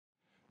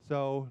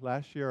So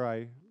last year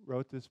I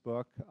wrote this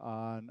book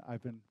on,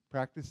 I've been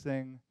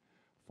practicing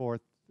for,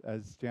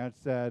 as Janet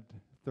said,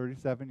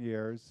 37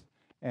 years,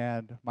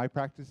 and my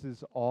practice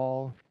is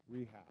all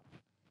rehab.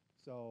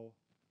 So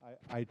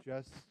I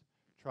just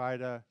try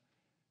to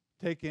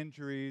take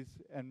injuries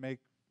and make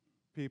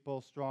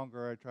people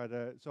stronger.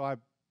 So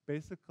I'm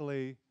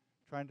basically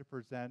trying to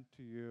present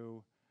to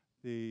you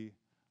the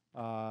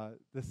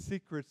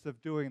secrets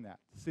of doing that,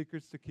 the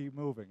secrets to keep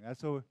moving.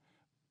 That's so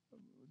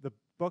the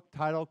book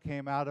title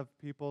came out of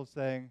people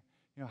saying,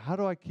 how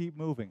do I keep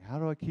moving? How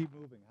do I keep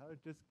moving? How do I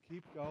just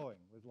keep going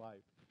with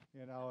life?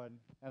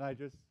 And I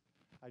just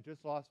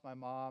lost my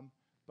mom,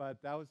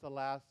 but that was the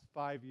last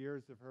 5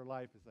 years of her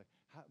life. It's like,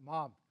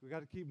 Mom, we got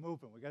to keep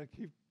moving. We got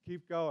to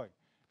keep going.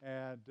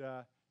 And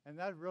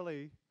that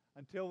really,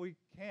 until we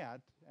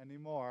can't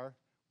anymore,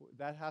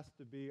 that has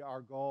to be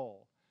our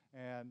goal.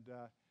 And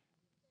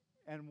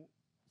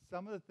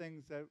some of the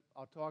things that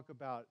I'll talk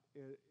about,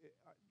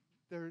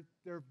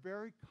 they're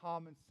very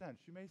common sense.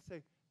 You may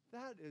say,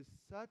 that is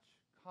such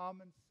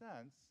common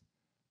sense.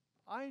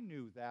 I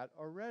knew that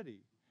already.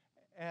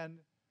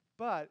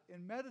 But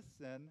in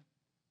medicine,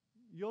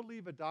 you'll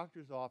leave a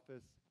doctor's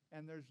office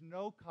and there's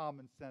no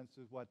common sense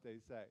with what they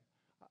say.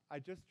 I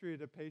just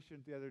treated a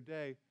patient the other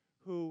day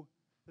who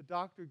the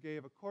doctor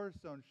gave a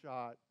cortisone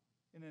shot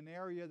in an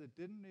area that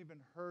didn't even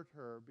hurt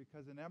her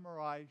because an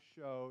MRI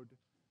showed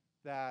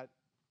that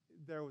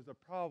there was a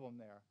problem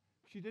there.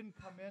 She didn't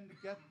come in to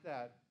get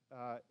that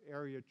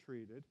area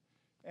treated,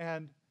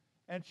 and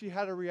she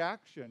had a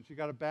reaction. She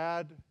got a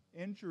bad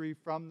injury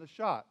from the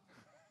shot.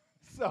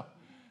 So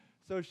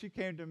she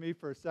came to me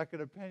for a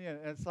second opinion,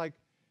 and it's like,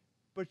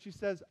 but she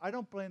says, I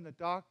don't blame the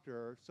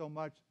doctor so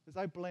much as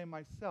I blame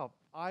myself.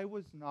 I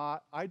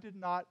did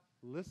not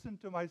listen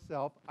to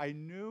myself. I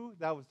knew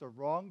that was the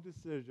wrong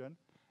decision,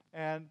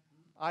 and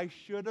I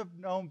should have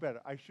known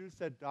better. I should have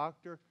said,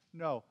 doctor,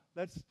 no,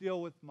 let's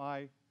deal with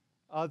my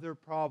other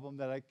problem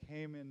that I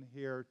came in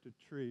here to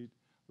treat.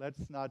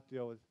 Let's not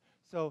deal with.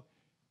 So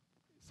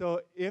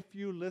if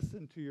you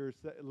listen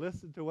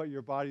to what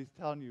your body's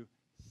telling you,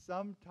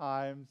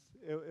 sometimes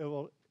it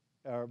will,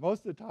 or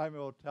most of the time it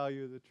will tell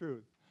you the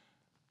truth.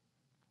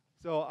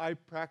 So I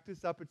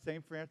practice up at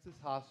St. Francis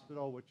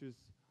Hospital, which is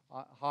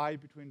high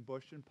between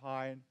Bush and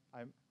Pine.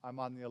 I'm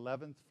on the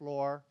 11th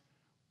floor.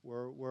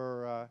 We're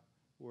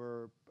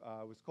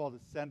what's called the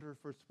Center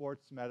for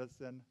Sports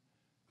Medicine.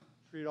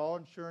 Treat all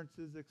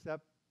insurances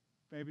except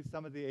maybe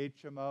some of the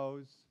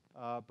HMOs.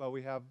 But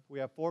we have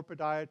 4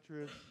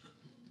 podiatrists,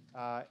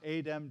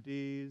 8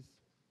 MDs,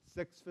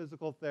 6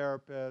 physical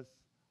therapists,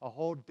 a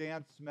whole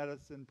dance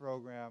medicine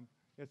program.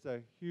 It's a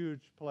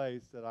huge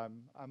place that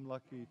I'm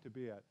lucky to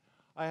be at.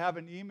 I have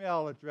an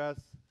email address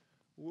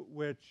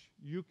which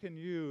you can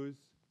use.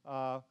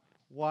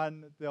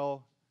 One,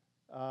 they'll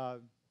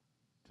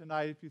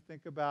tonight, if you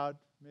think about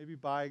maybe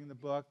buying the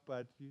book,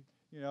 but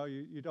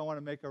you don't want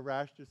to make a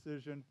rash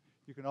decision,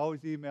 you can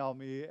always email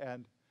me,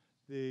 and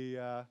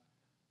the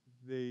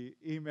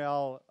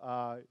email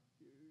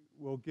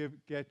will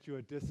get you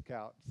a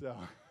discount. So,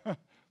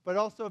 but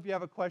also if you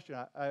have a question,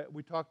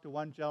 we talked to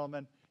one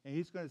gentleman, and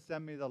he's going to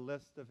send me the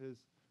list of his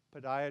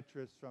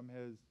podiatrists from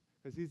his,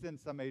 because he's in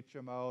some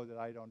HMO that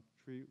I don't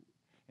treat,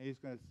 and he's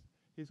going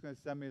to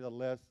send me the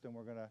list, and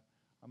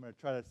I'm going to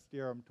try to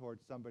steer him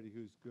towards somebody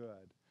who's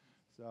good.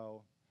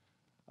 So,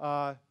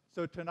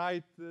 so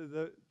tonight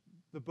the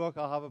book,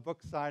 I'll have a book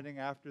signing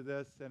after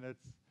this, and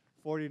it's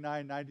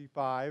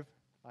 $49.95.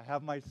 I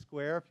have my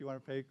Square if you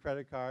want to pay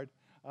credit card.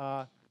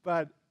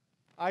 But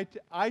I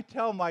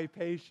tell my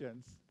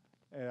patients,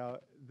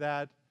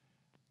 that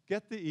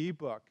get the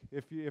ebook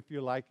if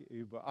you like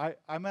ebook.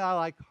 I mean, I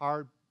like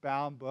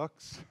hardbound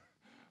books,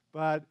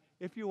 but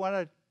if you want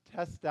to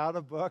test out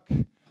a book,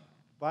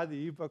 buy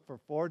the ebook for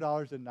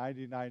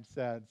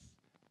 $4.99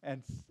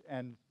 and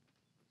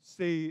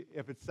see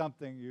if it's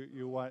something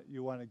you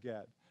want to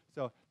get.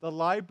 So the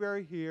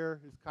library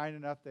here is kind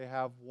enough. They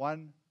have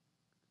 1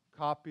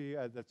 copy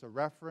that's a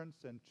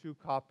reference and 2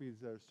 copies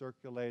that are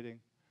circulating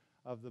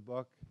of the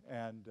book,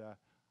 and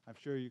I'm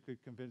sure you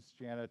could convince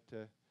Janet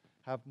to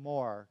have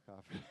more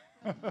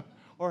copies.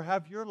 Or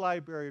have your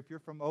library, if you're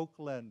from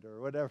Oakland or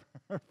whatever,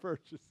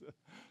 purchase it.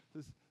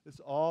 This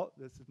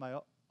is my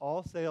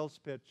all sales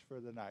pitch for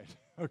the night.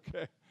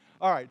 Okay.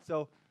 All right,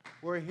 so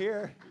we're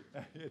here.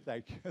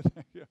 Thank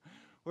you.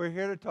 We're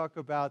here to talk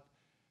about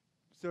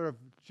sort of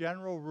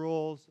general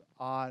rules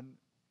on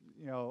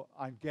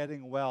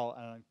getting well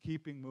and on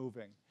keeping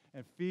moving.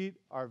 And feet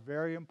are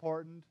very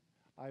important.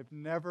 I've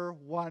never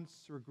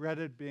once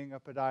regretted being a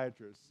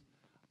podiatrist.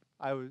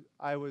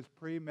 I was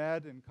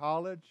pre-med in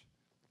college,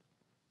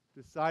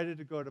 decided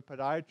to go to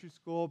podiatry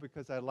school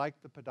because I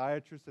liked the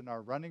podiatrists in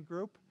our running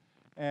group,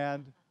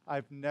 and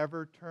I've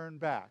never turned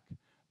back.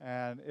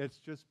 And it's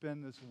just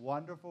been this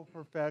wonderful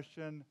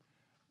profession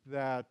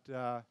that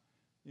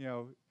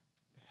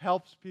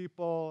helps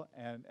people,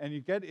 and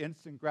you get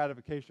instant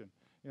gratification.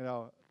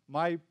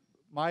 My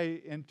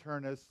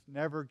internist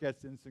never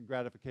gets instant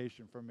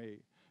gratification from me.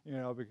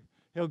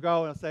 He'll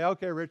go and say,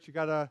 okay, Rich, you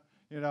gotta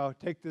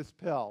take this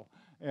pill.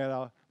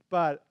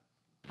 But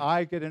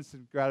I get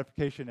instant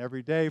gratification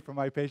every day from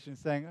my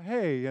patients saying,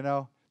 hey, you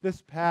know,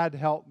 this pad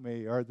helped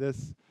me, or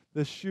this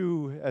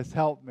shoe has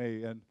helped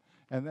me, and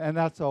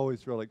that's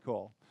always really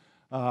cool.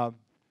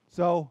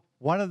 So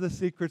one of the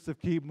secrets of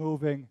keep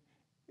moving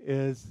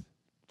is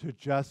to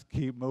just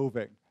keep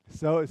moving.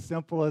 So as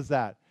simple as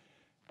that.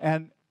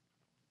 And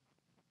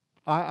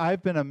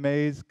I've been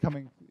amazed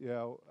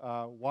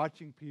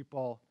watching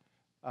people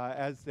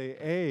as they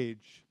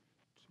age.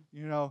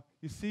 You know,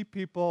 you see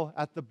people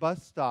at the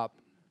bus stop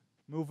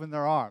moving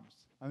their arms.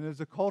 I mean,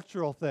 there's a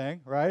cultural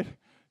thing, right?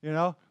 You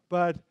know,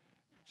 but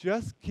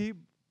just keep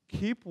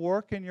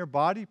working your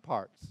body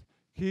parts.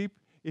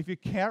 If you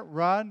can't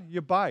run,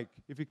 you bike.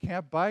 If you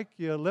can't bike,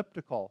 you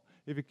elliptical.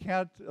 If you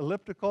can't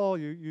elliptical,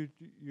 you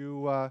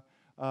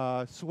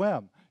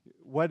swim.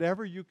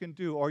 Whatever you can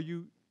do, or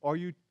you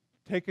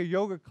take a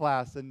yoga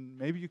class, and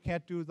maybe you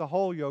can't do the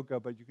whole yoga,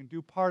 but you can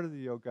do part of the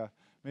yoga.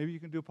 Maybe you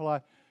can do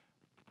Pilates.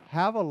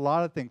 Have a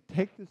lot of things.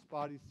 Take this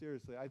body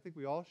seriously. I think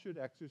we all should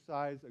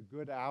exercise a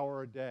good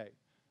hour a day.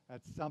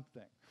 That's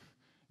something.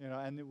 You know,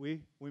 and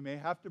we may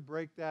have to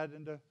break that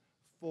into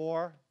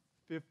 4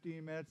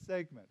 15-minute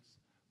segments.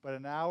 But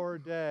an hour a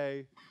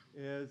day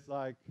is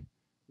like,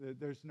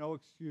 there's no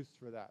excuse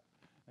for that.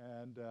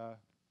 And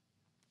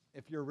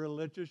if you're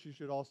religious, you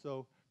should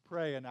also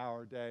pray an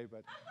hour a day,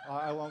 but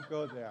I won't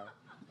go there.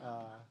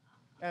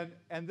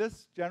 And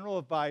this general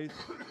advice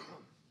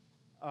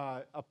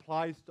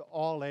applies to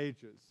all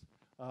ages.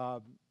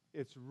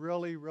 It's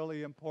really,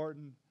 really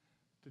important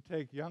to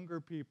take younger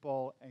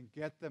people and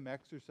get them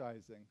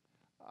exercising.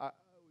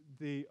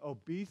 The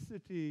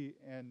obesity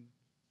in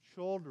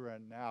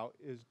children now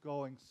is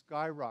going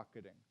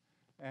skyrocketing,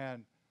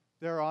 and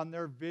they're on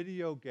their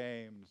video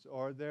games,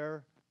 or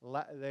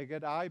they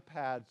get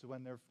iPads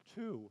when they're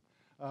 2.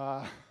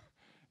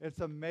 It's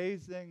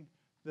amazing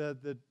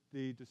the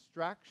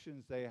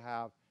distractions they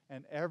have,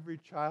 and every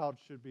child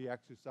should be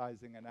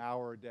exercising an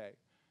hour a day,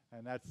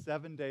 and that's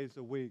 7 days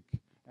a week.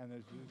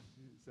 And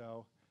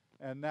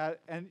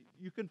and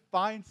you can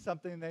find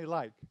something they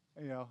like.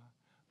 You know,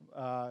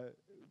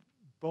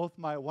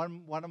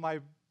 one of my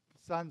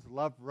sons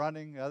loved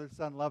running, the other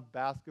son loved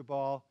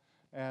basketball,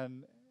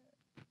 and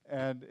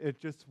it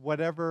just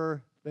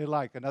whatever they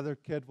like. Another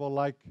kid will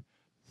like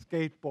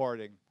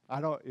skateboarding.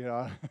 I don't, you know,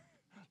 a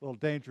little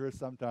dangerous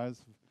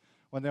sometimes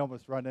when they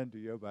almost run into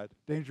you, but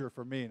danger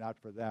for me, not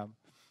for them.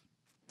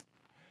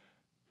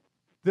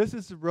 This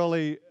is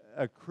really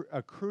a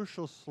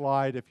crucial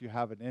slide if you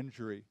have an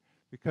injury,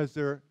 because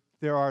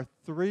there are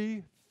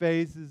 3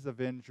 phases of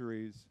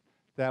injuries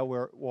that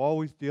we're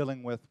always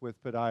dealing with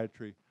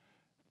podiatry.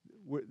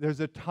 There's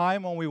a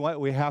time when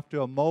we have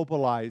to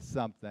immobilize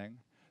something.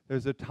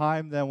 There's a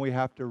time then we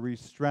have to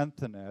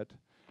re-strengthen it,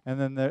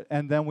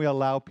 and then we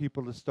allow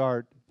people to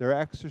start their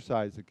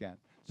exercise again.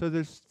 So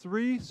there's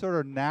 3 sort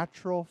of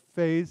natural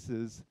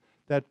phases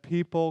that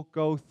people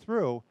go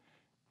through.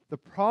 The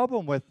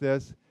problem with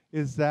this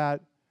is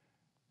that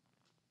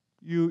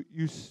you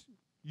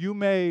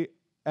may,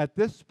 at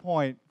this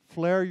point,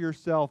 flare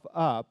yourself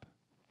up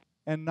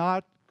and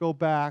not go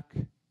back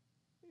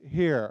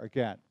here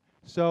again.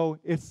 So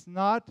it's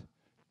not.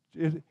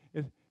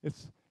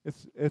 It's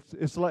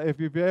like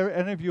if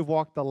any of you have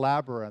walked the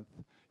labyrinth,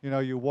 you know,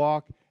 you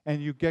walk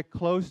and you get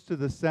close to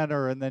the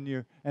center, and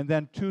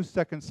then 2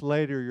 seconds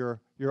later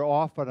you're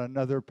off on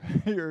another.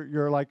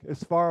 you're like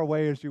as far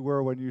away as you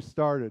were when you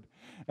started,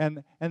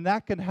 and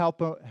that can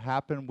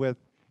happen with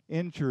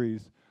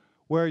injuries,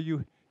 where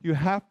you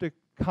have to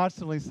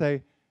constantly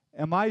say,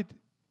 am I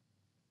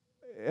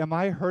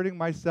hurting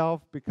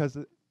myself because,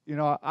 you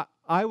know,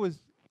 I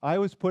was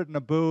put in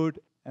a boot,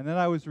 and then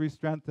I was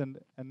re-strengthened,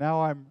 and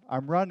now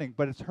I'm running,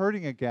 but it's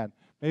hurting again.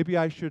 Maybe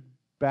I should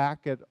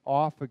back it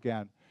off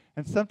again.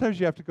 And sometimes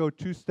you have to go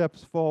 2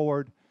 steps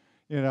forward,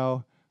 you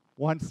know,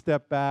 1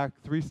 step back,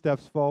 3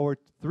 steps forward,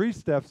 3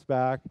 steps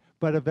back,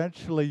 but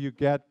eventually you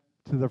get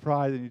to the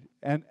prize.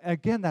 And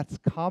again, that's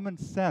common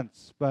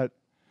sense, but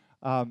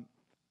I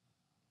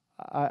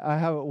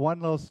have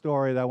one little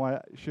story that I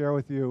want to share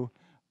with you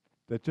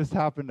that just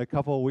happened a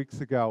couple of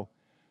weeks ago.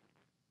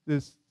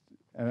 And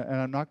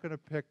I'm not going to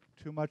pick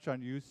too much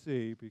on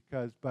UC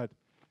but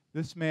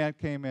this man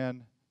came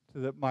in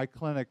to my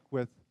clinic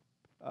with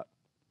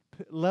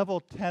level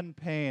 10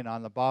 pain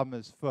on the bottom of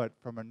his foot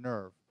from a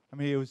nerve. I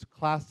mean, it was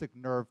classic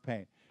nerve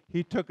pain.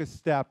 He took a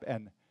step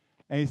and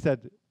he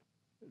said,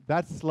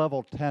 "That's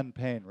level 10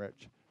 pain,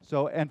 Rich."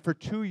 So, and for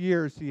 2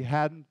 years he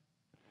hadn't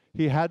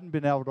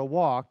been able to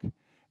walk,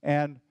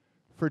 and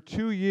for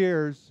 2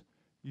 years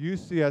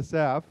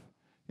UCSF,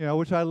 you know,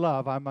 which I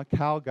love. I'm a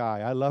Cal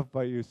guy. I love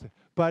by UCSF,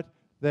 but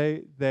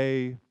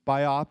they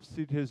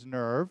biopsied his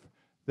nerve.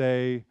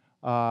 They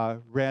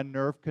ran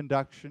nerve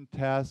conduction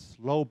tests,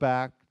 low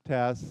back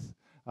tests.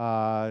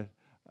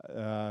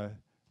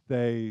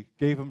 They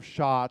gave him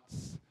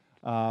shots.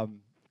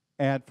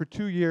 And for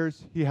 2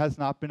 years, he has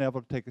not been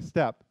able to take a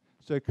step.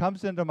 So he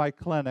comes into my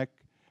clinic,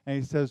 and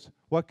he says,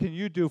 "What can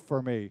you do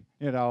for me?"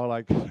 You know,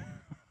 like, you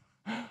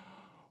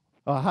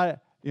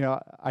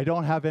know, I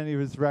don't have any of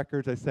his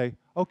records. I say,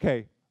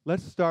 "Okay,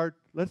 let's go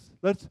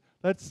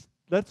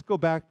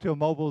back to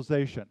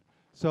immobilization.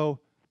 So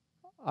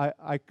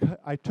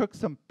I took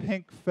some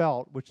pink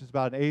felt, which is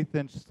about an 1/8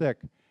 inch thick,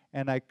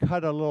 and I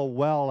cut a little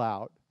well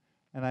out,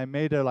 and I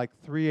made it like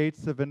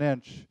 3/8 of an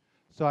inch.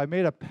 So I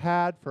made a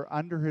pad for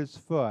under his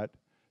foot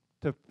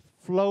to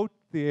float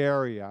the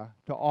area,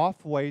 to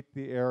off-weight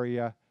the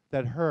area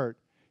that hurt.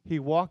 He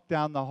walked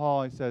down the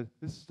hall and he said,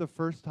 "This is the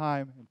first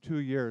time in 2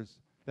 years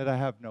that I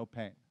have no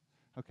pain."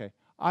 Okay,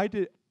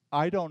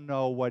 I don't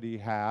know what he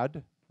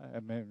had. I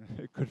mean,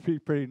 it could be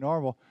pretty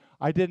normal.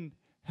 I didn't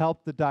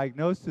help the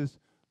diagnosis,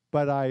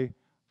 but I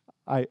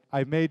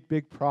made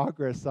big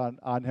progress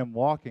on him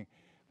walking.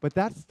 But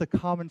that's the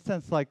common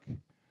sense. Like,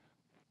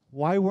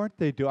 why weren't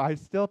they doing? I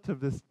still to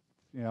this,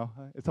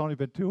 it's only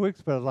been 2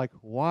 weeks, but like,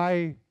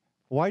 why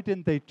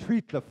didn't they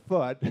treat the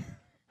foot?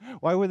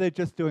 Why were they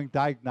just doing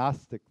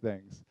diagnostic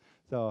things?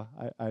 So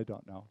I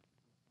don't know.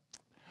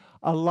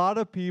 A lot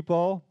of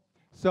people,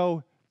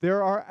 so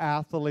there are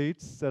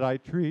athletes that I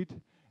treat,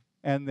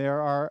 and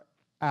there are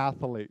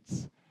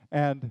athletes.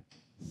 And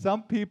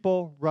some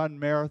people run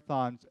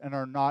marathons and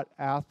are not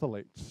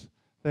athletes.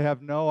 They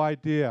have no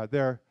idea.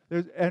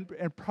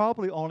 And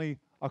probably only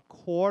a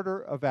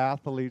quarter of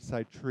athletes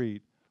I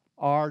treat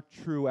are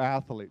true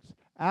athletes.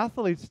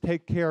 Athletes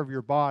take care of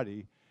your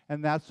body,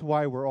 and that's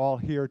why we're all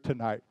here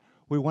tonight.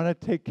 We want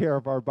to take care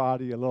of our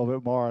body a little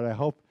bit more, and I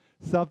hope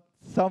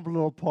some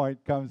little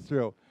point comes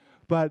through.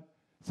 But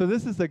so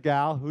this is a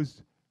gal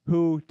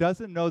who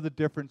doesn't know the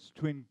difference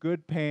between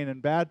good pain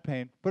and bad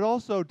pain, but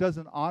also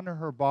doesn't honor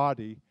her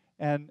body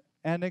and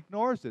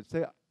ignores it.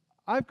 Say,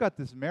 I've got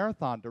this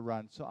marathon to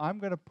run, so I'm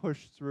going to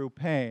push through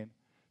pain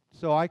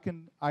so I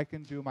can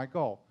do my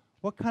goal.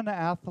 What kind of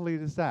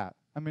athlete is that?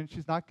 I mean,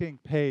 she's not getting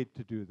paid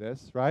to do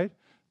this, right?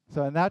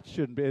 So, and that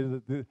shouldn't be.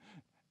 In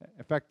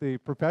fact, the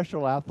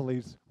professional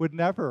athletes would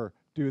never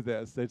do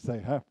this. They'd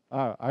say,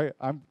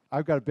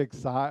 I've got a big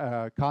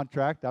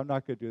contract. I'm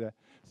not going to do that.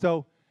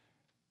 So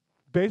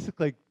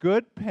basically,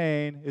 good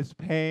pain is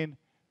pain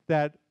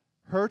that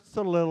hurts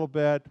a little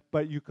bit,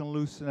 but you can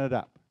loosen it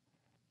up.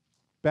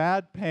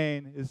 Bad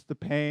pain is the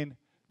pain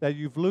that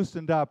you've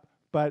loosened up,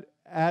 but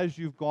as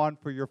you've gone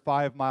for your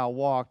 5-mile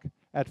walk,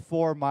 at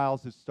 4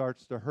 miles it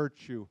starts to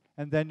hurt you.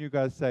 And then you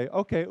got to say,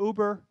 okay,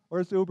 Uber,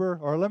 where's Uber?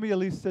 Or let me at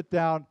least sit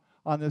down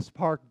on this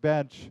park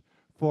bench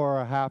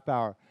for a half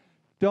hour.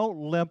 Don't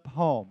limp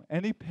home.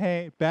 Any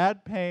pain,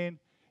 bad pain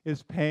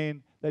is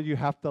pain that you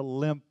have to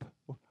limp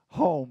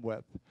home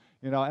with.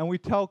 And we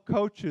tell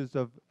coaches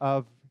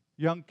of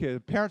young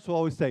kids, parents will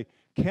always say,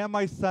 can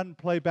my son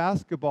play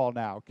basketball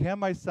now? Can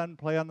my son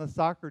play on the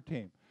soccer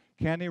team?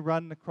 Can he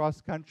run the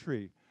cross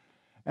country?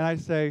 And I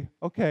say,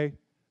 okay,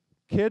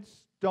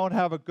 kids don't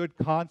have a good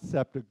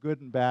concept of good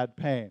and bad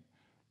pain.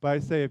 But I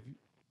say, if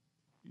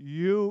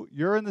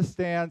you're in the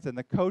stands and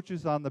the coach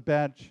is on the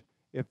bench,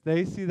 if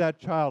they see that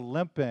child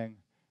limping,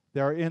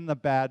 they're in the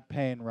bad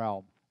pain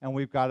realm, and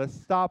we've got to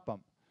stop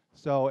them.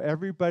 So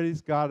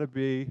everybody's got to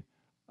be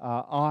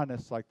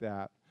honest like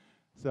that.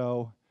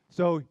 So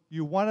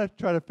you want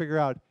to try to figure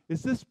out,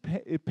 is this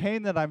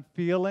pain that I'm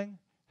feeling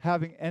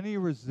having any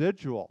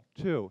residual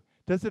too?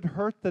 Does it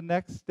hurt the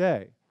next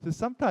day? So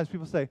sometimes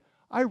people say,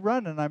 I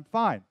run and I'm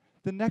fine.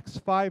 The next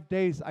 5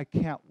 days I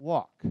can't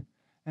walk.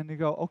 And you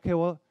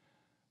go,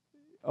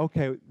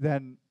 okay,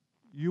 then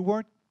you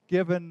weren't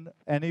given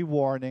any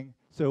warning,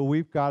 so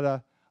we've got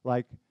to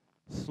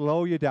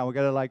slow you down. We've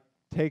got to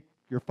take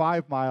your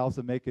 5 miles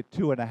and make it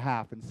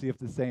 2.5 and see if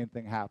the same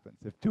thing happens.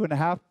 If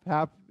 2.5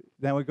 happen,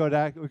 then we've got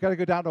to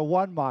go down to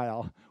 1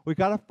 mile. We've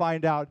got to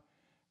find out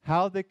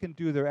how they can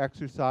do their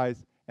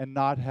exercise and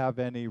not have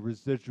any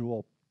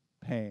residual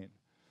pain.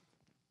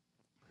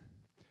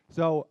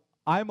 So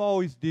I'm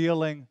always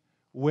dealing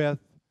with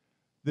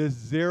this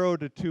 0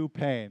 to 2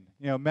 pain.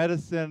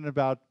 Medicine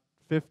about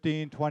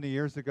 15, 20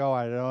 years ago,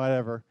 I don't know,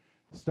 whatever,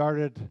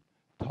 started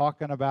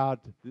talking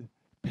about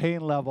pain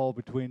level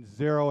between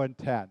 0 and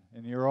 10.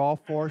 And you're all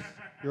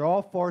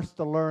forced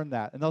to learn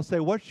that. And they'll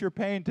say, what's your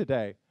pain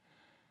today?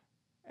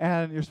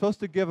 And you're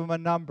supposed to give them a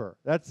number.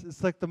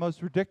 It's like the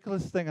most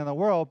ridiculous thing in the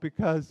world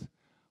because,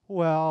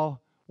 well,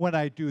 when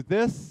I do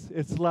this,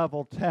 it's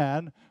level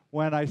 10.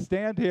 When I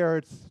stand here,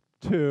 it's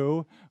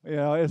 2.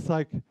 It's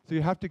like, so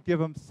you have to give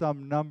them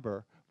some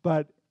number.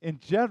 But in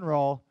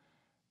general,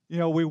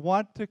 we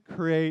want to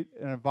create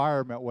an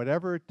environment,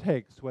 whatever it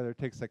takes, whether it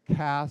takes a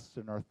cast,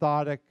 an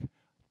orthotic,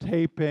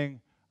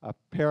 taping, a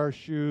pair of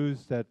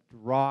shoes that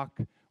rock,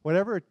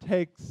 whatever it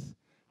takes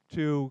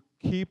to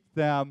keep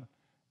them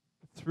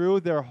through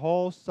their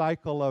whole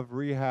cycle of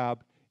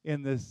rehab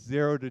in this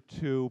 0 to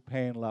 2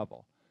 pain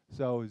level.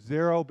 So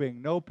 0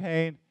 being no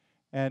pain,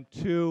 and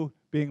 2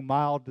 being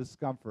mild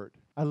discomfort.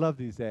 I love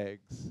these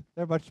eggs.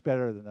 They're much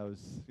better than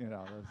those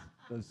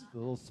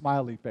little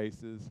smiley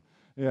faces.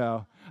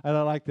 And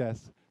I like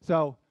this.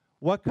 So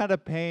what kind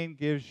of pain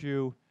gives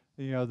you,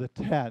 the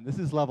 10? This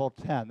is level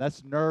 10.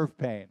 That's nerve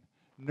pain.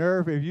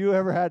 If you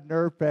ever had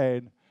nerve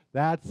pain,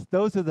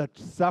 those are the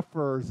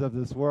sufferers of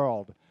this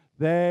world.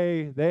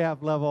 They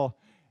have level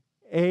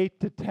 8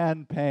 to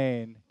 10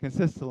 pain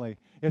consistently.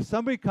 If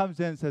somebody comes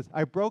in and says,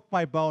 I broke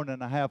my bone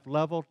and I have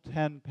level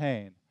 10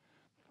 pain,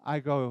 I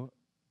go,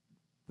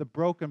 the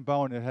broken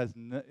bone, it has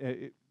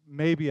it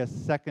may be a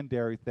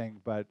secondary thing,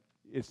 but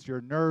it's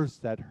your nerves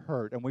that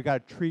hurt, and we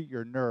got to treat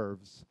your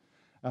nerves.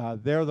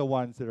 They're the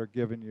ones that are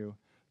giving you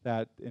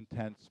that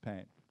intense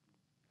pain.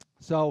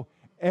 So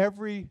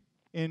every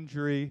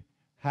injury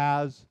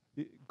has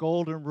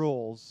golden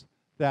rules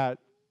that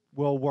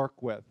we'll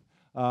work with.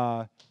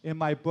 In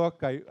my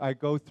book, I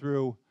go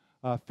through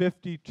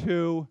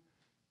 52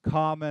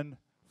 common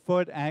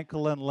foot,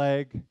 ankle, and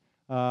leg,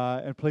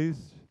 and please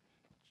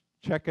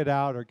check it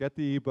out or get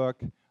the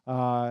ebook.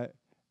 And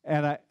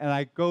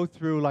I go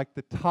through like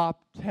the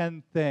top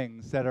 10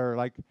 things that are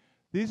like,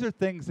 these are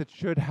things that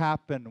should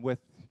happen with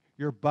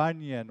your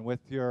bunion, with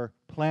your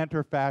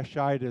plantar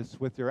fasciitis,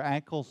 with your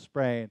ankle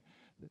sprain.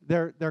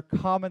 They're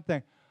common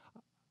things.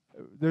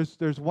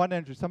 There's one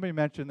injury. Somebody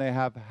mentioned they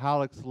have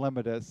hallux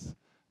limitus.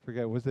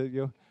 Forget, was it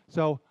you?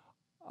 So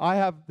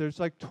there's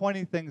like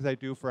 20 things I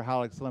do for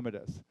hallux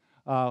limitus.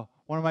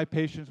 One of my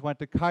patients went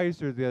to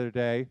Kaiser the other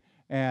day,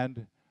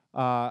 and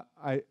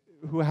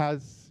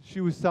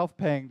she was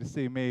self-paying to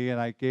see me,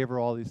 and I gave her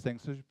all these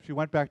things. So she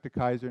went back to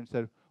Kaiser and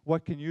said,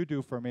 what can you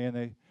do for me?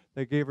 And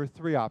they gave her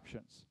 3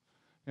 options,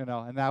 and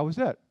that was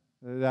it.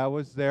 That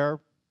was there.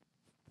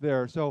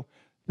 So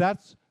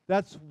that's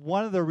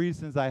one of the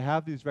reasons I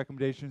have these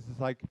recommendations is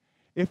like,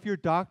 if your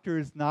doctor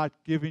is not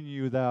giving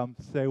you them,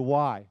 say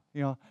why.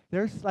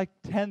 There's like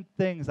 10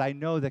 things I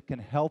know that can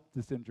help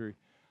this injury.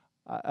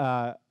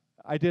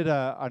 I did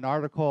an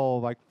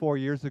article like 4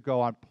 years ago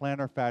on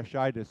plantar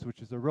fasciitis,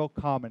 which is a real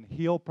common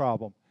heel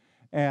problem.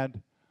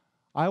 And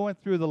I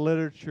went through the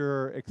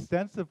literature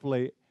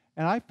extensively,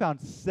 and I found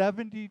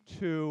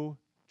 72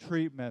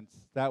 treatments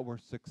that were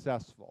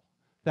successful,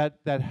 that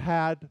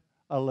had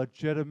a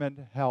legitimate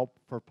help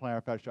for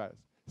plantar fasciitis.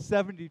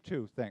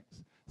 72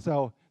 things.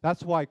 So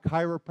that's why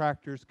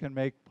chiropractors can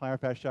make plantar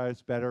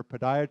fasciitis better,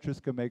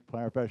 podiatrists can make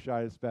plantar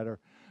fasciitis better,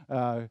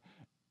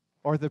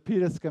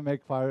 orthopedists can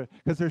make plantar,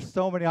 because there's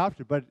so many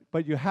options.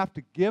 But you have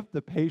to give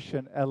the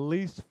patient at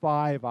least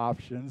 5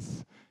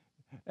 options,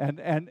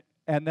 and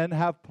then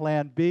have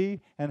plan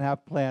B and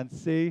have plan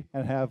C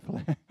and have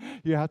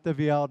you have to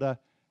be able to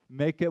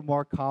make it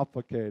more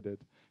complicated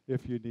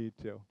if you need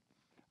to.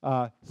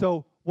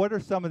 So what are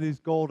some of these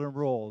golden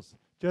rules?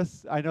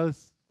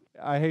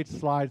 I hate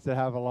slides that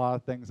have a lot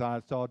of things on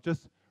it, so I'll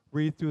just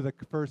read through the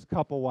first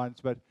couple ones.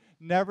 But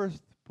never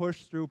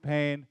push through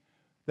pain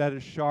that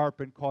is sharp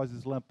and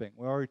causes limping.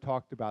 We already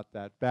talked about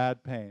that,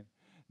 bad pain.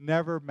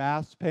 Never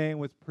mask pain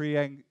with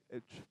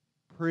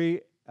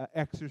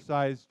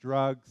pre-exercise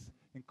drugs,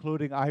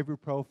 including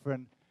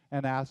ibuprofen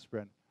and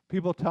aspirin.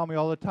 People tell me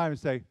all the time,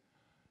 say,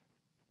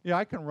 yeah,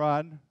 I can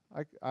run.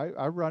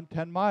 I run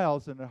 10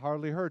 miles and it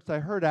hardly hurts. I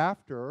hurt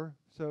after,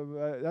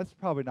 so that's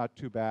probably not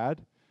too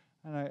bad.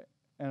 And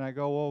I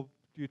go, well,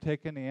 do you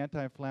take any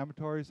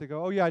anti-inflammatories? They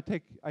go, oh yeah, I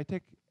take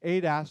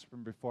 8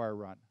 aspirin before I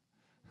run,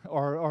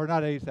 or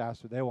not 8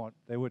 aspirin.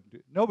 They wouldn't do.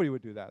 Nobody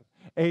would do that.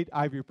 8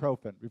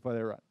 ibuprofen before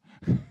they run,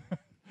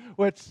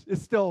 which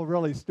is still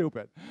really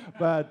stupid.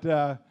 But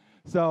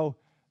so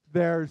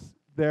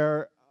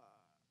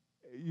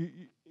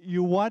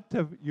you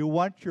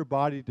want your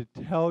body to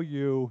tell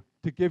you,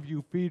 to give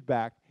you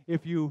feedback.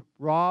 If you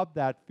rob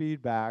that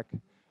feedback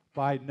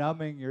by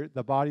numbing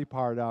the body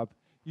part up,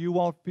 you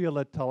won't feel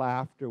it till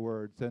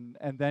afterwards,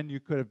 and then you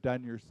could have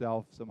done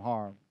yourself some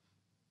harm.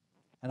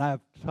 And I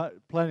have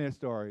plenty of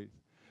stories.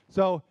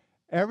 So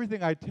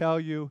everything I tell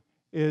you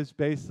is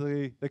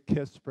basically the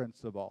KISS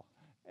principle.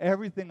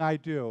 Everything I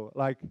do,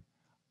 like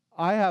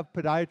I have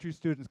podiatry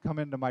students come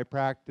into my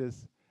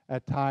practice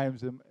at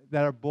times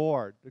that are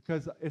bored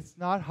because it's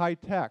not high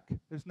tech.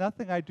 There's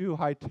nothing I do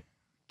high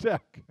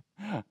tech.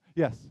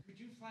 Yes? Could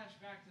you flash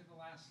back to the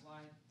last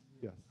slide?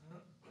 Yes.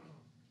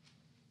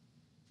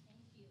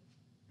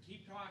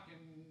 Keep talking,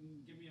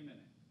 give me a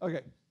minute.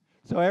 Okay,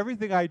 so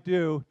everything I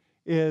do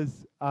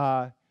is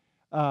the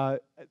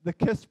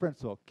KISS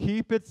principle.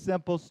 Keep it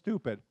simple,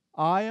 stupid.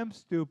 I am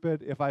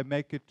stupid if I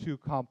make it too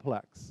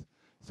complex.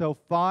 So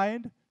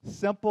find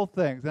simple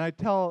things. And I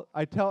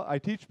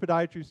teach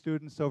podiatry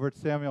students over at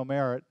Samuel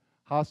Merritt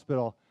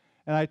Hospital,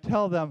 and I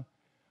tell them,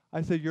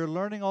 I say, you're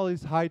learning all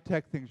these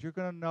high-tech things. You're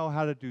going to know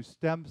how to do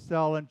stem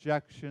cell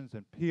injections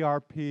and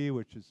PRP,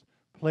 which is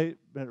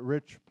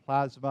platelet-rich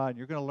plasma, and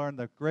you're going to learn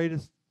the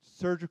greatest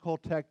surgical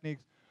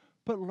techniques,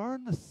 but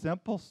learn the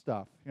simple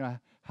stuff.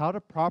 How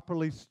to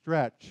properly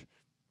stretch,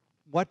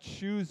 what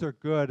shoes are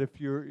good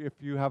if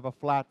you have a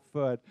flat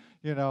foot,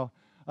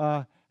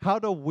 how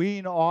to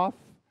wean off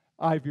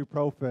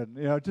ibuprofen,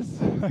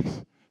 just like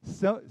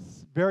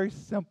very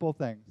simple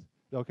things.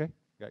 Okay,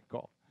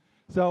 cool.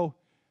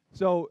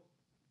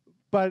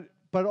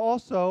 But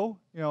also,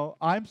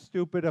 I'm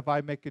stupid if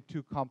I make it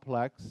too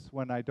complex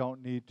when I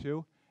don't need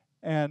to,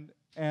 and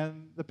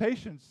the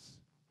patients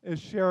is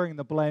sharing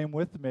the blame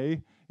with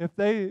me if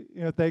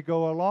they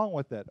go along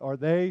with it, or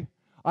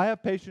I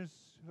have patients,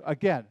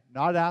 again,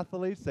 not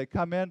athletes. They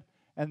come in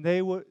and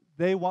they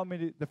want me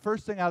to, the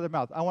first thing out of their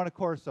mouth, I want a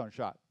cortisone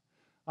shot.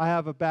 I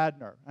have a bad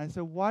nerve. And I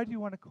said, why do you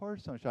want a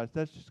cortisone shot?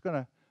 That's just going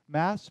to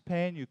mask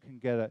pain. You can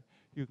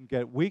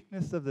get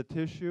weakness of the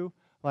tissue.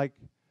 Like,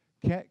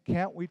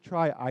 can't we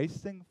try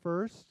icing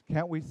first?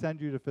 Can't we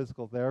send you to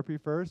physical therapy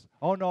first?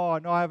 Oh, no,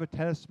 I have a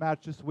tennis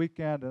match this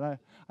weekend. And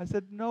I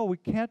said, no, we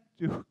can't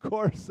do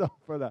cortisone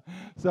for that.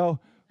 So,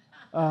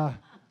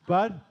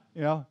 but,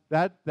 you know,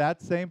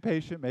 that same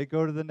patient may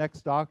go to the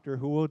next doctor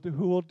who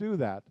will do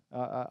that.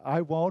 I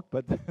won't,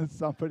 but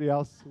somebody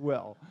else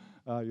will.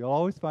 You'll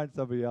always find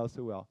somebody else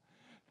who will.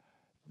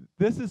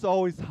 This is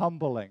always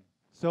humbling.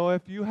 So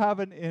if you have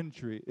an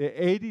injury, the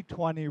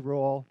 80-20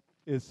 rule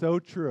is so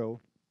true.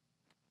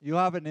 You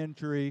have an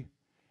injury,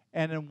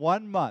 and in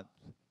 1 month,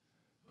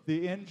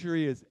 the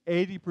injury is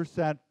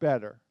 80%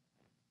 better.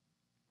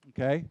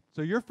 Okay?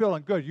 So you're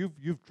feeling good.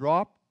 You've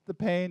dropped the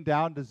pain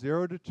down to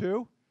 0 to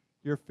 2.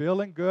 You're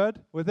feeling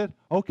good with it.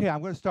 Okay,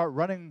 I'm going to start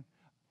running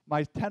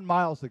my 10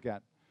 miles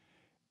again.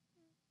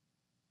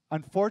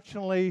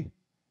 Unfortunately,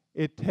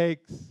 it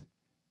takes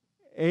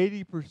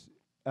 80%.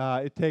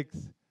 It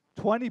takes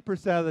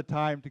 20% of the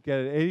time to get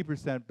it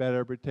 80%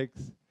 better, but it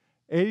takes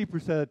 80%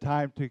 of the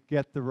time to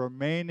get the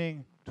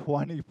remaining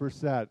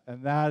 20%.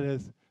 And that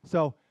is,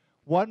 so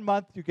 1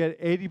 month you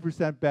get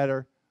 80%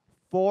 better,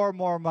 4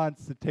 more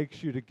months it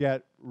takes you to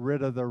get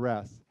rid of the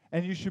rest.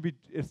 And you should be,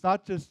 it's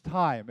not just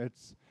time,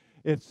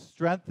 it's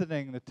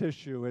strengthening the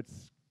tissue,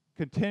 it's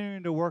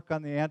continuing to work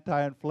on the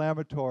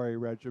anti-inflammatory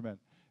regimen,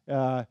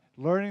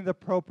 learning the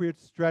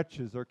appropriate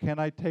stretches, or can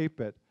I tape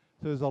it?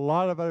 So there's a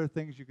lot of other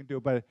things you can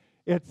do, but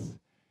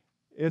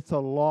it's a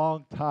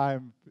long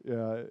time.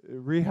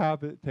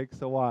 Rehab, it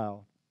takes a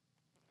while.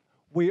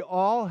 We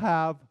all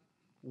have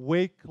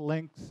weak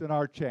links in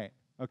our chain.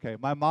 Okay,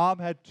 my mom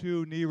had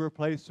 2 knee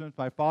replacements,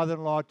 my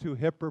father-in-law 2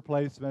 hip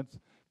replacements.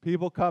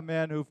 People come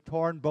in who've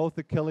torn both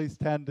Achilles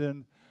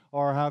tendons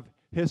or have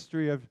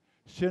history of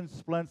shin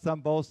splints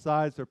on both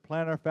sides or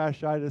plantar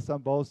fasciitis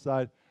on both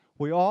sides.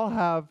 We all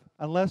have,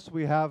 unless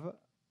we have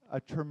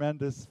a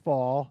tremendous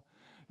fall,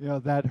 you know,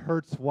 that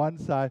hurts one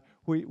side,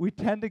 we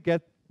tend to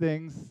get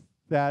things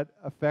that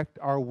affect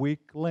our weak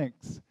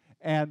links.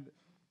 And,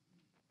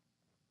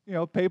 you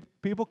know,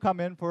 people come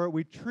in for it,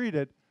 we treat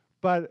it,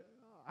 but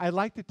I'd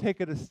like to take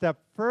it a step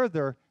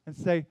further and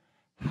say,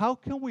 how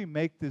can we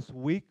make this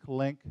weak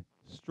link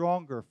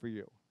stronger for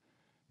you?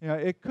 You know,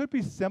 it could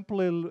be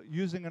simply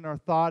using an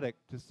orthotic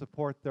to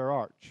support their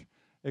arch.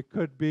 It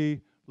could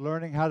be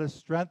learning how to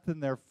strengthen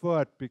their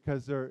foot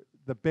because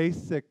the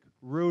basic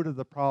root of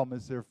the problem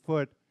is their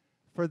foot,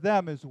 for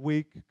them, is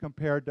weak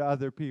compared to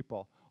other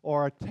people,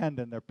 or a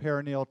tendon, their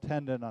peroneal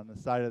tendon on the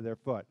side of their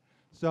foot.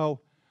 So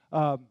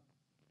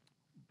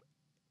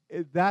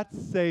that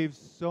saves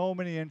so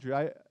many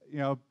injuries. You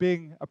know,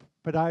 being a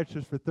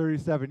podiatrist for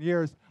 37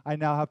 years, I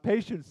now have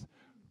patients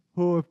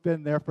who have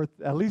been there for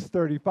at least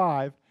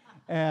 35,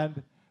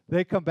 and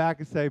they come back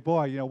and say,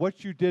 boy, you know,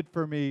 what you did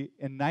for me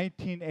in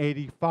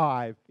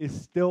 1985 is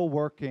still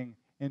working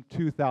in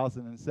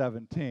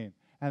 2017.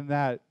 And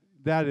that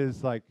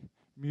is like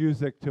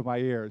music to my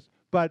ears.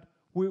 But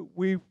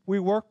we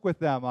work with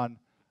them on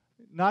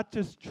not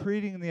just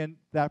treating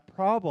that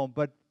problem,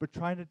 but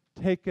trying to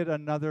take it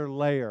another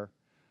layer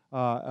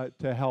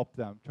to help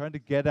them, trying to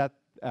get at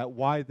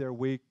why they're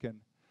weak.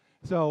 And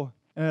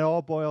it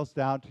all boils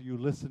down to you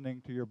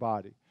listening to your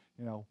body.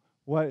 You know,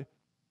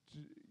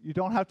 you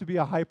don't have to be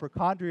a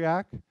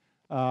hypochondriac,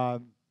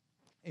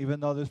 even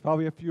though there's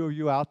probably a few of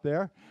you out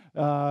there.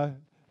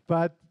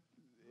 But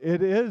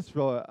it is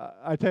really,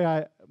 I tell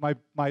you,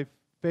 my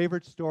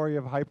favorite story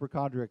of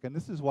hypochondriac, and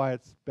this is why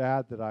it's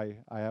bad that I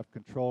have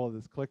control of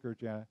this clicker,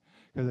 Janet,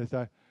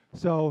 because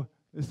so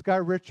this guy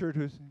Richard,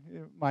 who's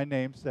my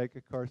namesake,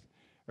 of course,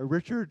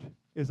 Richard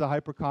is a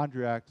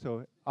hypochondriac,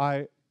 so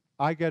I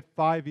get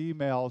 5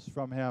 emails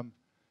from him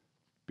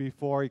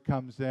before he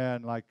comes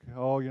in, like,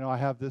 oh, you know, I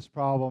have this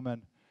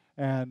problem,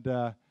 and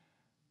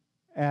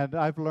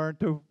I've learned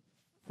to,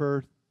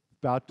 for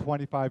about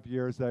 25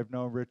 years that I've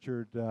known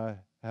Richard,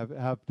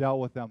 have dealt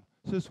with them.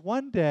 So this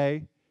one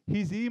day,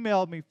 he's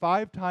emailed me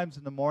 5 times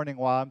in the morning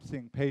while I'm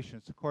seeing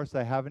patients. Of course,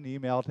 I haven't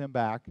emailed him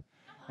back,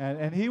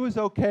 and he was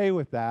okay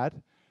with that.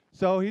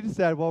 So he just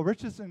said, well,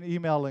 Rich isn't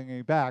emailing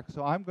me back,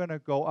 so I'm going to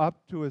go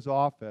up to his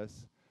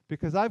office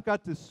because I've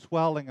got this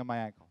swelling in my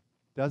ankle.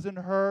 Doesn't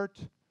hurt.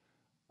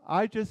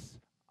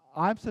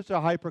 I'm such a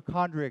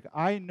hypochondriac.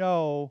 I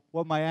know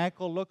what my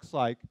ankle looks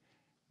like,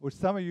 which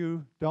some of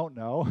you don't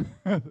know.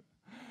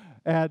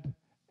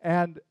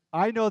 and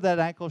I know that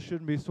ankle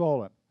shouldn't be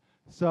swollen.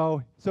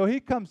 So he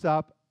comes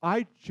up.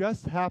 I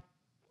just have,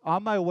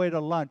 on my way to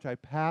lunch, I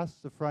pass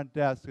the front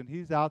desk, and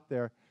he's out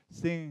there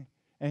seeing,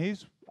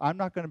 and I'm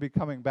not going to be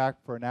coming back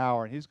for an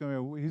hour, and he's going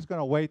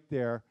to wait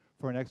there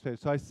for an next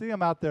patient. So I see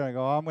him out there, and I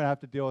go, oh, I'm going to have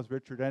to deal with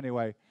Richard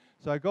anyway.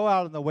 So I go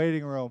out in the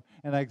waiting room,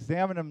 and I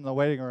examine him in the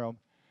waiting room,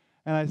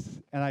 and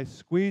I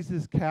squeeze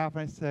his calf,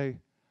 and I say,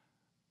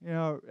 you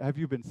know, have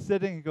you been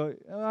sitting? He goes,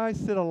 oh, I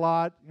sit a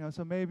lot, you know,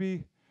 so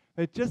maybe.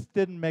 It just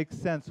didn't make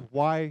sense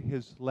why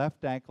his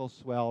left ankle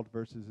swelled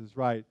versus his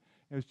right.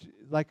 It was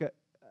like a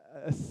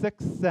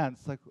sixth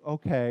sense, like,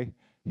 okay,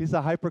 he's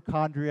a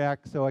hypochondriac,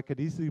 so I could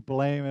easily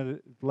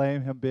blame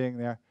him being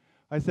there.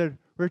 I said,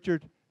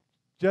 Richard,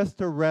 just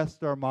to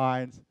rest our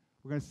minds,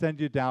 we're going to send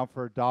you down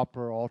for a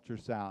Doppler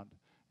ultrasound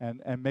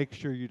and make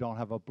sure you don't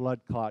have a blood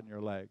clot in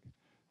your leg.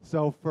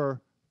 So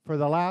for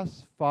the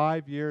last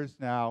 5 years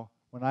now,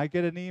 when I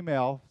get an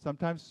email,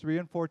 sometimes 3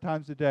 and 4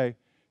 times a day,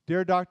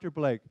 dear Dr.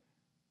 Blake,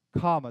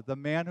 comma, the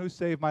man who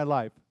saved my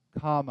life,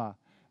 comma,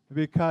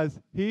 because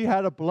he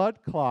had a blood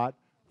clot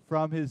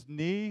from his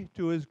knee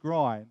to his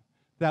groin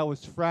that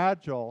was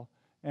fragile,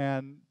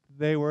 and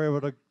they were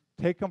able to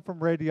take him from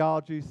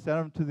radiology, send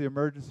him to the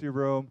emergency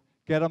room,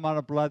 get him on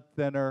a blood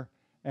thinner,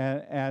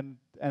 and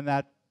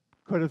that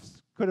could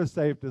have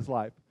saved his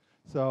life.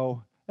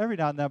 So every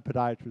now and then,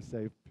 podiatrists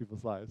save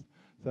people's lives.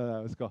 So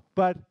that was cool.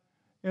 But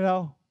you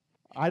know,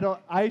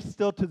 I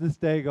still to this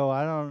day go,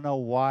 I don't know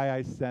why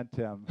I sent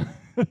him,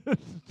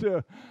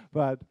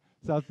 but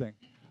something.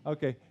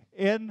 Okay,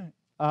 in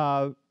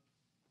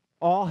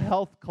all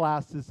health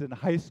classes in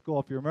high school,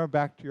 if you remember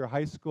back to your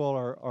high school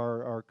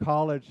or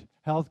college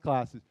health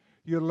classes,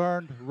 you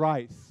learned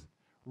RICE,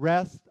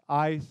 rest,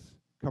 ice,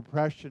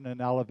 compression,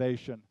 and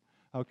elevation.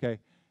 Okay.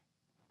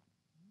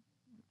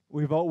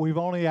 We've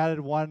only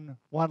added one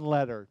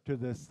letter to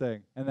this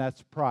thing, and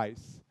that's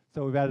price.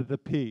 So we've added the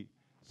P.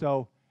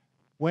 So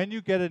when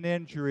you get an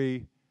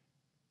injury,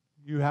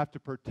 you have to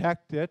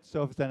protect it.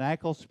 So if it's an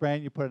ankle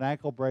sprain, you put an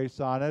ankle brace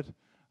on it.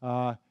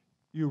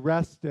 You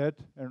rest it,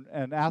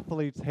 and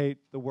athletes hate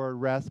the word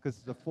rest because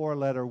it's a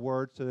 4-letter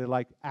word, so they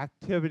like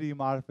activity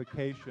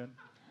modification.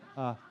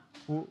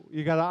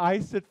 You got to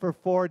ice it for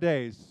 4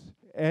 days.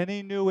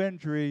 Any new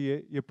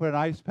injury, you put an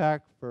ice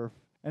pack for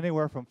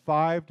anywhere from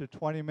 5 to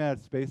 20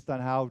 minutes based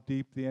on how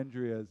deep the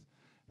injury is.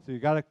 So you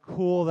got to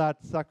cool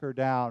that sucker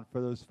down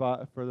for those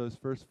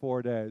first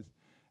 4 days.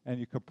 And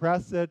you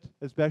compress it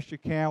as best you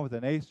can with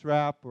an ACE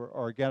wrap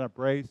or again, a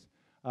brace.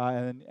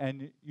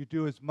 And you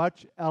do as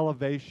much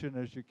elevation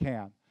as you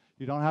can.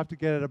 You don't have to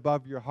get it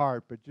above your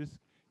heart, but just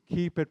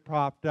keep it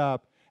propped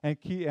up. And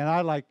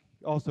I like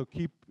also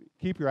keep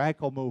your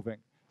ankle moving.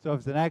 So if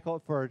it's an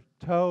ankle for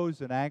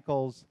toes and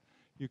ankles,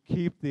 you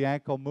keep the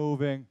ankle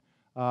moving.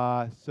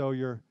 So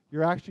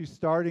you're actually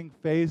starting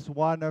phase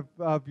 1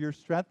 of your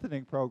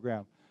strengthening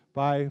program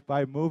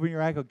by moving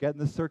your ankle, getting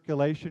the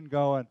circulation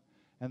going,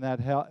 and that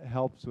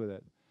helps with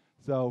it.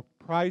 So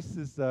price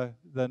is the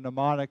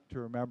mnemonic to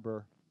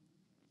remember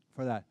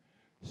for that.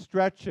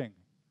 Stretching.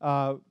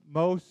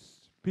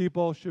 Most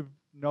people should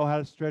know how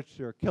to stretch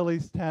their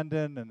Achilles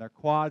tendon and their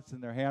quads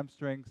and their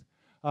hamstrings.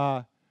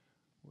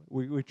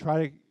 We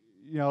try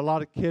to, a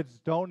lot of kids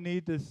don't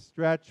need to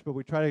stretch, but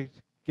we try to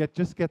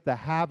get the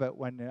habit.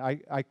 When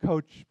I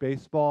coach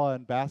baseball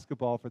and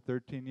basketball for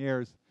 13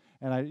 years,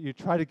 and you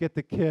try to get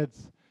the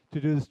kids to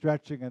do the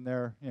stretching, and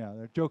they're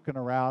joking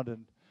around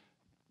and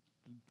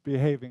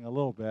behaving a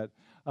little bit.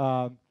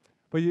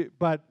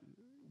 But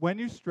when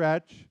you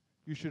stretch,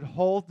 you should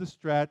hold the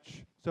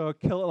stretch. So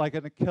like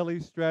an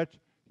Achilles stretch,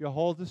 you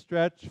hold the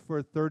stretch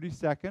for 30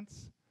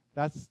 seconds.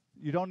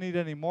 You don't need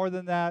any more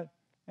than that,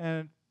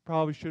 and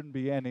probably shouldn't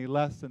be any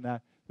less than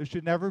that. There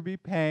should never be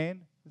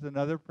pain, is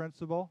another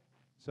principle.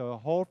 So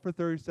hold for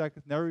 30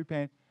 seconds, never be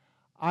pain.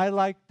 I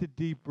like to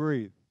deep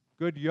breathe.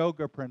 Good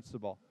yoga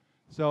principle.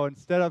 So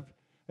instead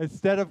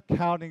of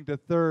counting to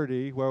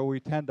 30, where we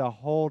tend to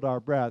hold our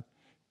breath,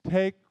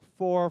 take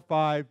 4 or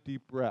 5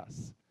 deep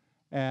breaths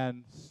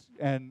and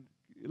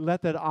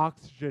let that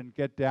oxygen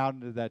get down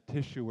into that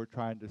tissue we're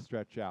trying to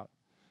stretch out.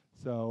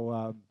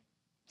 So,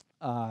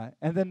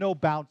 and then no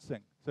bouncing.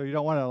 So you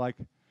don't want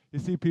to you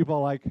see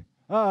people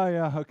oh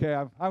yeah, okay,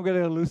 I'm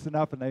going to loosen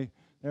up, and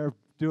they're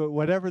doing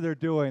whatever they're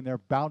doing, they're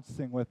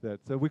bouncing with it.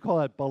 So we call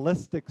that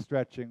ballistic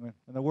stretching,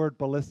 and the word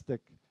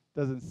ballistic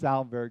doesn't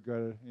sound very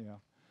good,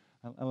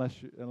 unless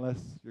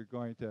you're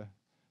going to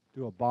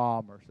do a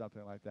bomb or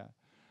something like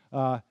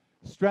that.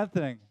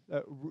 Strengthening.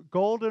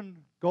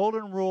 Golden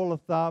rule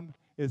of thumb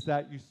is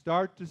that you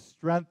start to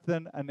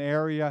strengthen an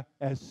area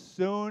as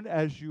soon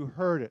as you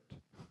heard it.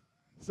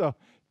 So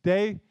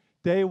day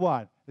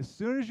 1, as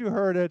soon as you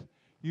heard it,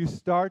 you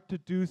start to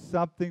do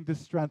something to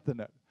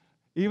strengthen it.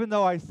 Even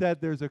though I said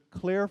there's a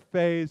clear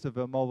phase of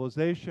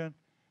immobilization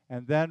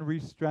and then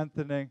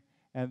re-strengthening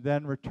and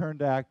then return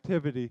to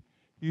activity,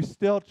 you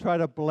still try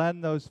to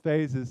blend those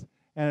phases.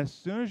 And as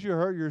soon as you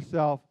hurt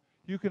yourself,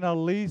 you can at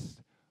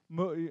least,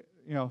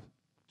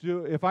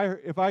 if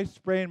I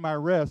sprain my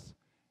wrist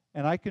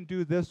and I can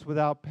do this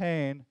without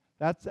pain,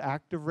 that's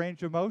active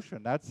range of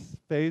motion. That's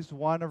phase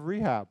 1 of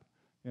rehab,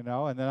 and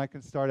then I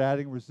can start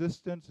adding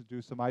resistance and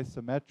do some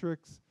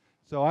isometrics.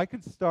 So I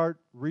can start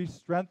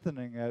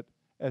re-strengthening it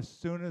as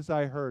soon as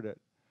I heard it.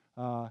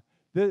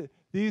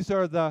 These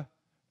are the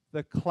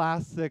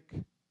classic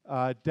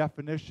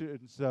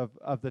definitions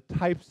of the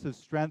types of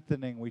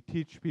strengthening we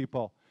teach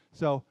people.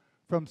 So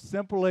from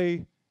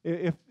simply,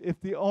 if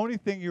the only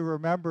thing you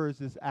remember is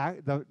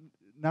the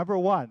number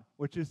 1,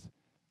 which is,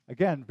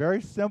 again,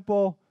 very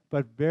simple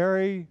but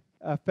very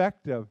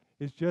effective,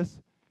 is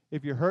just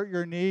if you hurt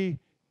your knee,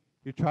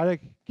 you try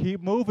to keep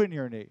moving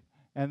your knee.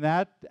 And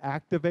that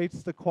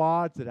activates the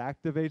quads, it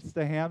activates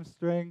the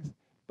hamstrings,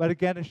 but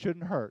again, it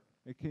shouldn't hurt.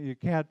 You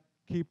can't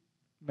keep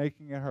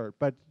making it hurt.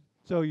 But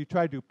so you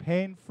try to do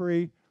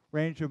pain-free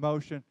range of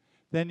motion,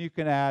 then you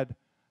can add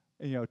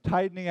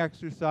tightening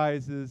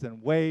exercises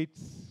and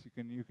weights.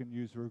 You can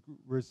use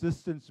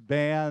resistance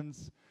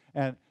bands,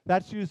 and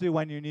that's usually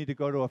when you need to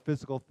go to a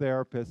physical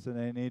therapist and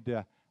they need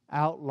to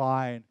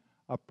outline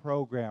a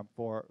program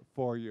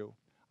for you.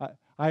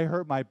 I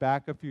hurt my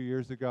back a few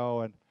years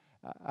ago, and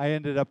I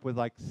ended up with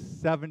like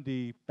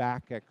 70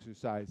 back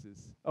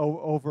exercises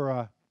over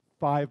a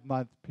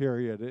 5-month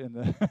period. In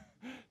the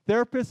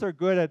therapists are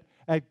good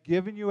at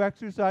giving you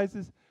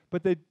exercises,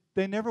 but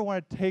they never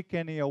want to take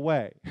any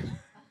away.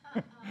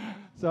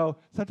 So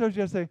sometimes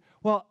you have to say,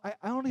 well, I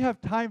only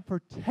have time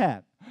for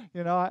 10.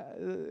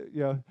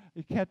 You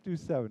can't do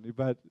 70,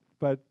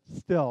 but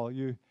still,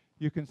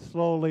 you can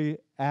slowly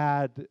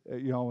add,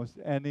 almost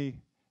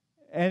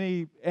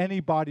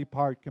any body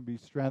part can be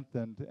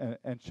strengthened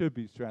and should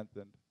be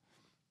strengthened.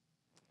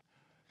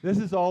 This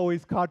is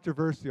always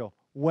controversial,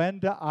 when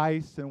to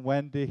ice and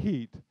when to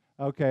heat.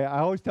 Okay, I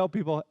always tell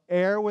people,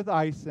 air with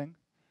icing.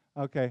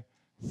 Okay,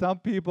 some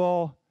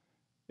people,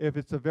 if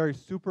it's a very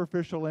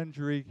superficial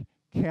injury,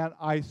 can't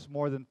ice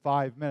more than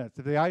 5 minutes.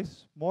 If they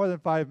ice more than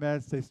 5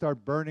 minutes, they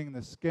start burning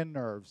the skin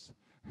nerves.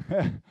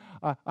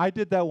 I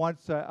did that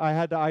once. I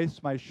had to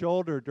ice my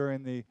shoulder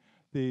during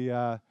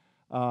the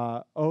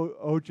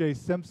O.J.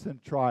 Simpson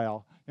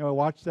trial. I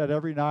watched that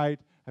every night.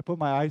 I put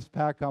my ice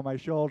pack on my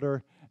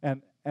shoulder,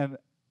 and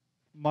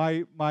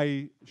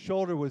my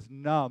shoulder was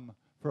numb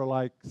for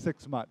like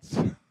 6 months.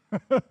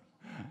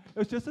 It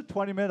was just a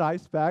 20-minute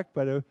ice pack,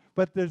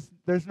 but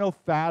there's no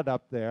fat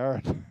up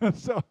there,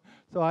 so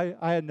I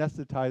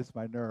anesthetized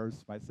my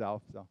nerves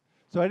myself.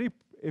 So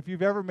if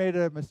you've ever made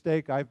a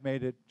mistake, I've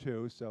made it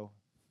too. So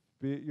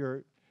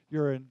you're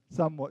in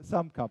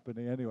some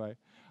company anyway.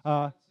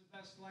 What's the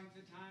best length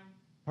of time?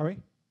 Pardon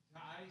me?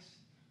 To ice?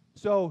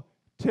 So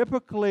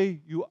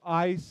typically you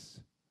ice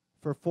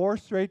for 4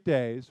 straight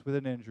days with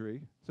an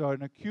injury. So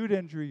an acute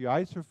injury, you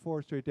ice for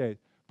 4 straight days.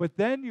 But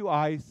then you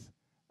ice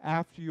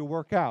after you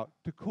work out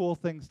to cool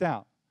things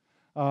down.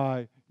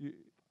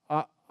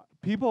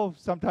 People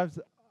sometimes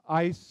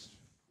ice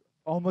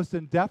almost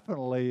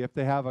indefinitely if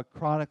they have a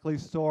chronically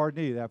sore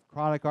knee. They have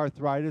chronic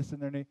arthritis in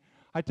their knee.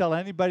 I tell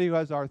anybody who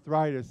has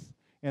arthritis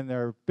in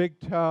their big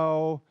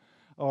toe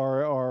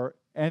or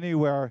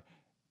anywhere,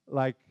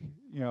 like,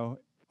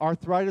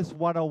 Arthritis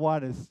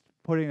 101 is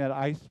putting that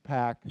ice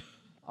pack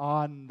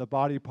on the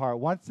body part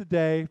once a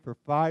day for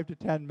 5 to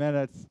 10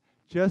 minutes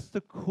just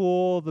to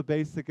cool the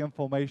basic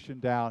inflammation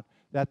down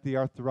that the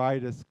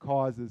arthritis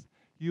causes.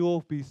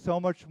 You'll be so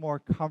much more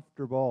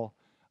comfortable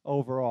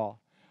overall.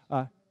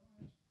 Question,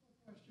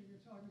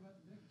 you're talking about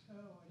the big toe.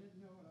 I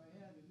didn't know what I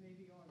had. It may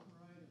be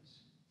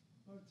arthritis.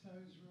 Both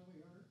toes really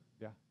hurt.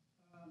 Yeah.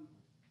 And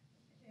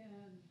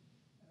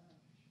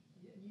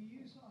you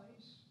use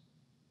ice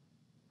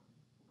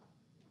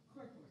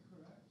quickly,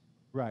 correct?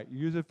 Right. You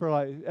use it for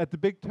at the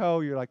big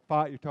toe. You're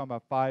talking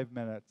about 5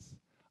 minutes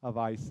of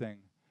icing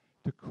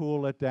to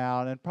cool it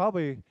down, and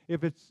probably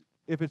if it's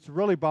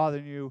really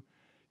bothering you,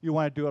 you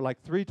want to do it like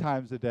 3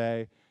 times a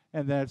day,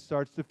 and then it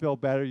starts to feel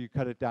better. You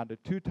cut it down to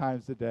 2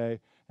 times a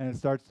day, and it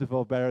starts to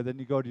feel better. Then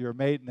you go to your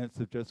maintenance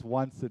of just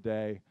once a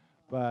day.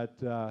 But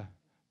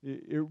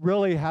it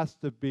really has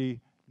to be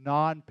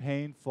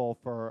non-painful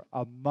for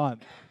a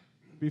month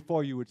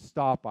before you would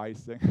stop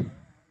icing.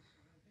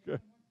 Good.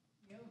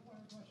 The other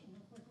part of the question,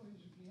 real quickly, is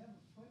if you have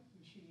a foot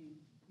machine,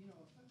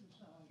 a foot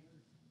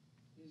massager,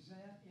 is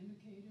that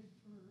indicated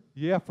for?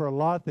 Yeah, for a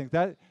lot of things.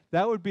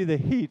 That would be the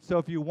heat. So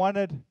if you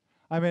wanted,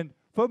 I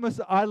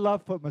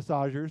love foot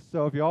massagers.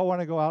 So if you all want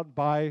to go out and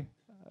buy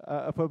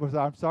a foot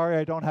massager, I'm sorry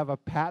I don't have a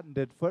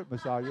patented foot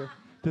massager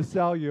to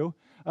sell you.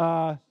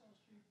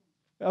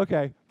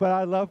 Okay, but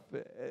I love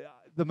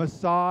the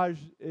massage.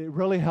 It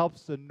really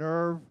helps the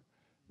nerve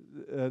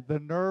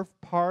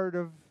part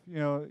of,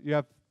 you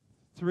have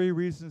 3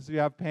 reasons you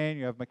have pain.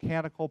 You have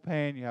mechanical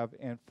pain, you have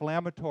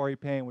inflammatory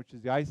pain, which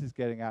is the ice is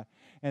getting at,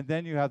 and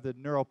then you have the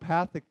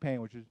neuropathic pain,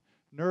 which is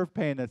nerve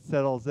pain that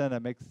settles in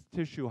and makes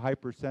tissue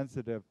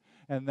hypersensitive,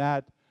 and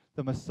that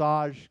the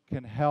massage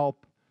can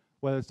help,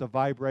 whether it's a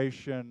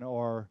vibration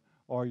or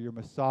you're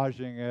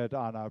massaging it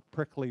on a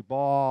prickly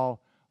ball,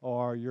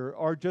 or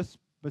just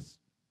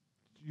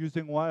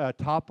using a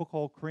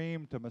topical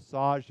cream to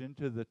massage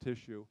into the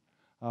tissue.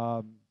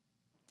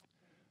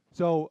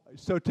 So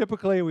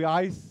typically we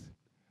ice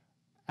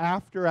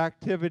after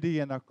activity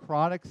in a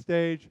chronic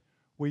stage.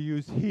 We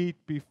use heat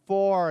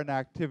before an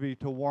activity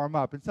to warm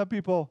up. And some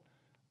people,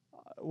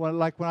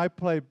 when I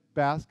play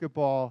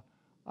basketball,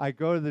 I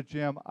go to the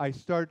gym, I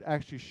start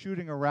actually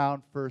shooting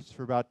around first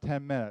for about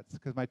 10 minutes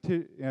because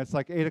it's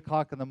like 8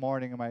 o'clock in the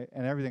morning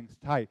and everything's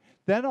tight.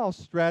 Then I'll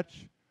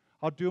stretch.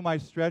 I'll do my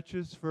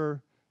stretches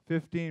for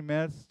 15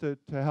 minutes to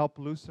help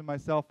loosen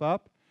myself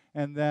up,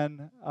 and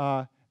then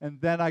I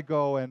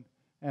go and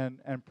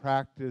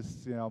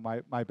practice,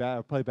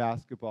 play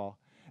basketball.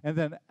 And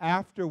then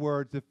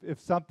afterwards,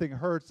 if something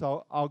hurts,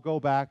 I'll go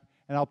back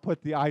and I'll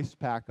put the ice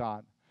pack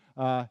on.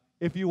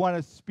 If you want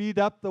to speed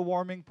up the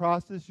warming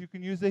process, you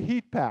can use a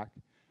heat pack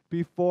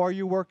before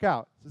you work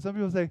out. So some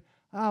people say,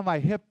 my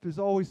hip is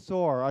always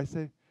sore. I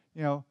say,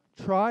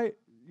 try,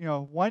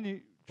 one, you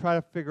try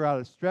to figure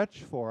out a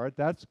stretch for it.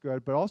 That's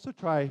good. But also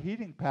try a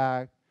heating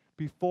pack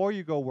before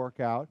you go work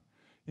out.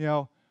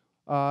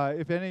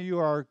 If any of you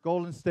are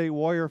Golden State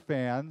Warrior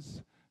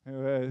fans,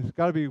 it's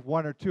got to be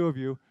one or two of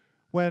you,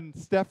 when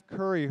Steph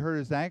Curry hurt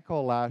his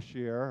ankle last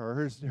year,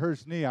 or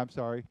his knee, I'm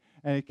sorry,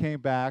 and he came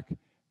back,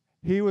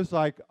 he was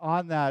like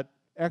on that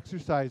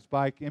exercise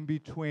bike in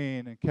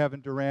between, and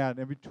Kevin Durant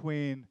in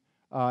between.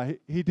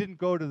 He didn't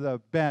go to the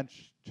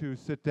bench to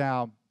sit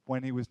down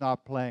when he was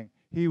not playing.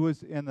 He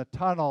was in the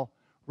tunnel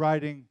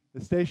riding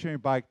the stationary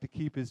bike to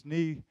keep his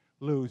knee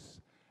loose,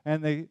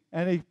 and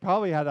he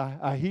probably had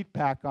a heat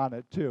pack on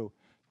it too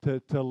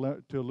to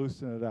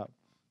loosen it up.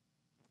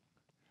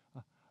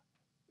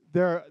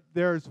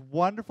 There's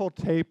wonderful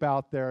tape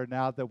out there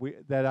now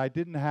that I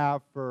didn't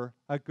have for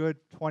a good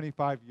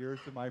 25 years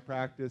of my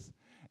practice,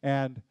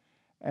 and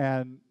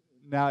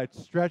now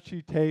it's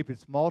stretchy tape.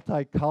 It's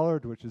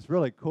multicolored, which is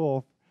really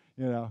cool.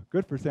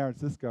 Good for San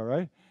Francisco,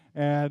 right?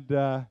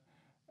 And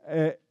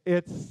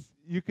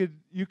you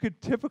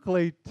could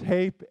typically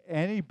tape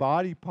any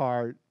body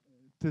part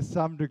to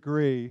some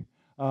degree.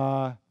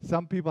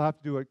 Some people have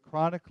to do it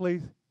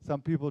chronically.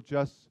 Some people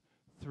just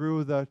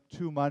through the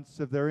 2 months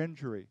of their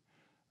injury.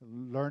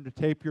 Learn to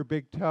tape your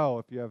big toe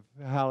if you have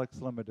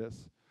hallux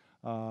limitus,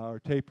 or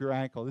tape your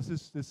ankle. This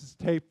is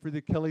tape for the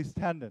Achilles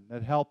tendon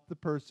that helped the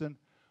person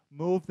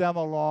move them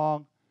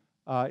along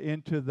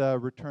into the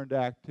return to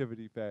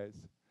activity phase.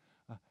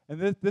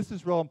 And this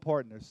is real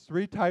important. There's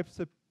 3 types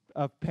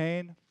of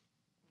pain.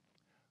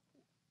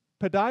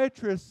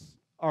 Podiatrists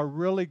are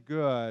really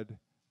good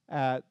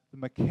at the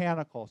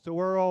mechanical. So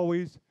we're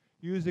always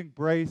using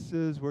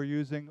braces, we're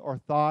using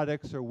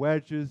orthotics or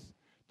wedges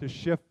to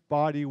shift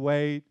body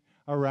weight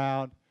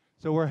around.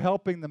 So we're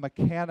helping the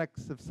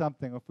mechanics of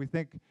something. If we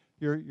think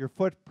your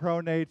foot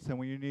pronates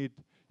and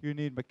you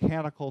need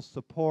mechanical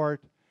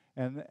support,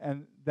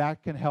 and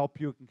that can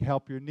help you. It can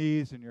help your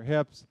knees and your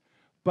hips.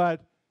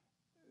 But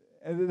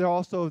there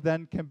also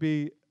then can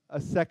be a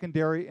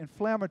secondary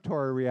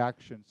inflammatory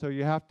reaction. So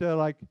you have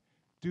to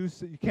you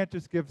can't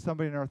just give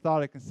somebody an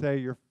orthotic and say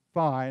you're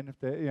fine.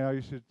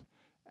 You should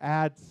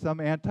add some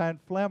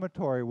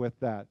anti-inflammatory with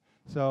that.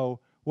 So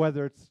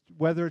whether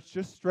it's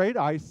just straight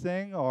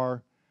icing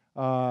or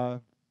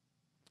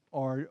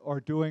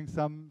doing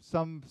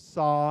some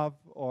salve,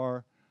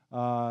 or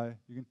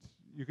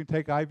you can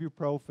take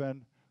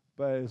ibuprofen,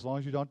 but as long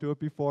as you don't do it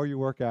before you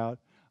work out.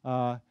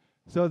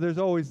 So there's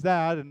always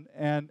that,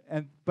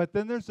 but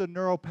then there's the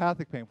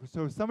neuropathic pain.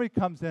 So if somebody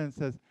comes in and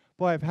says,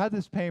 "Boy, I've had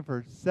this pain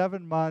for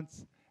 7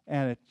 months,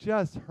 and it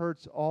just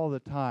hurts all the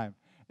time,"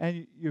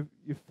 and you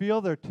feel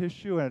their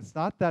tissue and it's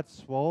not that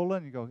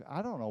swollen, you go,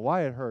 "I don't know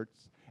why it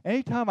hurts."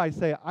 Anytime I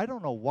say, "I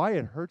don't know why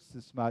it hurts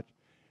this much,"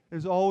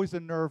 there's always a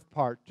nerve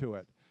part to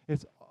it.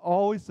 It's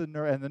always the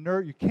nerve, and the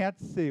nerve you can't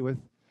see. With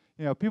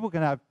people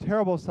can have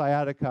terrible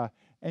sciatica,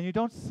 and you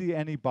don't see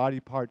any body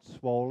part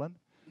swollen.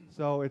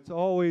 So it's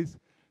always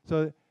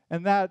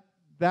and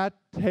that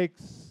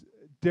takes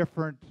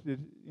different.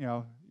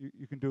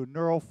 You can do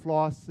neural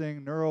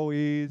flossing, neuro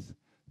ease.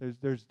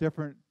 There's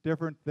different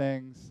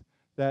things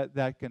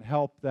that can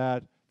help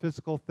that.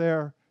 Physical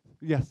therapy.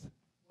 Yes.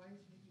 Why is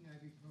taking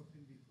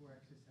ibuprofen before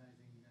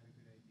exercising not a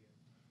good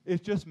idea?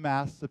 It just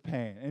masks the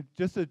pain. It's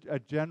just a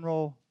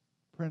general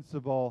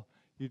principle.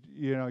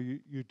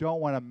 You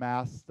don't want to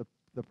mask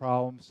the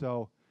problem.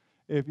 So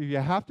if you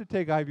have to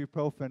take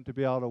ibuprofen to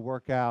be able to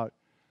work out,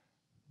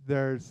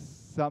 there's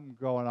something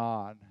going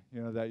on,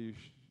 that you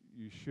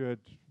should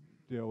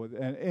deal with.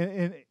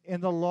 And in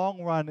the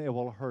long run, it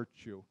will hurt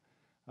you.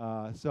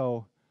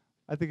 So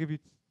I think if you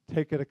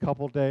take it a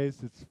couple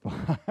days, it's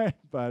fine.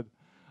 But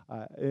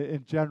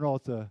in general,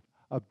 it's a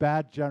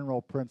bad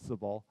general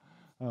principle.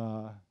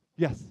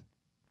 Yes?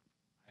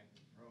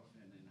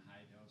 Ibuprofen in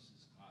high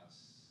doses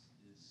cause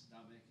his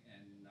stomach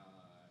and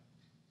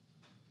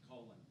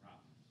colon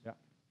problems. Yeah.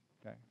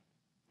 Okay.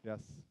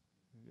 Yes.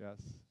 Yes.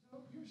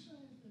 So you're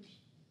saying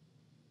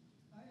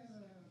I have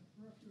a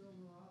peripheral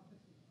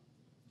neuropathy.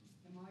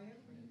 Am I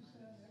able to use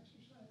that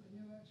exercise, the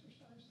new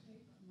exercise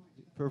tape?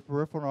 For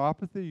peripheral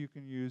neuropathy, you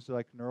can use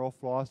neural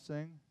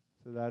flossing.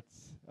 So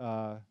that's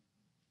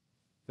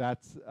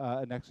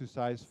an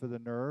exercise for the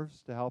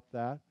nerves to help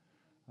that.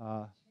 Tape.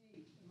 Am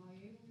I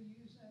able to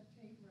use that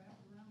tape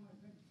wrapped around my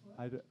big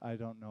foot? I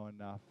don't know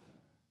enough.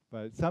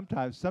 But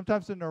sometimes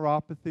the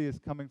neuropathy is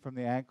coming from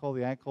the ankle.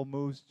 The ankle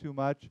moves too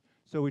much.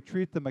 So we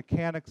treat the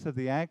mechanics of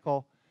the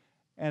ankle,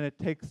 and it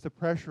takes the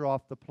pressure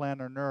off the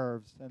plantar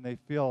nerves, and they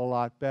feel a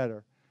lot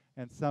better.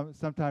 And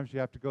sometimes you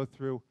have to go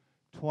through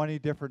 20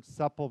 different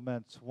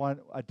supplements,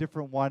 a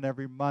different one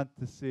every month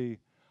to see.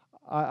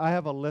 I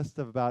have a list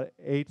of about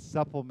 8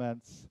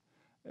 supplements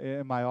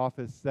in my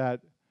office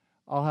that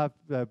I'll have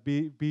the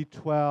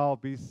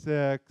B12,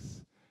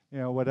 B6,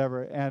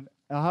 whatever, and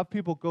I'll have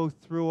people go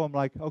through them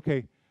like,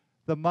 okay,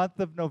 the month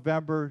of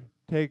November,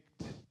 take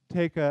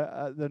take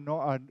a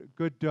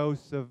good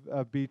dose of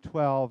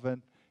B12,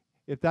 and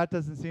if that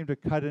doesn't seem to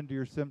cut into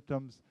your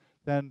symptoms,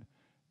 then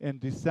in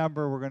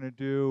December we're going to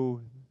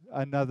do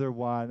another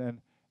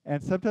one,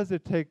 and sometimes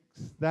it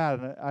takes that.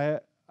 And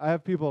I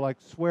have people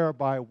like swear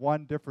by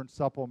one different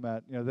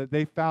supplement, that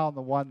they found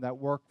the one that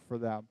worked for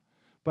them.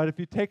 But if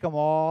you take them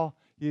all,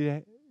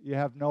 you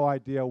have no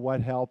idea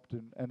what helped,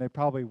 and they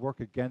probably work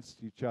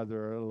against each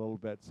other a little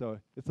bit. So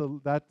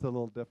that's a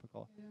little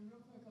difficult. And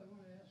real quick, I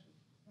want to ask you,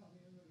 probably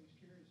everybody's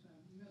curious, and I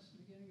missed the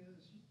beginning of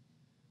this.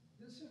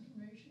 This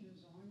information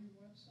is on your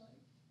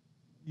website?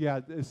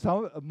 Yeah,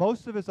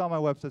 most of it's on my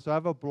website. So I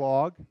have a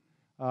blog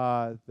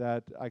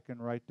that I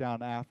can write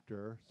down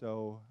after.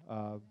 So. And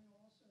also,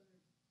 obviously,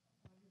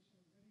 videotaping it.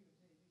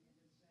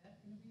 Is that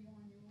going to be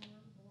on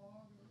your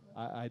blog?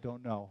 Or I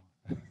don't know.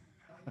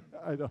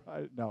 I don't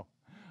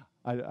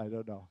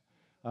know.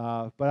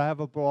 But I have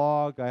a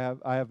blog. I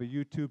have a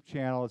YouTube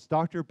channel. It's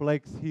Dr.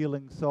 Blake's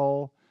Healing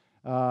Soul,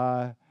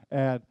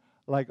 and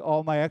like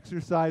all my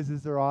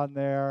exercises are on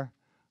there.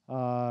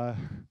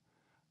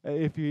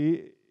 If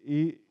you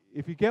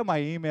get my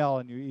email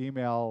and you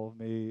email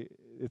me,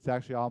 it's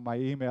actually on my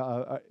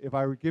email. If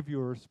I give you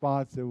a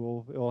response, it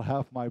will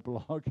have my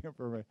blog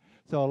information.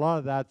 So a lot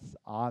of that's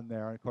on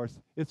there. And of course,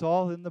 it's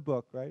all in the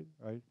book, right?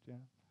 Right, Jan?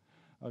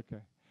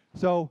 Okay.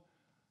 So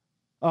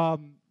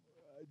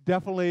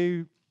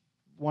definitely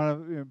one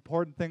of the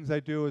important things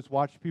I do is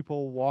watch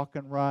people walk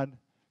and run.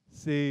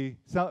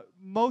 So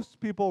most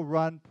people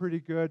run pretty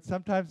good.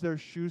 Sometimes their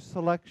shoe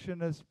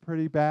selection is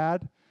pretty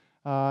bad.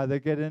 They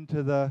get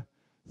into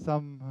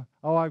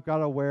I've got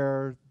to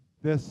wear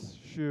this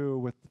shoe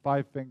with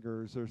 5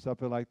 fingers or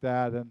something like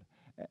that,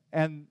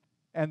 and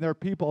there are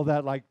people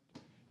that like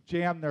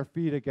jam their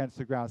feet against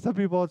the ground. Some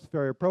people it's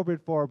very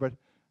appropriate for, but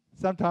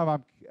a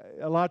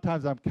lot of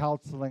times I'm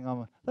counseling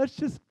them. Let's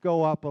just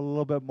go up a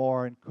little bit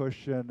more in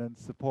cushion and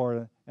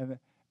support, and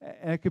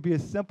it could be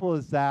as simple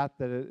as that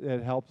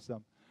it helps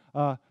them.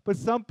 But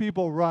some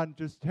people run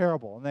just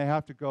terrible, and they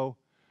have to go.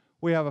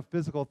 We have a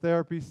physical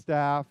therapy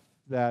staff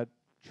that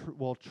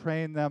will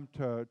train them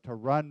to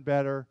run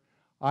better.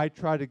 I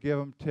try to give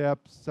them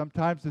tips.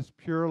 Sometimes it's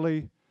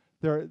purely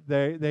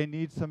they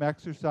need some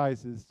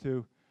exercises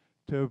to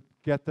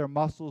get their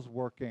muscles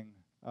working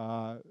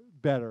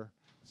better.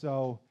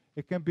 So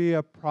it can be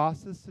a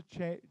process to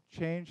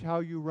change how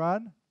you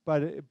run,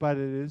 but it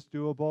is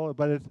doable.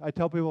 But I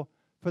tell people,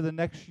 for the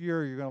next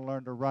year, you're going to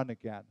learn to run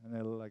again. And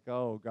they're like,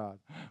 oh, God,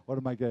 what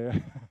am I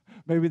getting?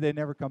 Maybe they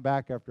never come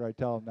back after I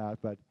tell them that.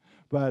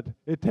 But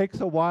it takes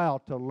a while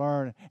to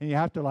learn, and you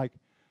have to, like,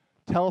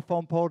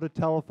 telephone pole to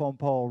telephone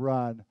pole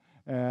run.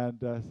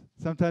 And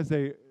sometimes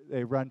they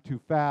run too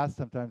fast.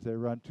 Sometimes they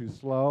run too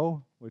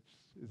slow, which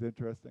is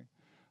interesting.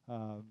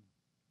 And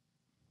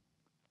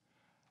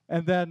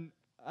then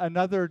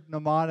another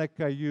mnemonic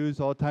I use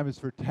all the time is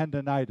for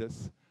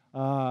tendonitis.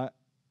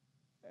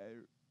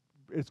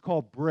 It's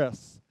called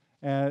BRIS.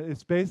 And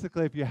it's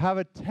basically if you have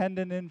a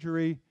tendon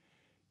injury,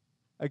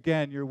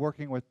 again, you're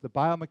working with the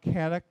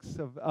biomechanics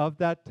of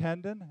that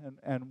tendon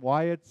and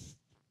why it's,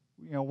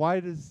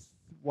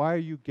 why are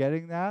you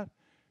getting that?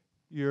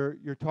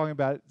 You're talking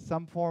about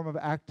some form of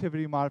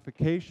activity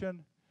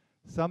modification,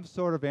 some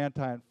sort of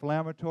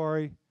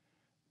anti-inflammatory,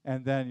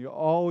 and then you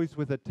always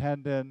with a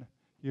tendon,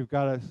 you've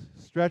got to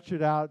stretch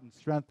it out and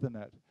strengthen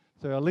it.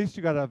 So at least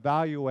you got to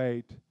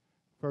evaluate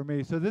for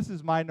me. So this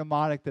is my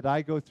mnemonic that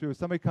I go through. If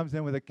somebody comes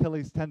in with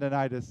Achilles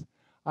tendonitis,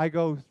 I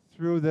go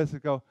through this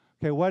and go,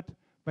 okay, what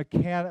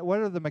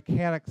are the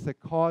mechanics that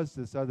cause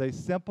this? Are they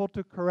simple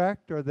to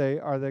correct, or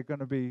are they going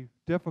to be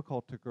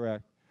difficult to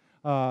correct?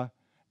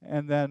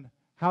 And then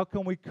how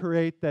can we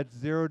create that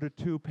 0 to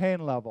 2 pain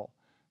level?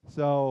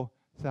 So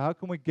how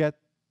can we get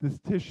this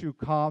tissue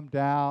calmed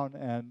down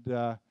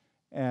and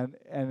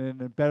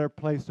in a better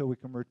place so we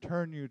can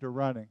return you to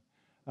running?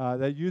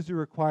 That usually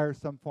requires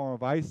some form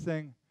of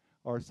icing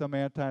or some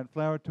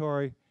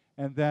anti-inflammatory,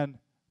 and then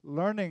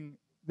learning.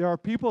 There are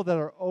people that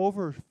are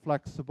over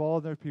flexible,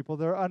 and there are people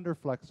that are under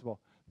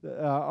flexible.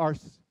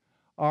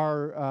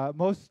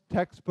 Most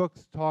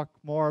textbooks talk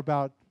more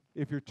about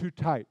if you're too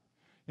tight.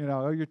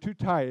 You're too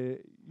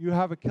tight. You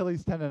have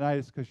Achilles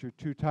tendonitis because you're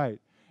too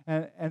tight.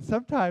 And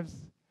sometimes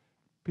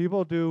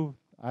people do.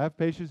 I have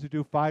patients who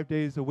do 5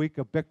 days a week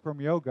of Bikram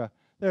yoga.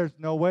 There's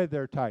no way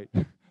they're tight.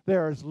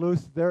 They're as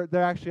loose. They're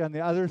actually on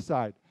the other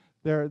side.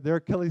 Their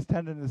Achilles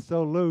tendon is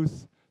so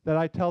loose that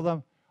I tell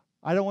them,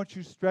 I don't want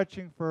you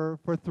stretching for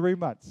 3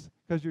 months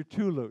because you're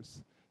too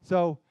loose.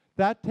 So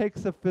that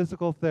takes a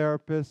physical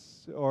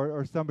therapist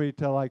or somebody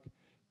to like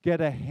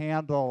get a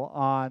handle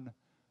on,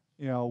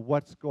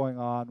 what's going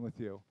on with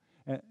you,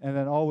 and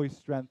then always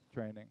strength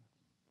training.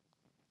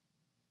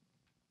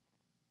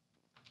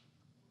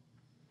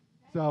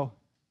 So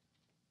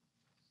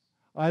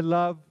I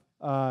love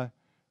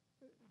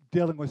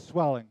dealing with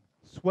swelling.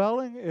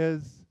 Swelling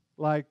is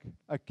like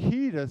a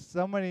key to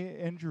so many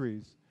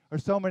injuries or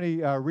so many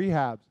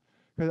rehabs.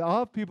 Because I'll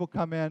have people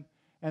come in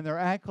and their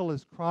ankle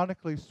is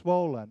chronically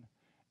swollen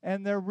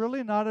and they're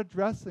really not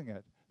addressing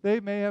it. They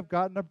may have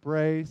gotten a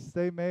brace,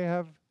 they may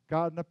have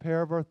gotten a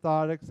pair of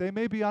orthotics. They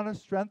may be on a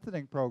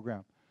strengthening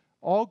program.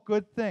 All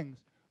good things,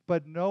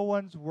 but no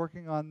one's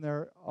working on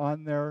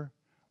their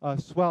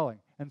swelling.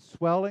 And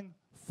swelling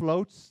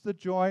floats the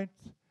joint.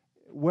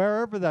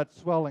 Wherever that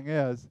swelling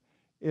is,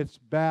 it's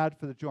bad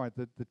for the joint.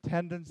 The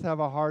tendons have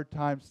a hard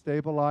time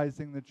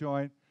stabilizing the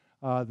joint.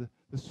 The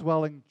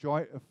swelling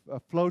joint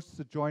floats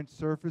the joint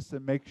surface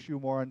and makes you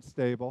more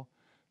unstable.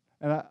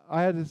 And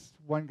I had this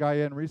one guy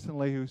in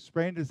recently who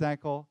sprained his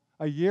ankle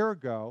a year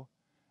ago,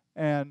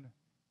 and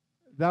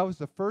that was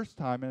the first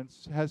time, and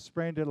has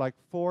sprained it like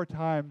 4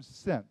 times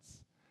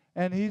since.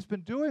 And he's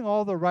been doing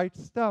all the right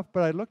stuff,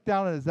 but I looked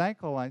down at his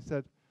ankle and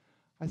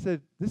I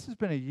said, this has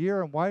been a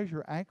year, and why is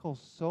your ankle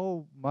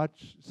so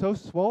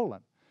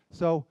swollen?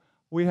 So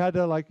we had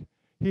to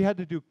he had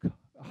to do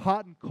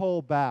hot and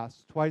cold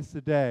baths twice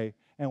a day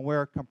and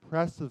wear a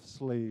compressive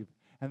sleeve.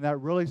 And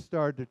that really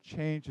started to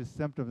change his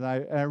symptoms. And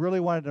I really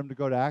wanted him to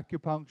go to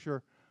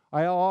acupuncture.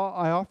 I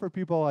offer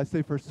people, I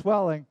say, for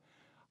swelling,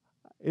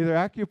 either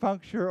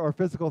acupuncture or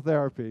physical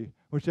therapy,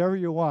 whichever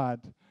you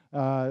want.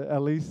 At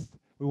least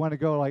we want to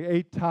go like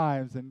 8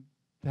 times and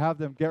have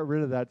them get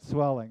rid of that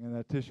swelling in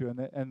that tissue.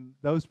 And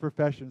those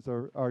professions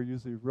are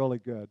usually really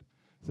good.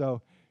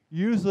 So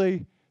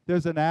usually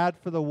there's an ad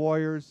for the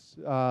Warriors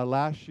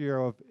last year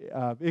of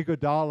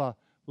Iguodala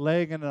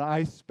laying in an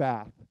ice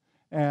bath.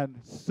 And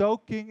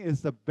soaking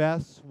is the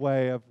best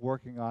way of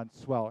working on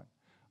swelling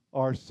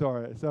or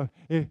sore.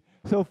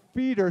 So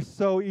feet are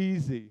so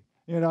easy.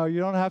 You know, you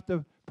don't have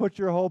to put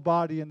your whole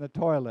body in the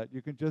toilet.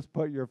 You can just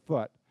put your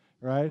foot,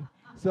 right?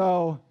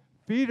 So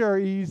feet are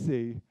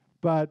easy,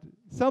 but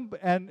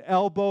and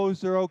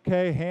elbows are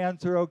okay,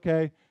 hands are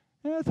okay.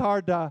 And it's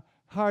hard to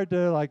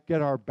like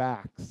get our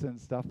backs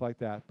and stuff like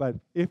that. But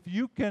if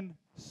you can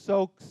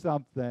soak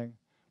something,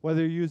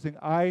 whether you're using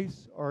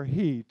ice or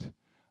heat,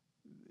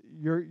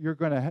 you're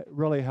going to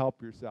really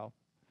help yourself.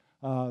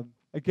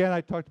 Again,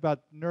 I talked about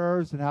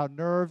nerves and how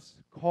nerves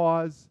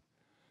cause.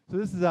 So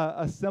this is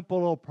a simple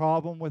little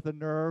problem with a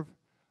nerve.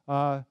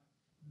 I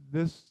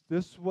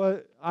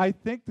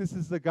think this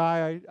is the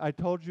guy I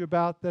told you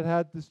about that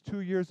had this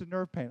 2 years of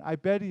nerve pain. I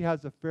bet he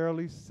has a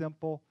fairly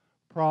simple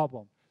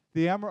problem.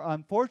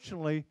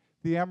 Unfortunately,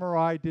 the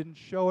MRI didn't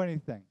show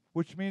anything,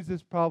 which means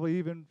it's probably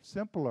even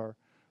simpler.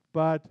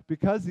 But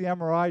because the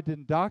MRI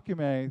didn't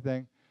document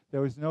anything,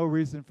 there was no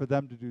reason for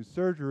them to do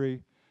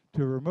surgery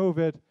to remove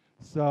it.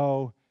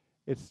 So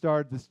it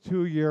started this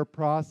 2-year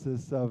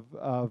process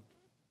of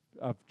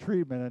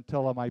treatment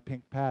until my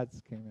pink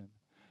pads came in.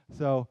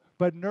 So,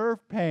 but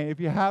nerve pain, if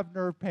you have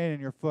nerve pain in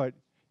your foot,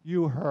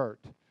 you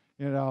hurt.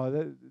 You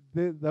know,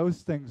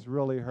 those things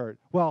really hurt.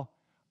 Well,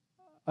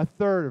 a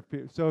third of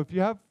people. So if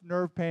you have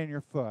nerve pain in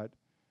your foot,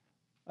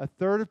 a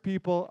third of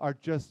people are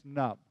just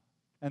numb,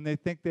 and they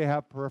think they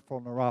have peripheral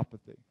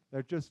neuropathy.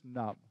 They're just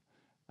numb.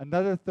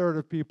 Another third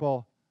of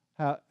people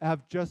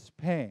have just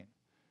pain,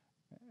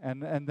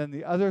 and then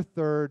the other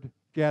third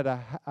get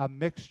a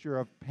mixture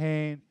of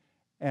pain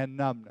and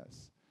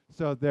numbness.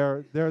 So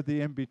they're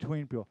the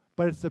in-between people.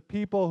 But it's the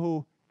people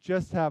who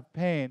just have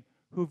pain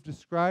who've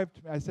described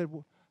to me. I said,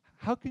 well,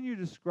 how can you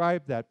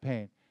describe that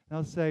pain? And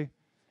they'll say,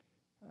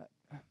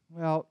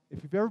 well,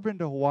 if you've ever been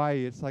to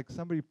Hawaii, it's like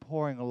somebody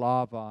pouring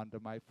lava onto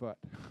my foot.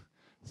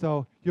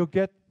 So you'll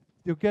get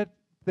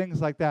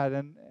things like that.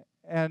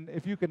 And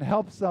if you can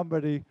help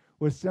somebody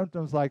with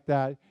symptoms like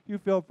that, you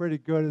feel pretty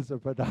good as a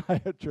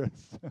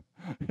podiatrist.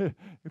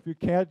 If you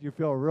can't, you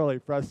feel really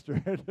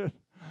frustrated.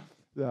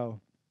 So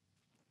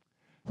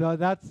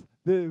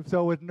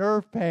with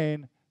nerve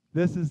pain,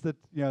 this is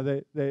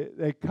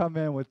they come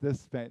in with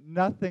this pain.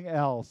 Nothing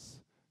else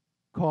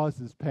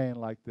causes pain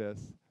like this,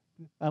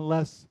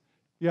 unless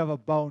you have a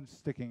bone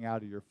sticking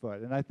out of your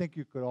foot. And I think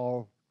you could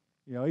all,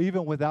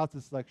 even without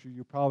this lecture,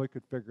 you probably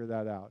could figure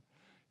that out.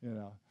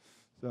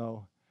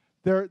 So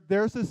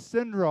there's a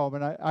syndrome,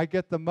 and I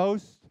get the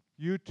most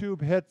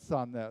YouTube hits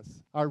on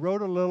this. I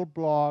wrote a little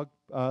blog,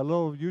 a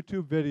little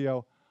YouTube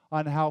video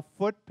on how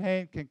foot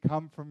pain can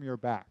come from your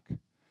back.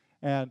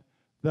 And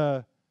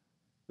the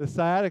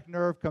sciatic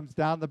nerve comes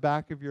down the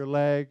back of your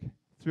leg,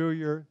 through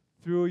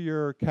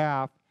your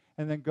calf,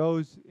 and then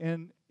goes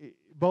in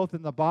both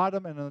in the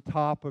bottom and in the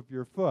top of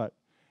your foot.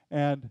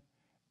 And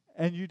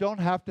you don't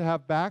have to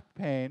have back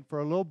pain for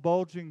a little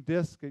bulging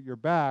disc at your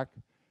back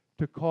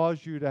to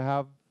cause you to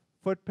have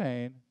foot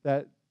pain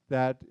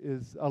that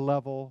is a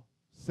level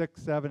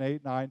 6, 7,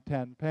 8, 9,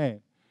 10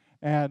 pain.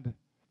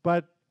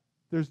 But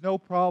there's no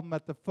problem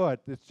at the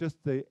foot. It's just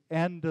the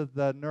end of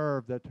the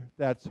nerve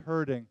that's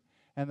hurting,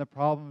 and the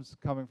problem's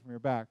coming from your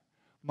back.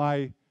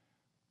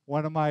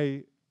 One of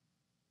my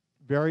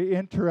very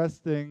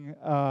interesting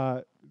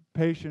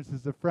patients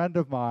is a friend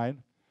of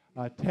mine.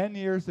 10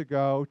 years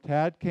ago,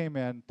 Tad came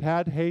in.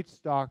 Tad hates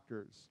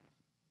doctors.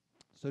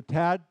 So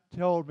Tad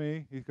told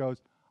me, he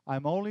goes,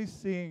 I'm only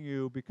seeing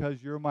you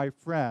because you're my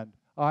friend.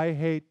 I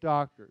hate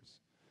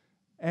doctors.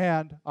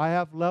 And I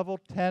have level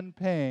 10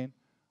 pain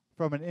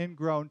from an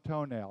ingrown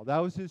toenail. That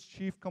was his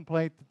chief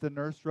complaint that the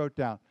nurse wrote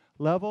down.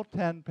 Level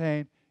 10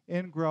 pain,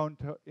 ingrown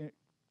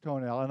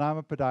toenail. And I'm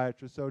a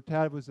podiatrist, so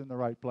Tad was in the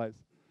right place.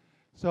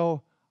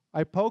 So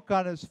I poke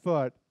on his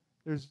foot.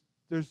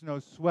 There's no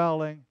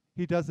swelling.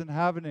 He doesn't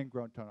have an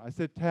ingrown toenail. I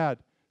said, Tad,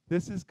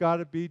 this has got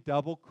to be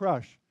double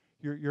crush.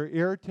 You're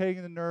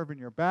irritating the nerve in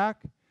your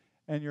back,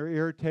 and you're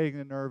irritating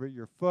the nerve at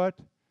your foot,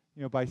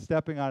 by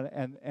stepping on it,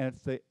 and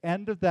it's the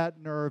end of that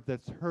nerve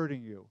that's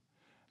hurting you.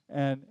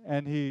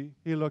 And he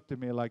looked at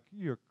me like,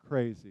 you're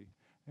crazy.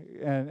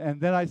 And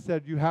then I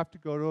said, you have to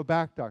go to a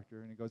back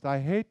doctor. And he goes, I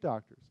hate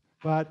doctors.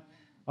 But,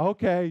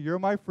 okay, you're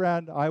my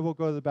friend. I will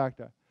go to the back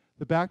doctor.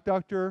 The back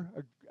doctor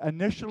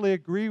initially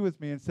agreed with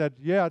me and said,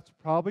 yeah, it's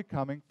probably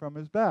coming from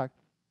his back.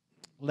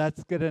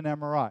 Let's get an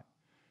MRI.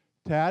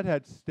 Tad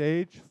had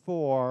stage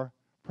 4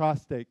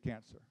 prostate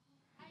cancer.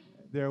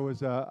 There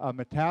was a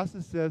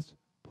metastasis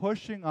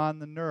pushing on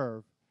the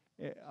nerve.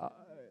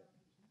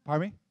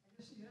 Pardon me? I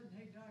guess he doesn't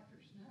hate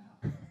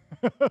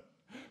doctors now.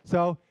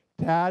 So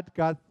Tad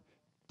got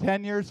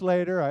 10 years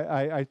later.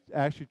 I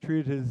actually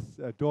treated his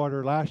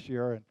daughter last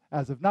year, and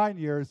as of 9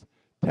 years,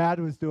 Tad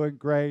was doing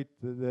great.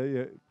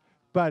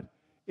 But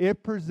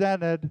it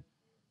presented,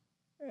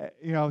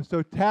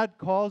 so Tad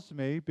calls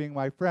me, being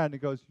my friend,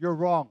 and goes, you're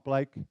wrong,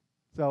 Blake.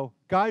 So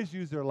guys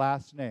use their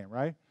last name,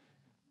 right?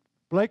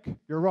 Blake,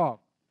 you're wrong.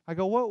 I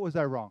go, what was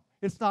I wrong?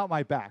 It's not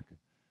my back.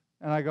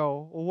 And I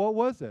go, well, what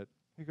was it?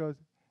 He goes,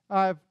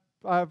 I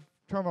have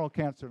terminal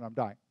cancer and I'm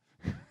dying.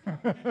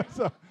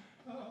 So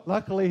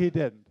luckily he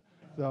didn't.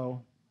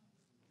 So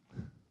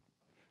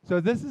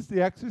this is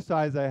the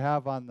exercise I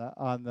have on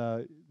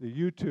the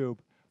YouTube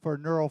for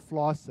neural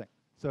flossing.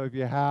 So if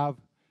you have,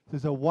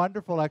 there's a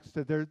wonderful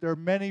exercise. There are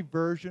many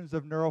versions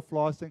of neural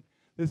flossing.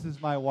 This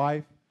is my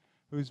wife,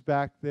 who's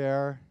back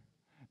there,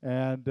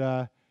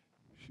 and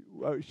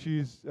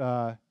she's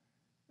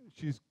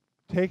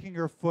taking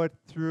her foot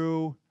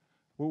through.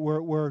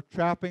 We're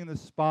trapping the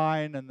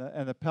spine and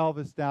the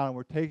pelvis down, and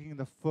we're taking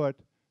the foot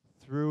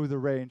through the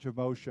range of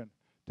motion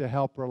to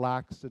help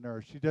relax the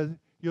nerve.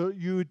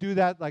 You do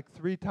that like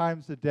 3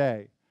 times a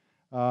day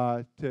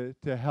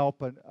to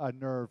help a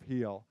nerve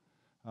heal.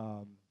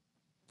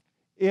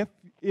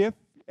 If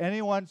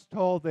anyone's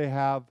told they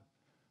have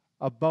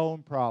a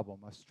bone problem,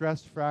 a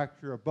stress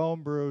fracture, a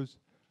bone bruise,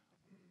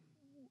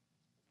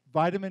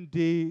 vitamin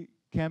D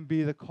can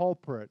be the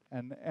culprit.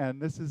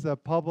 And this is a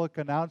public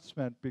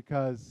announcement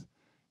because,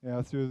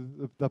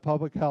 through the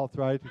public health,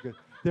 right? Because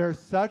there's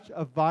such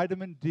a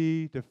vitamin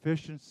D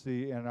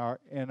deficiency in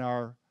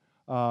our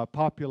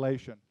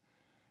population.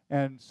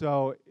 And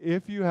so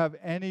if you have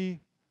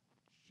any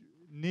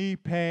knee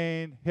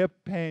pain, hip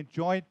pain,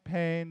 joint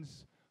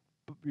pains,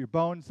 your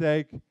bones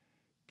ache,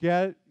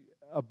 get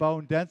a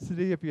bone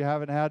density if you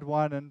haven't had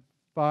one in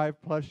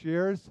 5+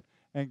 years,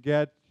 and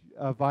get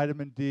a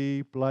vitamin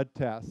D blood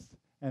test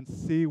and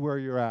see where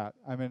you're at.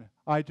 I mean,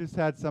 I just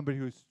had somebody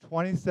who's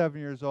 27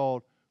 years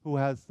old who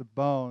has the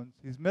bones.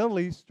 He's Middle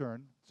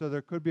Eastern, so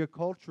there could be a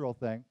cultural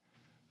thing,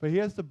 but he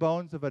has the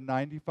bones of a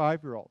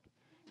 95-year-old.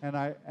 And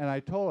I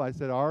told him, I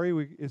said,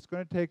 Ari, it's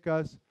going to take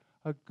us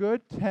a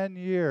good 10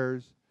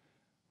 years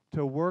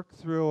to work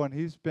through, and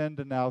he's been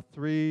to now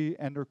 3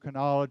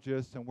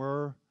 endocrinologists, and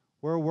we're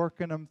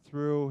working him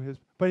through his,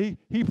 but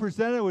he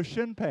presented with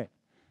shin pain.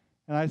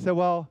 And I said,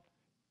 well,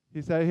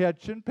 he said he had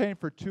shin pain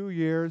for 2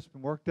 years,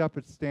 been worked up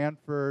at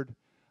Stanford,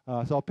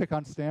 so I'll pick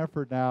on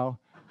Stanford now.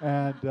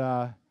 And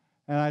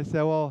I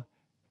said, well,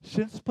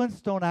 shin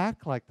splints don't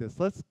act like this.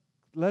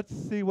 Let's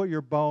see what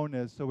your bone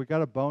is. So we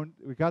got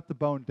the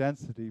bone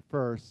density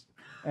first,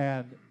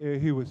 and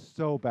he was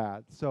so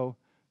bad. So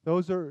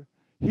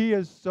he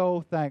is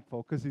so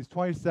thankful because he's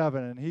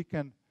 27 and he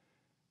can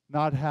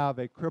not have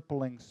a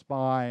crippling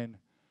spine,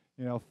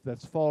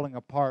 that's falling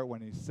apart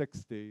when he's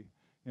 60,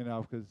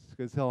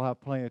 because he'll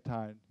have plenty of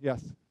time.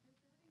 Yes?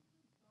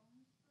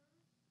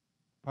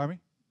 Pardon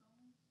me?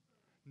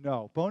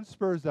 No. Bone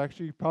spurs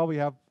actually probably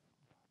have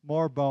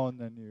more bone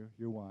than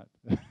you want.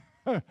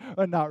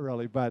 Not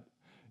really, but,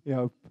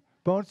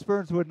 bone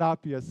spurs would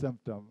not be a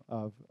symptom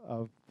of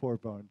poor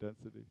bone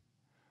density.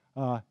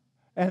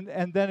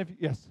 And then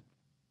yes?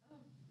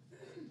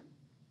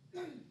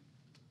 I've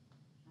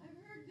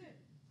heard that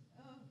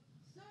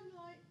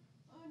sunlight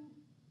around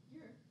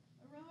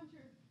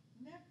your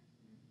neck,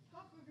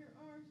 top of your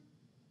arms,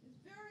 is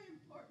very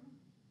important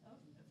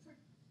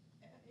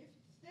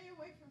stay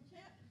away from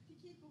to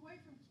keep away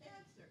from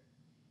cancer.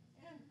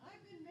 And I've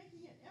been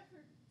making an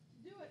effort to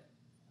do it.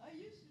 I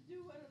used to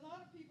do what a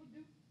lot of people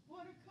do,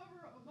 want to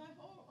cover my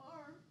whole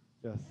arm.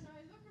 Yes. And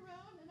I look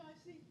around and I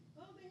see,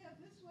 well, they have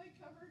this way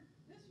covered,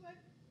 this way,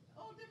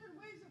 all different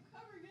ways of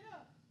covering it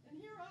up. And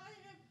here I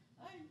am,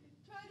 I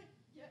try to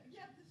get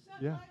the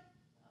sunlight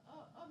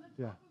on the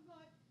top of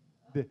my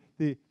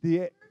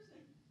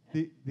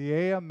the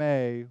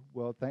AMA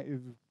will,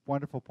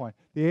 wonderful point.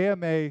 The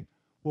AMA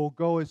will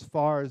go as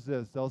far as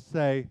this. They'll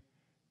say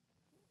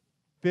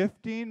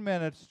 15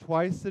 minutes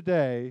twice a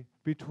day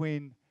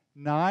between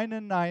 9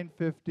 and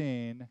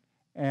 9:15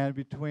 and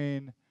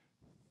between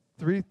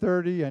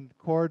 3:30 and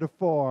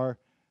 3:45,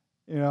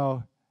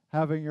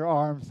 having your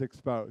arms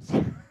exposed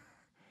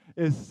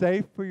is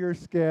safe for your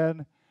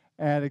skin,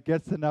 and it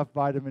gets enough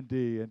vitamin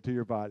D into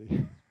your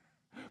body.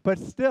 But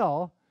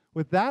still,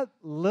 with that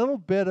little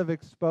bit of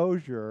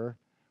exposure,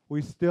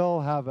 we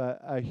still have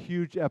a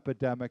huge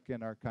epidemic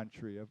in our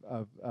country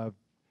of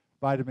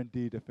vitamin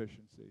D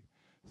deficiency.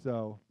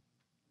 So,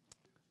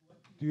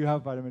 do you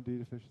have vitamin D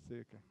deficiency?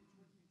 Okay.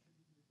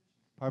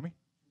 Pardon me?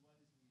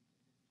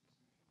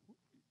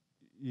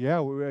 Yeah,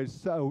 we're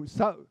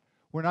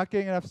not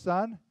getting enough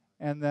sun,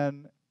 and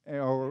then,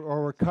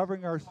 or we're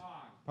covering our. Fog.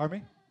 Pardon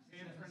me?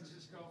 San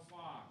Francisco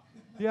fog.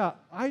 Yeah,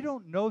 I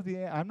don't know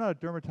I'm not a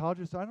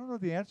dermatologist, so I don't know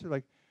the answer.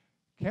 Like,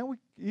 can't we,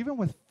 even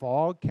with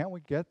fog, can't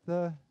we get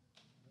the,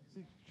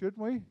 shouldn't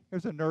we?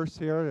 There's a nurse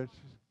here.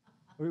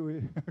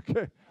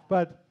 Okay.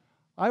 But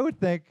I would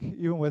think,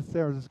 even with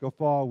San Francisco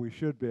fog, we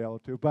should be able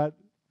to. But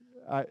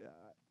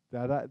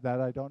that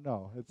I don't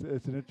know.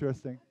 It's an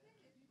interesting.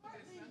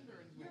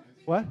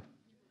 What?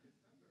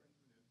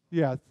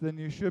 Yes, then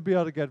you should be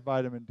able to get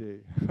vitamin D.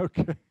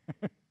 Okay.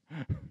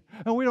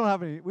 And we don't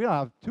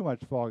have too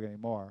much fog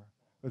anymore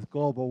with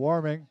global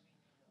warming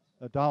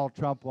that Donald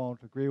Trump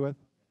won't agree with.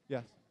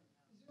 Yes. Is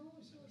the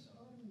only source of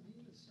vitamin D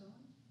the sun?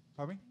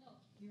 Pardon me?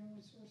 The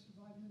only source of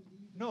vitamin D?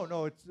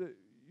 No, it's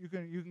you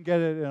can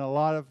get it in a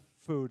lot of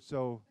food.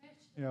 So,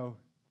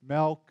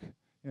 milk.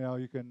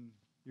 You can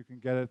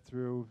get it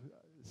through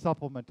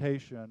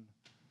supplementation,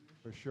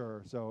 for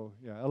sure. So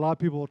yeah, a lot of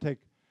people will take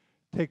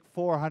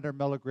 400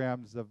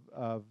 milligrams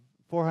of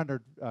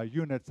 400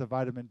 units of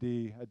vitamin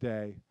D a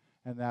day,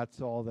 and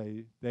that's all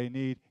they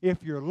need.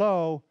 If you're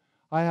low,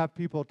 I have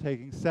people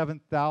taking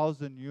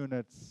 7,000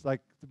 units.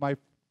 Like my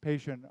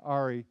patient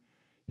Ari,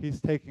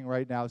 he's taking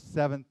right now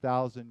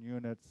 7,000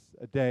 units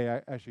a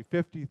day, actually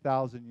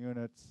 50,000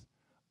 units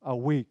a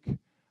week,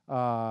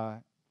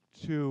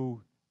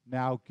 to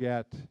now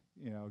get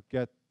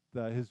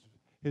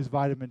his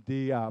vitamin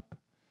D up.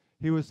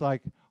 He was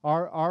like,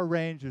 our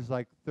range is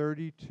like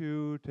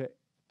 32 to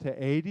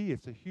 80.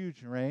 It's a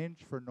huge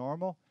range for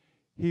normal.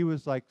 He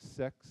was like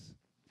 6,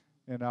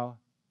 and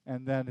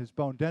then his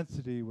bone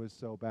density was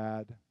so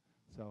bad.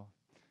 So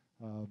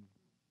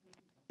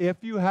if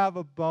you have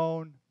a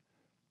bone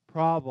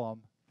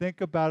problem,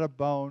 think about a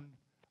bone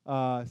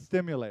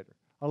stimulator.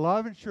 A lot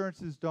of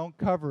insurances don't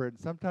cover it, and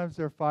sometimes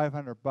they're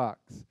 $500.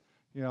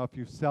 If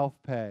you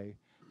self-pay.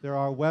 There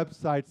are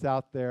websites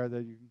out there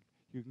that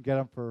you can get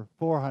them for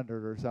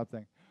 400 or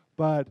something.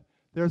 But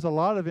there's a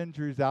lot of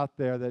injuries out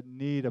there that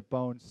need a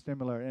bone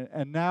stimulator.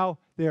 And now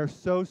they are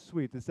so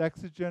sweet. This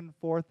Exogen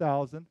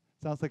 4000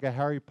 sounds like a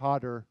Harry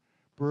Potter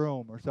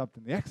broom or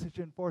something. The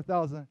Exogen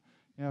 4000,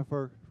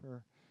 for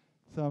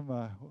some,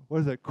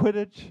 what is it,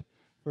 Quidditch?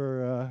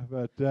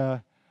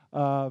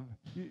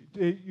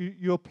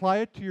 You apply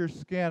it to your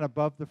skin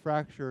above the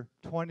fracture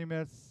 20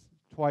 minutes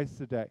twice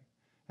a day.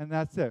 And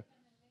that's it.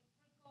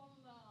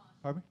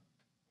 Pardon me?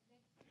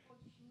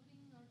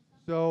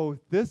 So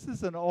this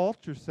is an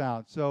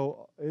ultrasound.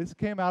 So this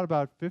came out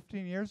about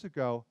 15 years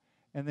ago,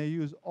 and they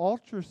use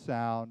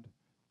ultrasound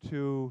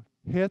to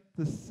hit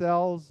the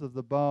cells of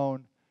the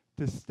bone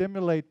to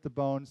stimulate the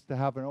bones to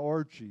have an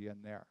orgy in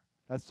there.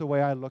 That's the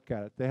way I look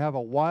at it. They have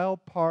a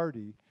wild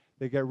party.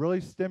 They get really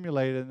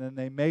stimulated, and then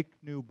they make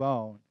new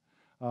bone.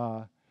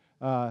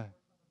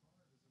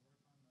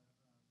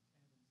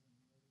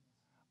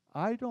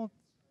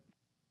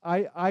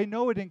 I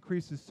know it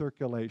increases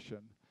circulation,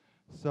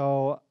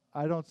 so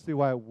I don't see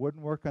why it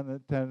wouldn't work on the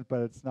tendons,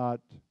 but it's not,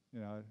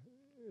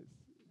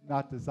 it's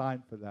not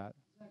designed for that.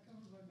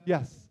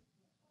 Yes.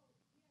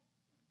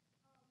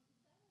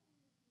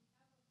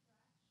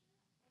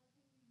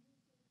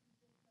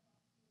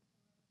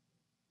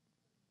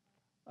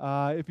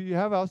 If you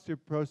have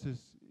osteoporosis,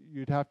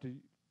 you'd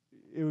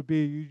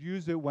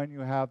use it when you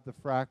have the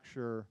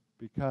fracture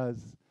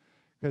because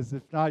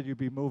if not, you'd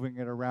be moving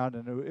it around,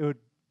 and it would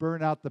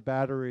burn out the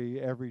battery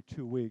every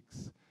 2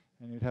 weeks,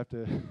 and you'd have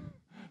to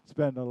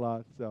spend a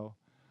lot. So,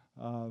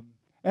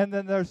 and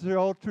then there's the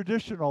old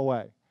traditional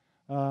way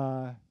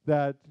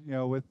that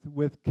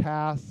with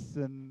casts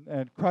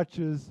and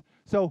crutches.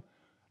 So,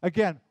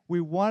 again,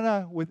 we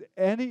wanna, with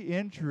any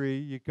injury,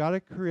 you got to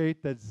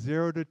create that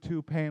 0 to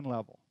 2 pain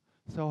level.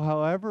 So,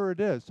 however it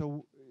is.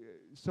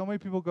 So many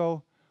people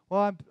go,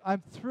 well,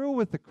 I'm through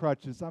with the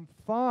crutches. I'm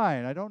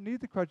fine. I don't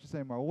need the crutches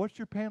anymore. Well, what's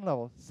your pain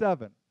level?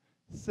 7,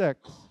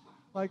 6.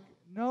 Like,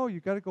 no, you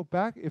got to go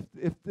back.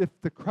 If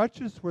the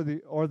crutches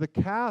or the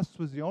cast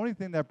was the only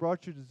thing that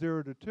brought you to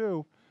 0 to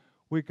 2,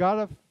 we got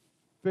to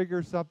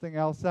figure something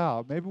else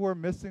out. Maybe we're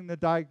missing the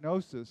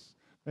diagnosis.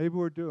 Maybe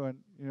we're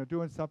doing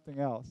something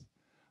else.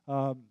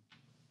 Now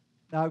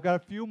I've got a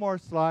few more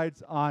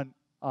slides on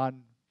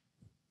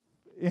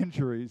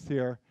injuries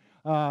here.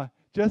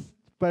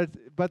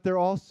 But they're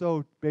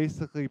also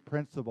basically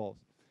principles.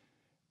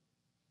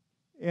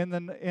 In the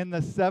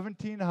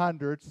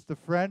 1700s, the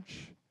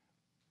French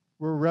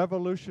were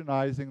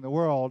revolutionizing the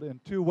world in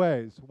 2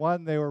 ways.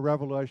 One, they were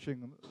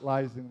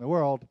revolutionizing the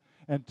world,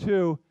 and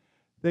 2,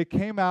 they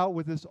came out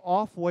with this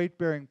off-weight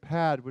bearing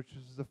pad, which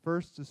is the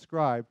first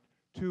described,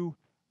 to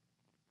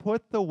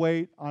put the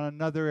weight on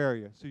another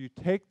area. So you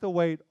take the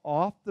weight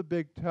off the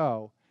big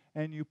toe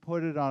and you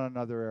put it on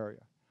another area.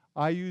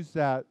 I use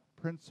that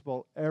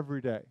principle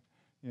every day.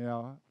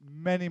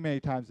 many, many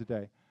times a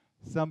day.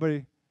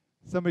 Somebody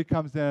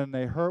comes in and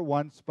they hurt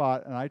one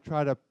spot, and I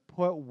try to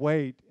put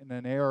weight in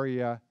an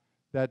area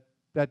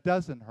that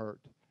doesn't hurt,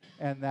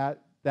 and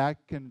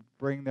that can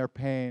bring their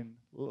pain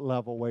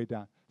level way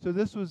down. So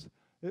this was,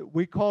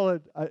 we call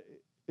it,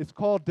 it's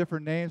called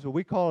different names, but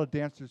we call it a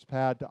dancer's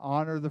pad to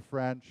honor the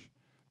French,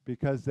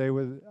 because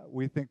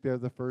we think they're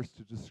the first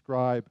to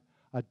describe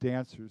a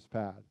dancer's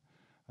pad.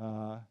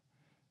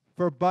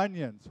 For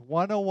bunions,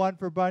 101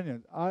 for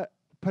bunions.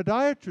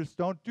 Podiatrists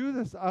don't do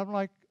this. I'm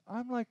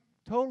like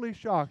totally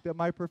shocked at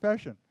my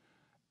profession.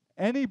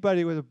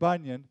 Anybody with a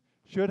bunion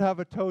should have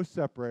a toe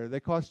separator. They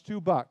cost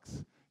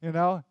 $2,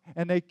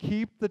 and they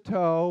keep the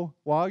toe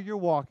while you're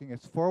walking.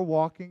 It's for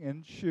walking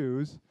in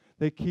shoes.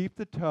 They keep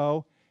the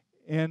toe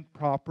in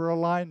proper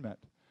alignment,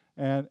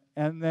 and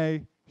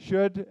they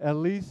should at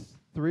least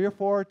 3 or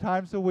 4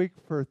 times a week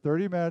for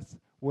 30 minutes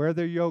wear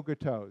their yoga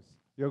toes.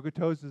 Yoga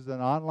Toes is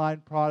an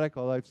online product,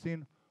 although I've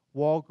seen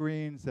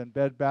Walgreens and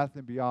Bed Bath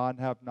 & Beyond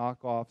have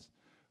knockoffs.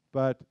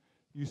 But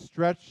you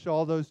stretch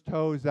all those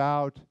toes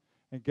out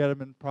and get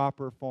them in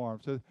proper form.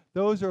 So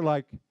those are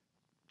like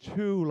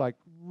 2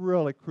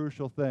 really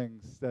crucial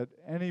things that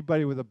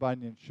anybody with a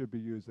bunion should be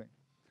using.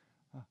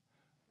 Can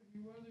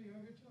you wear the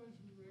yoga toes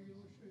with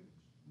regular shoes?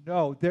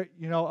 No,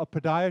 a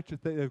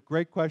podiatrist, a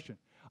great question.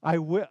 I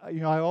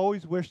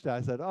always wish that.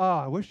 I said,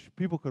 I wish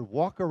people could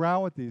walk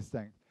around with these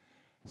things.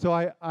 So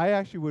I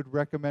actually would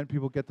recommend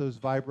people get those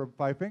Vibram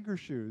 5-finger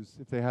shoes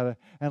if they had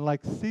and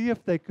see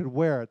if they could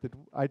wear it.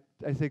 I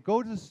say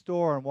go to the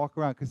store and walk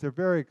around, because they're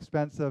very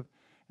expensive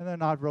and they're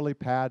not really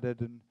padded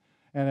and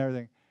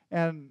everything.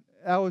 And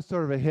that was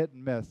sort of a hit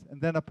and miss.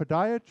 And then a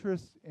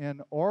podiatrist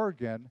in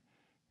Oregon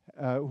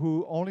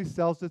who only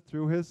sells it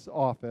through his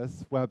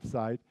office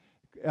website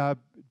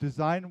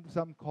designed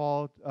something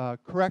called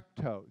Correct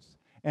Toes.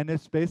 And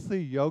it's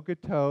basically yoga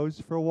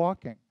toes for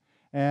walking.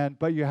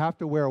 But you have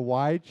to wear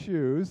wide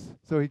shoes.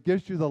 So he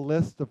gives you the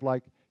list of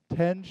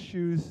 10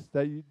 shoes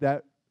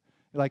that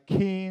like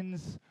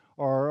Keens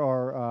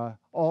or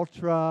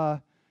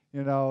Ultra,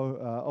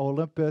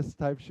 Olympus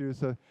type shoes.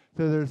 So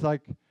there's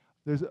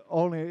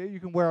only, you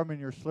can wear them in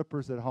your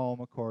slippers at home,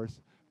 of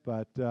course.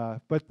 But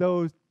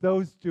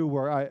those do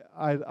work.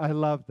 I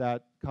love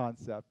that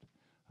concept.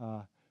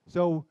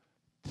 So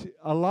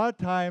a lot of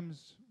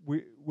times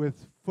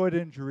with foot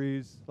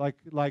injuries like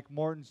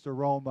Morton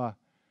seroma,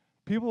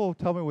 people will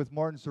tell me with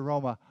Morton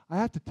seroma, I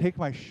have to take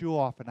my shoe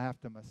off and I have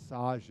to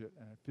massage it,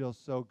 and it feels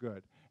so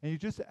good. And you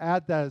just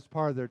add that as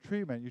part of their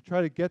treatment. You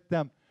try to get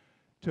them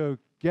to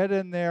get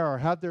in there or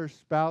have their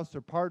spouse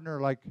or partner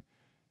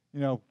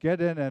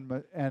get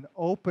in and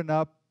open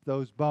up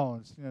those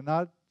bones.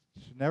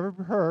 Should never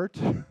hurt,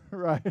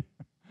 right?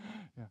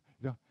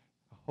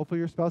 Hopefully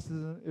your spouse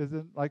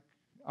isn't like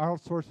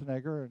Arnold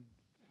Schwarzenegger,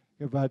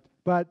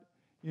 but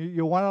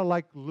you want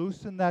to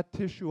loosen that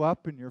tissue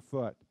up in your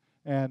foot.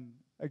 And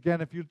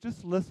again, if you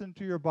just listen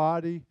to your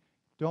body,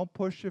 don't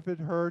push if it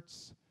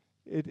hurts.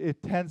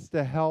 It tends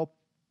to help.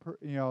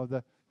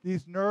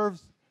 These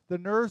nerves, the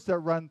nerves that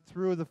run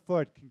through the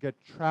foot can get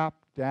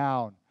trapped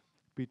down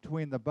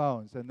between the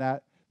bones, and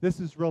this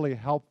is really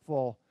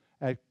helpful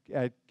at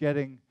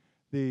getting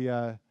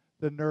the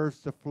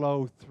nerves to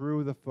flow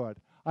through the foot.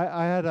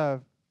 I had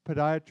a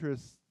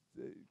podiatrist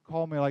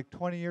call me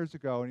 20 years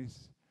ago,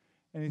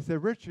 and he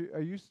said, "Rich,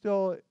 are you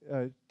still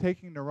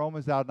taking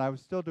neuromas out?" And I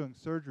was still doing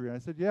surgery. And I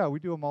said, "Yeah, we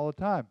do them all the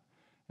time."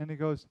 And he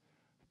goes,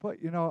 "But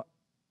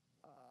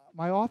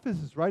my office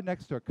is right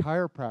next to a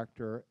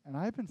chiropractor, and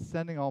I've been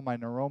sending all my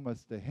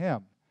neuromas to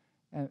him,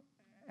 and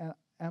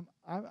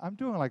I'm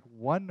doing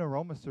 1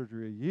 neuroma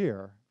surgery a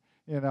year.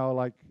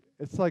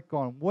 It's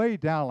going way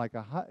down,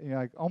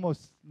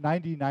 almost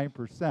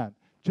 99%,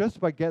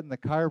 just by getting the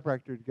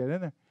chiropractor to get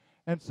in there."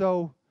 And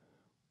so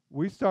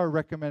we started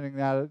recommending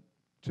that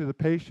to the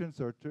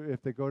patients, or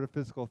if they go to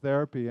physical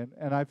therapy,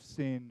 and I've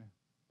seen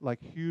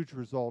huge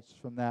results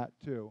from that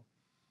too.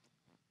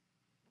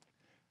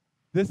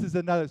 This is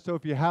another. So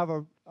if you have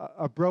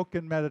a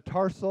broken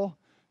metatarsal,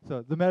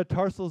 so the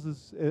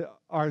metatarsals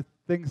are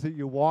things that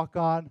you walk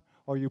on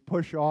or you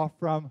push off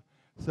from.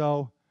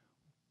 So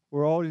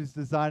we're always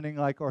designing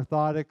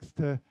orthotics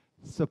to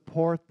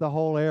support the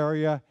whole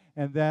area,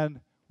 and then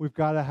we've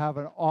got to have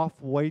an off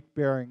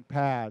weight-bearing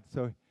pad.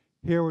 So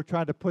here we're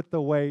trying to put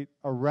the weight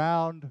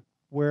around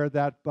where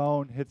that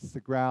bone hits the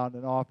ground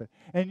and off it.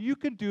 And you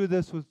can do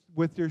this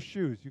with your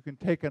shoes. You can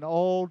take an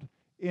old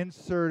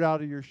insert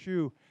out of your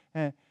shoe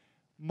and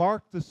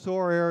mark the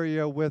sore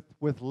area with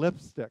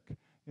lipstick,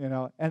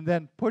 and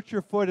then put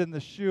your foot in the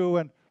shoe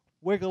and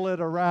wiggle it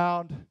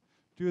around,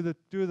 do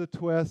the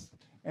twist,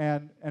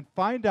 and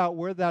find out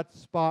where that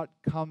spot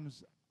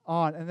comes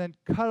on, and then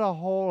cut a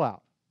hole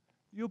out.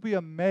 You'll be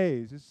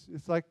amazed.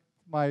 It's like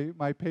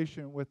my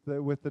patient with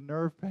the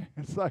nerve pain.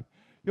 It's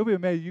you'll be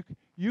amazed.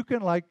 You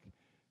can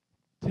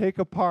take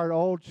apart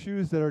old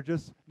shoes that are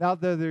just, now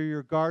that they're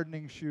your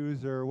gardening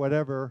shoes or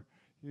whatever.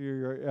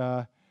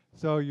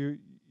 So you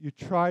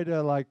try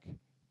to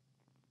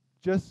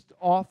just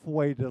off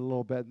weight it a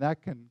little bit, and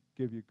that can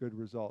give you good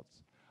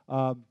results.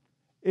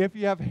 if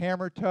you have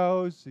hammer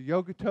toes, the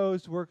yoga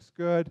toes works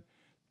good.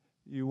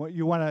 You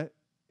want to,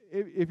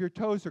 if your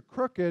toes are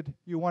crooked,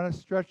 you want to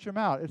stretch them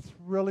out. It's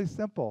really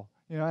simple,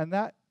 and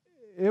that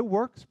it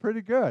works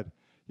pretty good.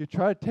 You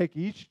try to take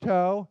each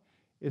toe.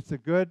 It's a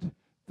good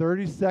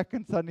 30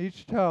 seconds on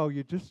each toe.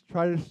 You just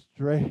try to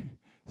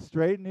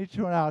straighten each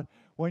one out.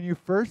 When you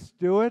first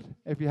do it,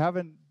 if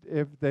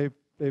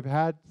they've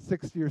had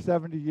 60 or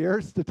 70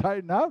 years to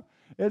tighten up,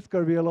 it's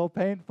going to be a little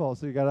painful.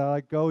 So you got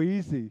to go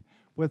easy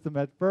with them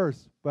at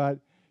first. But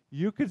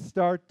you could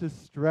start to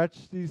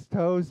stretch these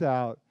toes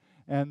out.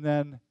 And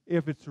then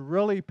if it's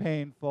really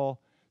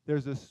painful,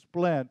 there's a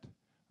splint.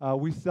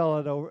 We sell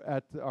it over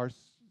at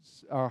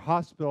our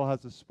hospital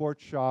has a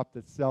sports shop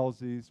that sells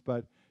these,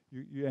 but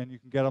you can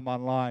get them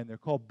online. They're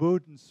called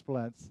Boudin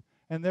splints,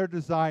 and they're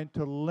designed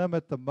to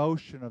limit the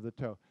motion of the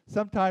toe.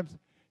 Sometimes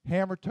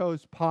hammer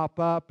toes pop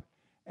up,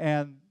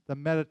 and the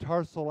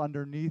metatarsal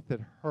underneath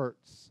it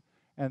hurts,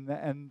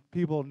 and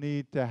people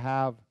need to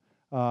have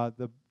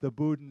the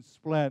Boudin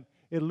splint.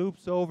 It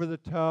loops over the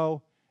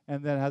toe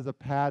and then has a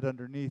pad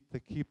underneath to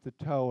keep the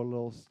toe a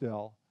little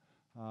still.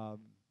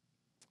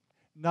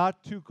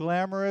 Not too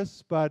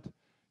glamorous, but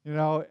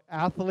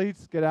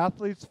athletes get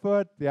athlete's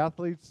foot, the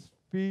athlete's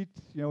feet,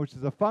 which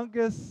is a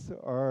fungus,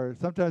 or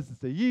sometimes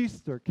it's a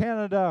yeast or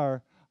Candida,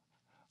 or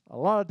a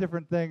lot of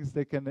different things.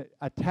 They can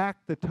attack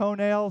the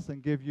toenails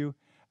and give you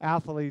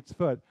athlete's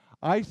foot.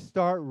 I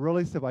start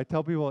really simple. I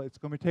tell people it's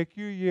going to take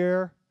you a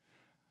year,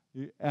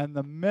 and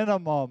the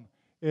minimum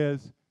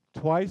is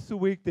twice a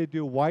week they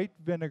do white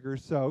vinegar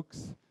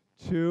soaks,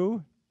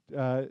 2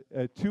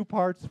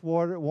 parts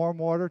water, warm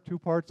water, 2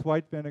 parts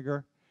white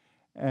vinegar,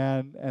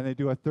 and they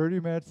do a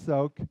 30-minute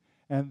soak,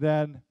 and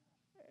then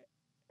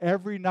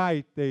every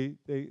night they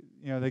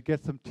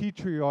get some tea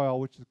tree oil,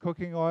 which is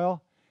cooking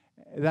oil.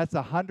 That's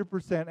 100%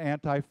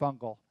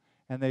 antifungal,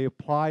 and they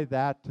apply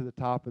that to the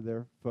top of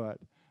their foot,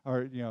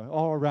 or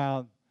all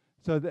around.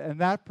 And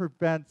that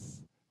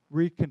prevents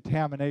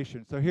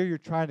recontamination. So here you're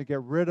trying to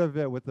get rid of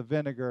it with the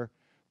vinegar,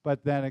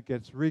 but then it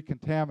gets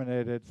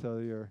recontaminated.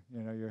 So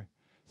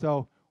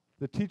so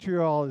the tea tree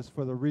oil is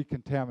for the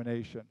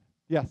recontamination.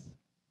 Yes.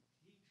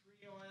 Tea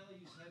tree oil,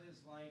 you said,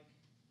 is like.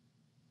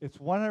 It's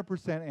 100%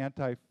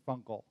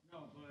 antifungal.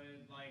 No, but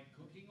like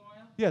cooking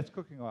oil. Yeah, it's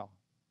cooking oil.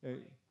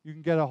 You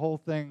can get a whole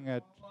thing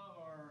at.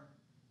 Or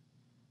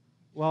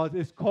Well,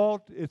 it's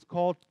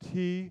called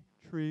tea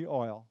tree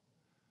oil.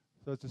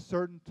 So it's a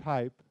certain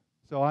type.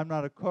 So I'm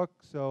not a cook,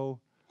 so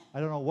I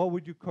don't know. What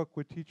would you cook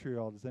with tea tree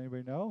oil? Does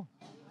anybody know?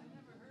 I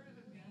never heard of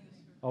it being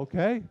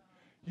Okay.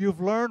 You've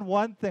learned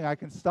one thing. I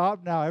can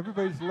stop now.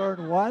 Everybody's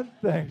learned one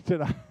thing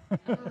tonight.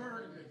 never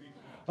heard of it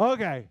before.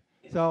 Okay.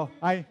 So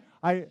I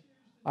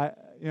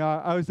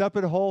was up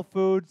at Whole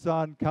Foods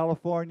on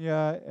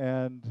California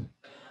and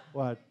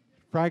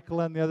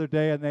Franklin the other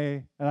day,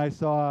 and I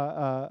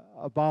saw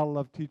a bottle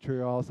of tea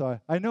tree oil. So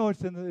I know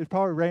it's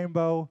probably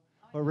Rainbow,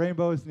 but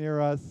Rainbow is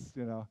near us,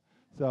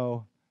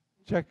 So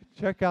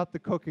check out the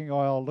cooking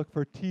oil. Look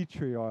for tea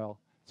tree oil.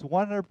 It's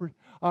 100%.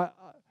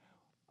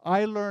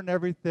 I learn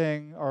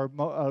everything, or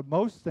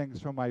most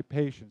things, from my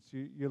patients.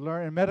 You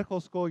learn in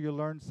medical school. You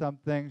learn some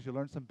things. You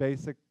learn some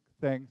basic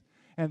things,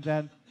 and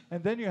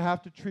then you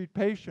have to treat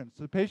patients.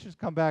 So the patients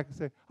come back and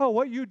say, "Oh,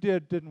 what you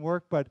did didn't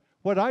work, but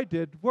what I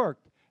did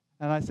worked."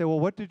 And I say, "Well,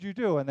 what did you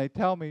do?" And they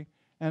tell me,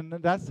 and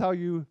that's how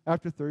you,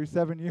 after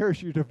 37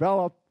 years, you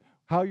develop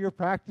how you're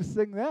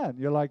practicing. Then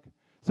you're like,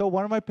 so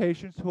one of my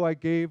patients who I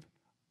gave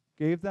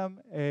them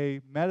a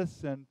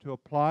medicine to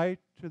apply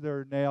to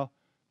their nail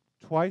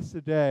twice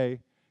a day.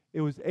 It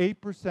was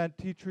 8%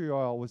 tea tree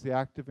oil was the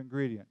active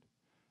ingredient.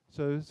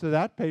 So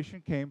that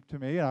patient came to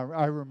me, and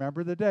I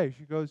remember the day.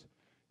 She goes,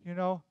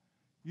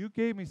 you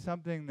gave me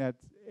something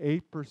that's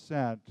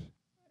 8%.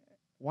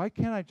 Why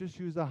can't I just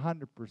use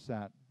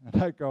 100%?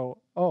 And I go,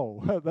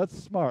 oh, that's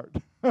smart.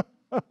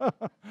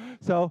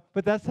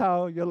 But that's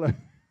how you learn.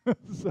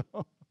 So,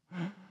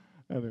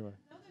 anyway.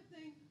 Another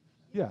thing,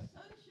 Yes.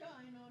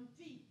 sunshine on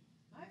feet.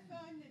 I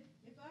find that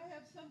if I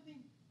have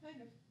something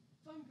kind of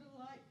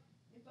fungal-like,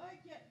 if I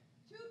get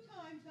 2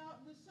 times out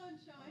in the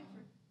sunshine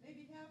for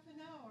maybe half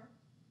an hour,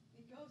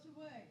 it goes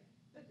away.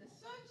 But the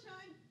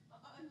sunshine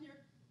on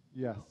your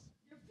Yes.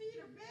 your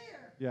feet are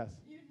bare. Yes.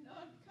 You're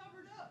not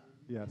covered up.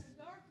 Yes. In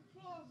a dark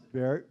closet.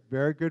 Very,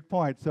 very good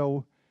point.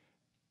 So,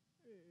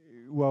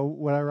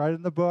 what I write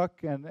in the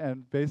book,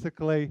 and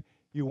basically,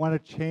 you want to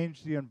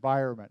change the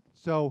environment.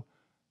 So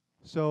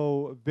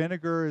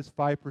vinegar is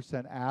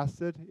 5%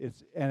 acid,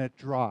 and it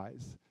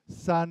dries.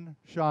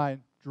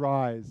 Sunshine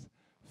dries.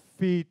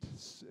 Feet,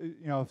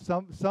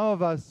 some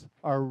of us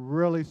are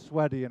really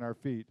sweaty in our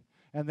feet,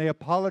 and they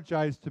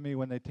apologize to me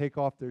when they take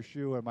off their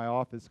shoe in my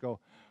office. Go,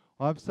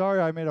 well, I'm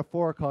sorry, I made a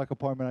 4 o'clock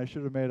appointment. I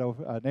should have made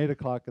an 8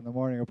 o'clock in the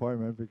morning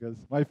appointment because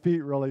my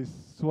feet really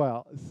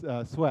sweat.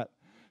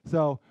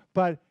 So,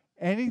 but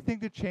anything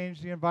to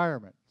change the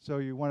environment. So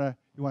you want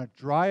to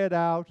dry it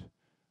out.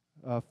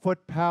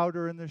 Foot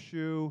powder in the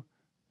shoe,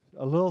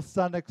 a little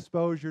sun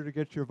exposure to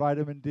get your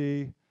vitamin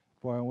D.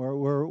 Boy,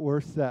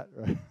 we're set,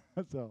 right?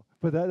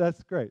 But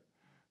that's great.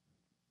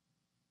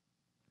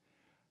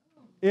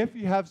 If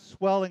you have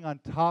swelling on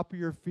top of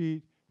your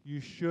feet, you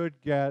should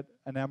get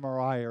an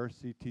MRI or a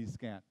CT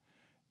scan.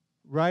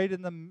 Right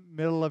in the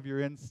middle of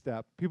your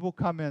instep, people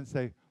come in and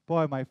say,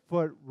 boy, my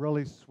foot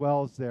really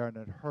swells there and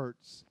it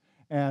hurts.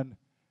 And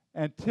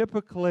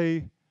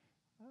typically,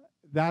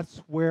 that's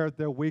where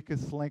the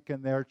weakest link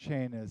in their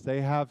chain is.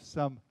 They have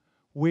some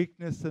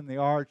weakness in the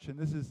arch, and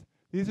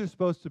these are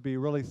supposed to be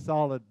really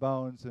solid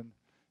bones, and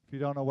if you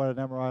don't know what an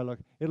MRI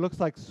it looks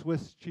like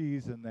Swiss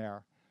cheese in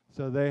there.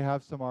 So they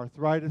have some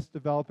arthritis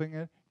developing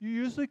it. You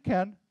usually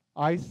can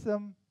ice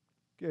them,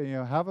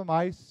 have them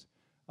ice,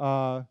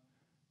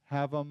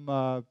 have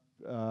them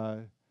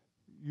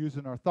use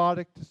an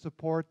orthotic to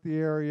support the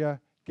area,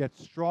 get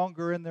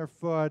stronger in their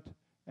foot,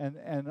 and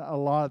a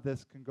lot of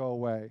this can go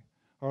away,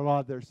 or a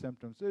lot of their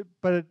symptoms.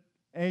 But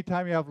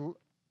anytime you have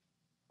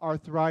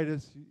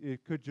arthritis,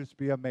 it could just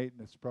be a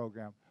maintenance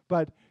program.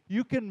 But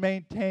you can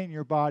maintain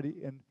your body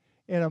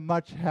in a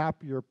much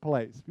happier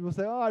place. People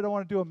say, oh, I don't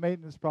want to do a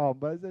maintenance problem.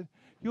 But I said,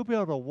 you'll be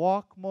able to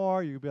walk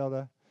more, you'll be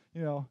able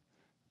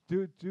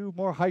to, do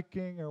more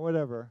hiking or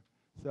whatever.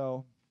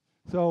 So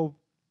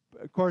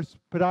of course,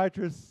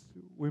 podiatrists,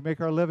 we make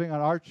our living on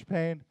arch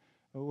pain.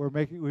 We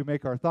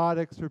make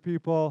orthotics for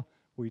people.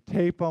 We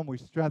tape them, we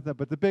strengthen them.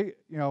 But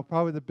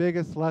probably the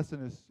biggest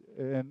lesson is,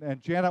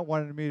 and Janet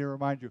wanted me to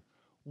remind you,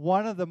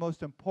 one of the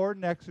most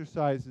important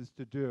exercises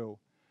to do,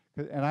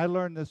 and I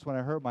learned this when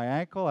I hurt my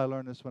ankle, I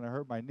learned this when I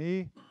hurt my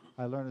knee,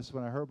 I learned this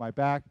when I hurt my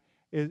back,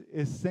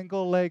 is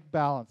single leg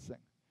balancing.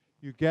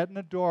 You get in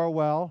a door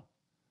well,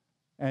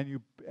 and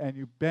you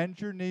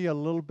bend your knee a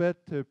little bit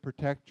to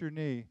protect your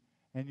knee,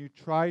 and you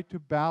try to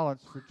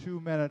balance for 2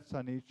 minutes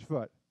on each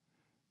foot.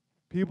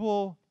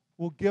 People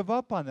will give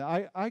up on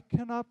that. I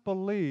cannot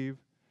believe,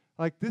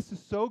 this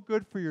is so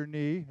good for your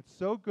knee, it's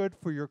so good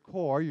for your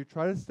core, you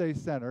try to stay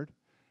centered,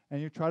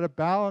 and you try to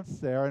balance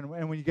there, and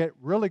when you get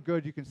really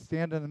good, you can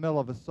stand in the middle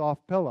of a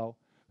soft pillow.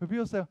 But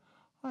people say,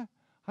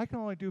 I can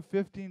only do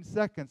 15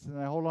 seconds, and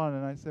I hold on,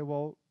 and I say,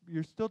 well,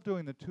 you're still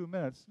doing the 2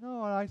 minutes.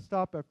 No, and I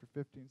stop after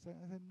 15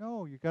 seconds. I said,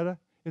 no,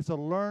 it's a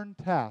learned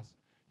task.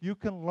 You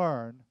can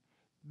learn.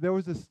 There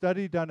was a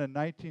study done in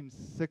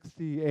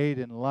 1968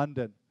 in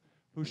London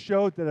who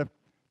showed that if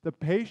the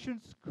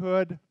patients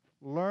could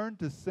learn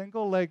to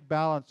single leg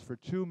balance for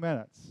 2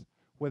 minutes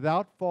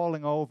without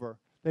falling over,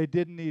 they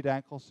didn't need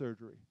ankle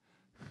surgery.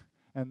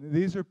 And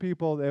these are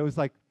people, it was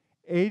like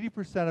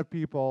 80% of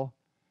people,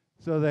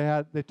 so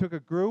they took a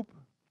group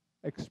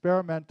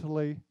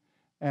experimentally,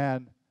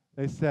 and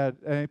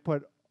they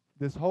put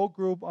this whole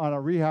group on a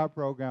rehab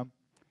program.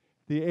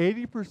 The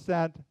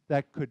 80%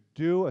 that could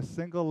do a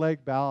single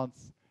leg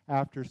balance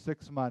after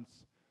 6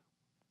 months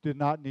did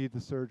not need the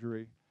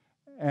surgery.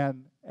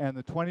 And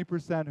the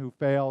 20% who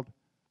failed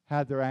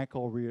had their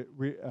ankle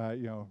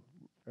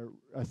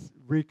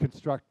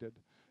reconstructed.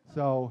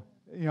 So,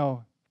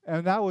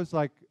 and that was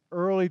like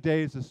early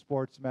days of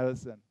sports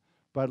medicine,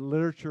 but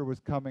literature was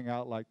coming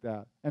out like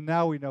that. And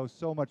now we know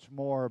so much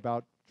more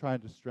about trying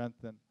to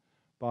strengthen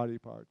body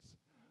parts.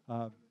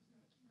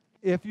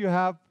 If you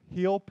have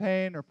heel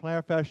pain or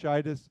plantar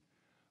fasciitis,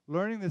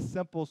 learning this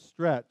simple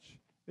stretch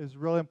is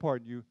really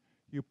important.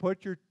 You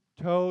put your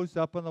toes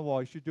up on the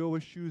wall. You should do it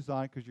with shoes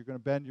on because you're going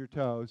to bend your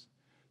toes.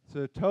 So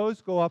the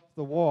toes go up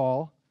the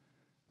wall.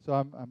 So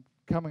I'm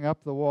coming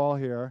up the wall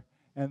here,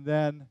 and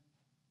then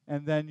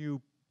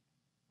you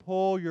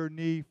pull your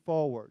knee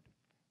forward,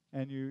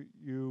 and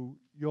you'll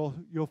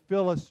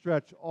feel a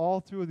stretch all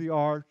through the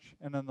arch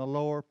and in the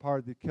lower part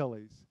of the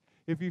Achilles.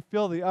 If you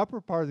feel the upper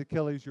part of the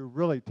Achilles, you're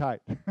really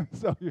tight.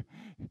 So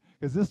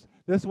because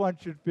this one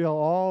should feel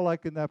all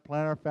like in that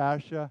plantar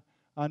fascia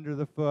under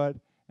the foot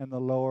and the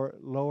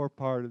lower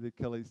part of the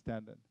Achilles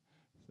tendon.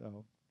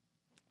 So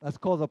that's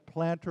called a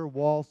plantar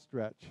wall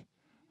stretch.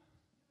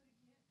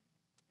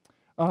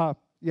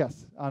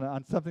 Yes,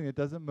 on something that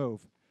doesn't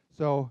move.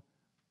 So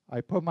I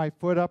put my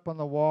foot up on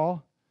the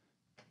wall,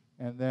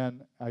 and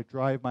then I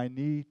drive my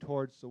knee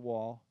towards the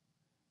wall,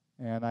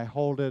 and I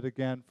hold it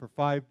again for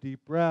 5 deep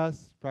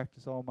breaths,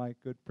 practice all my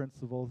good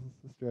principles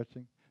of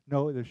stretching.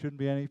 No, there shouldn't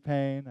be any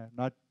pain. I'm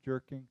not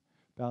jerking,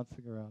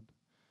 bouncing around.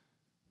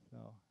 So,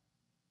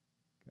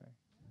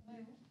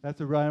 okay. That's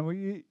a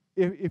run.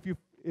 If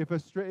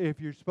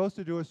you're supposed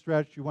to do a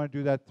stretch, you want to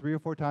do that 3 or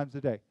 4 times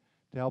a day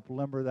to help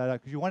limber that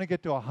out, because you want to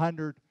get to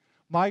 100.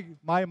 My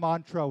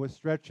mantra with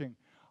stretching,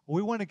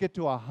 we want to get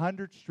to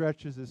 100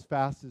 stretches as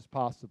fast as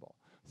possible.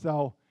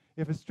 So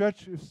if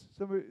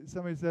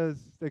somebody says,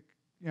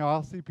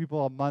 I'll see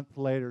people a month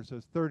later, so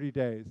it's 30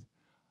 days.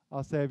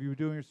 I'll say, have you been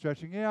doing your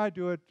stretching? Yeah, I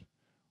do it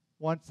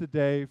once a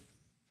day.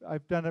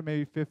 I've done it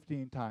maybe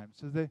 15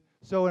 times.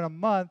 So in a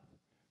month,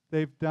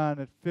 they've done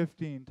it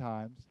 15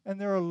 times,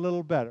 and they're a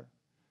little better.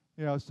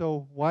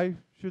 So why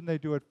shouldn't they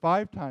do it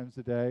 5 times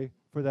a day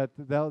for that,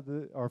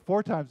 or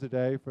 4 times a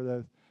day for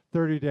the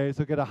 30 days?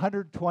 They'll get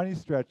 120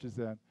 stretches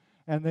in,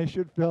 and they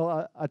should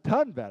feel a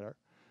ton better.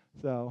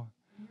 So.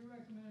 Are you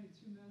recommending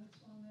 2 minutes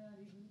on that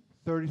even?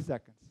 30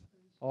 seconds.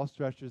 All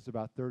stretches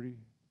about 30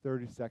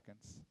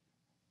 seconds.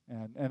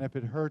 And if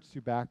it hurts,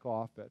 you back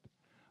off it.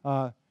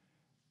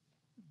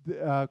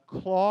 a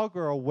clog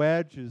or a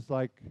wedge is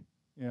like,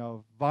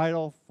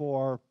 vital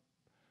for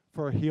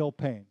heel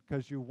pain,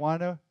 because you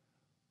want to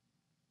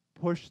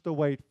push the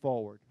weight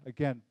forward.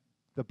 Again,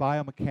 the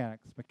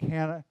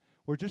biomechanics.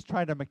 We're just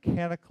trying to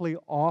mechanically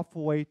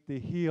off-weight the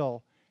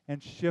heel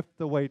and shift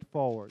the weight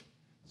forward.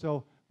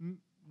 So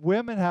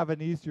women have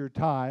an easier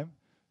time,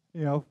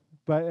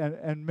 but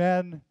and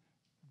men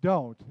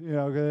don't.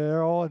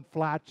 They're all in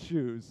flat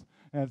shoes,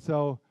 and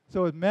so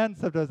with men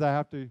sometimes I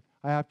have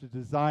to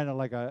design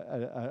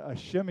a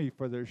shimmy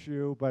for their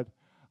shoe. But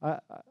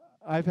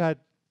I've had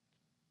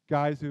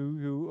guys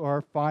who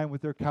are fine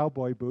with their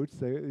cowboy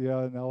boots.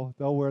 And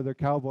they'll wear their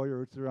cowboy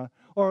boots around,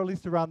 or at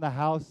least around the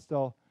house.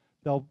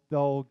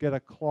 They'll get a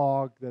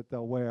clog that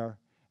they'll wear,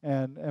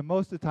 and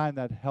most of the time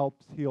that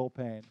helps heel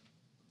pain.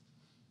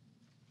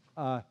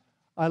 I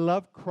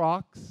love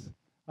Crocs.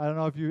 I don't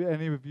know if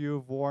any of you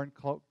have worn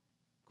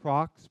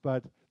Crocs,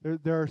 but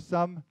there are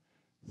some.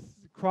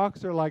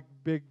 Crocs are like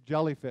big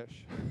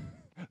jellyfish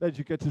that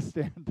you get to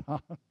stand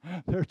on.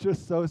 They're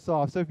just so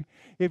soft. So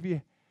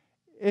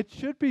it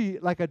should be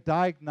like a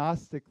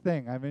diagnostic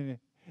thing. I mean,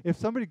 if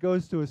somebody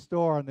goes to a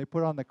store and they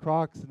put on the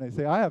Crocs and they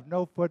say, I have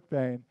no foot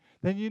pain,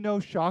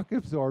 then shock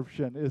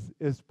absorption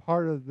is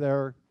part of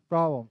their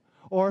problem.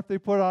 Or if they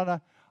put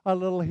on a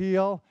little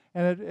heel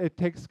and it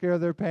takes care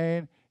of their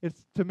pain,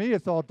 to me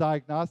it's all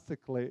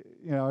diagnostically.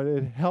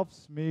 It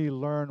helps me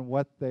learn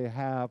what they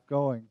have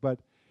going. But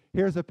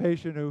here's a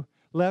patient who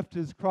left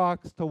his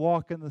Crocs to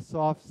walk in the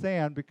soft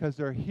sand because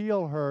their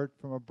heel hurt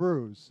from a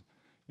bruise.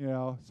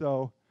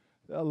 So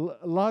a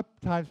lot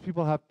of times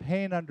people have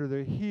pain under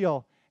their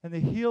heel, and the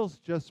heel's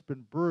just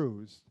been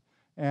bruised,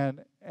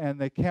 and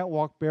they can't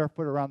walk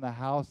barefoot around the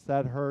house.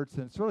 That hurts,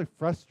 and it's really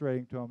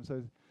frustrating to them.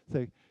 So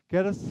say,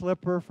 get a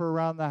slipper for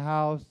around the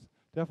house.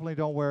 Definitely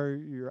don't wear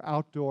your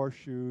outdoor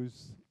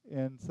shoes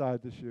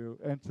inside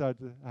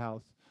the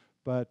house.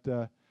 But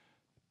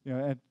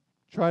and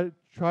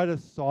try to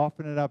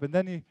soften it up, and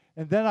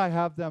then I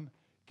have them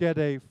get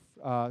a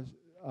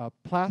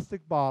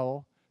plastic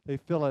bottle. They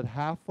fill it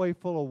halfway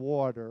full of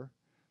water,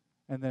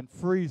 and then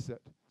freeze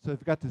it. So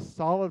they've got this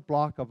solid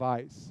block of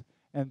ice,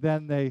 and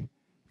then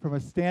from a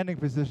standing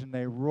position,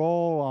 they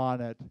roll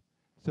on it.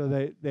 So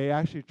they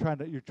actually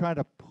you're trying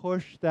to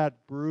push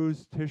that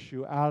bruised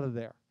tissue out of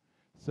there.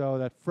 So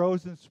that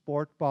frozen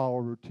sport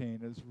bottle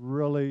routine is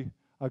really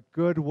a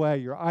good way.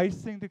 You're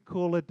icing to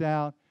cool it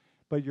down,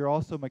 but you're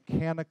also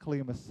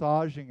mechanically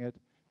massaging it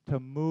to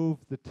move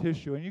the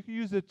tissue. And you can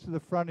use it to the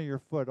front of your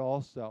foot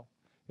also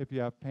if you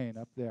have pain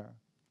up there.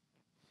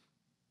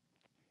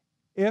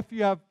 If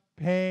you have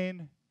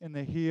pain in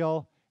the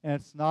heel and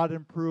it's not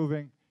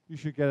improving, you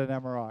should get an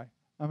MRI.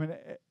 I mean,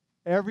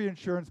 every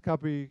insurance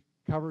company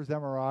covers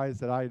MRIs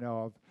that I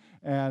know of.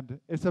 And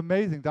it's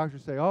amazing.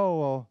 Doctors say, oh,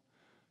 well,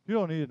 you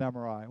don't need an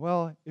MRI.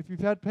 Well, if you've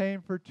had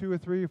pain for 2 or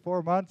 3 or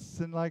 4 months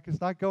and it's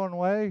not going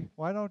away,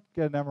 why don't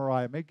get an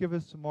MRI? It may give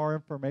us some more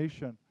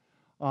information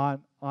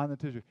on the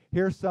tissue.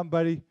 Here's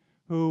somebody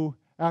who,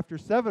 after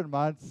 7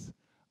 months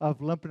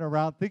of limping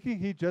around, thinking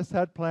he just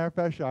had plantar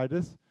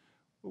fasciitis,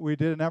 we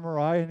did an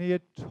MRI and he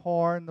had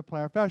torn the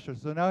plantar fascia.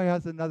 So now he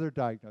has another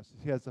diagnosis.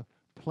 He has a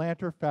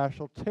plantar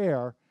fascial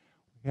tear.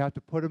 You have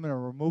to put him in a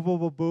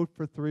removable boot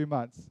for 3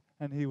 months,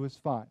 and he was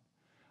fine.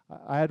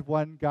 I had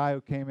one guy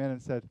who came in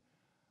and said,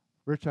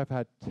 Rich, I've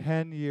had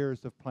 10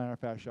 years of plantar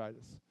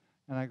fasciitis.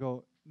 And I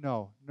go,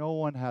 no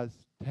one has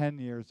 10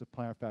 years of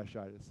plantar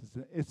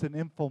fasciitis. It's an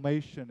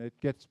inflammation. It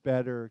gets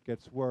better, it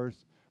gets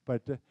worse.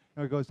 But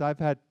he goes, I've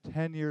had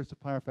 10 years of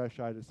plantar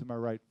fasciitis in my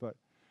right foot.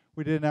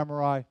 We did an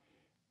MRI.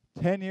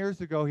 10 years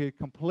ago, he had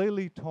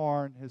completely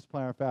torn his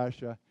plantar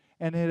fascia,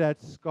 and it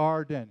had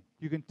scarred in.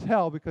 You can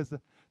tell because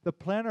the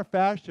plantar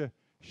fascia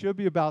should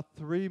be about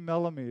 3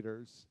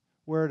 millimeters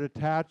where it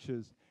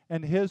attaches,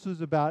 and his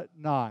was about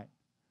 9.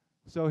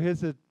 So his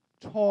had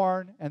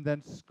torn and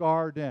then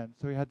scarred in.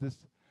 So he had this,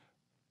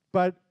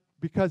 but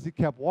because he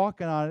kept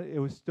walking on it, it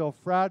was still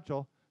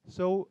fragile.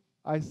 So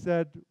I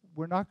said,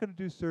 we're not going to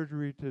do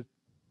surgery to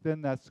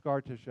thin that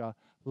scar tissue out.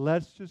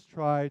 Let's just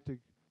try to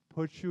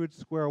put you at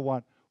square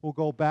one. We'll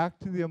go back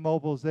to the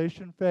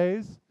immobilization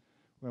phase.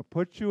 We're going to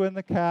put you in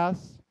the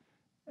cast,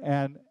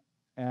 and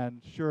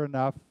sure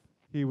enough,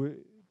 he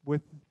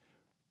was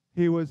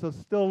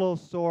still a little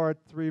sore at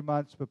 3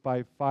 months, but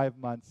by 5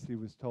 months he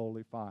was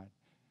totally fine.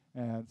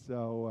 And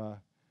so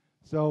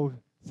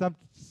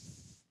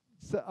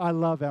I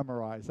love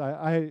MRIs.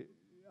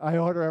 I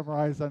order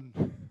MRIs on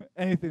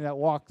anything that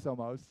walks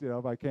almost,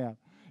 if I can.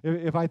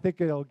 If I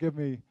think it'll give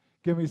me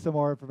some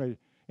more information.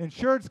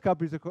 Insurance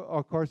companies,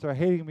 of course, are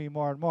hating me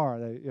more and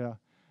more.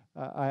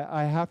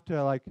 I have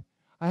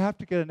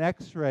to get an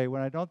X-ray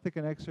when I don't think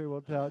an X-ray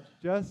will tell,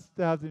 just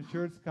to have the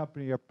insurance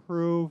company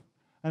approve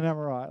an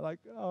MRI. Like,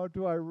 oh,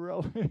 do I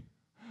really?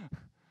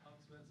 How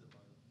expensive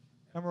are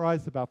they? MRI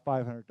is about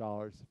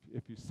 $500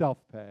 if you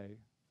self-pay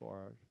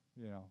for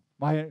it.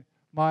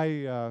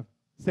 My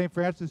St.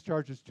 Francis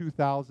charges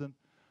 $2,000.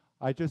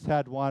 I just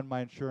had one.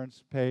 My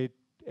insurance paid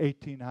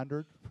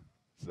 $1,800,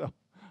 so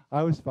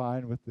I was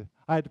fine with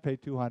I had to pay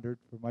 $200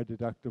 for my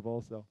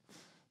deductible.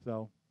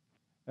 So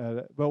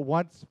But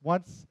once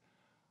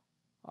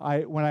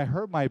when I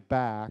hurt my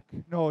back,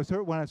 no,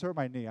 when I hurt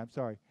my knee. I'm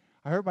sorry,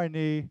 I hurt my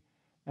knee,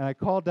 and I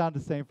called down to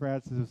St.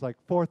 Francis. It was like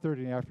 4:30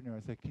 in the afternoon.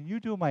 I said, "Can you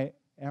do an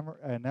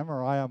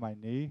MRI on my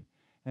knee?"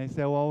 And he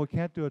said, "Well, we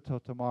can't do it till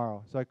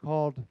tomorrow." So I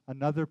called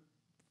another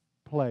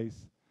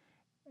place,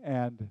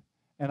 and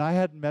I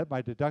hadn't met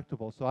my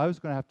deductible, so I was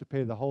going to have to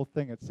pay the whole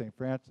thing at St.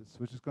 Francis,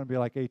 which is going to be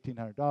like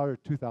 $1,800,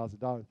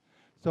 $2,000.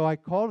 So I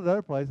called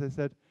another place. I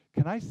said,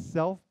 "Can I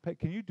self-pay?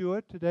 Can you do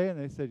it today?" And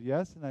they said,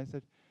 "Yes." And I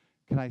said,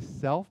 "Can I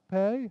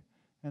self-pay?"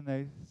 And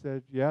they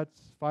said, "Yeah,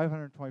 it's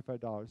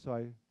 $525."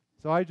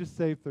 So I just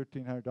saved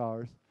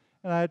 $1,300,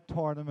 and I had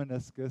torn the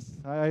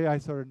meniscus. I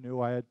sort of knew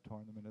I had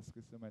torn the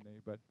meniscus in my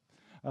knee, but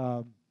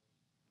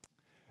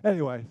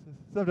anyway,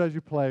 sometimes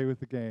you play with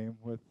the game.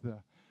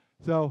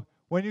 So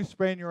when you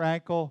sprain your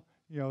ankle,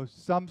 you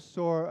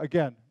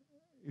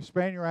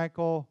sprain your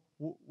ankle,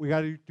 we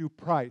got to do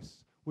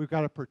price. We've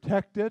got to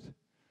protect it,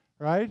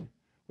 right?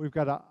 We've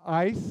got to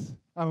ice,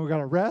 we've got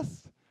to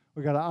rest,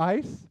 we've got to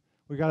ice,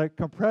 we've got to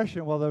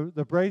compression. Well,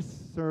 the brace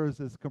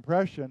serves as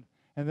compression,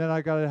 and then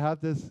I got to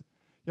have this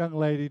young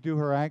lady do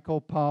her ankle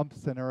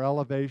pumps and her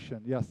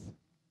elevation. Yes?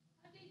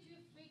 How did you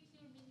fix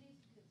your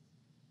meniscus?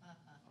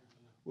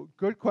 Well,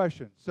 good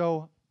question.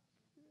 So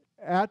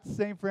at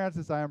St.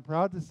 Francis, I am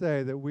proud to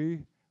say that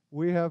we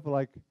have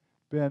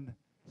been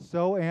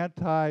so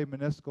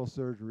anti-meniscal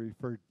surgery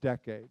for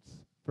decades,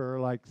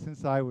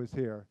 since I was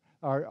here.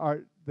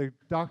 The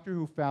doctor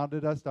who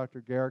founded us, Dr.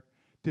 Garrick,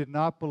 did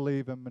not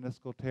believe in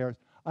meniscal tears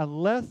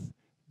unless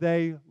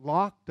they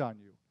locked on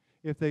you.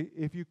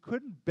 If you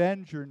couldn't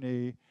bend your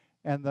knee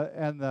and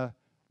the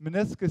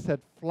meniscus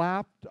had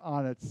flapped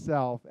on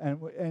itself,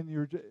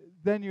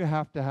 then you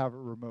have to have it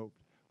removed.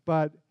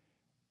 But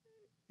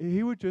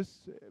he would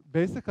just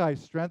basically, I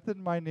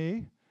strengthened my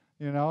knee.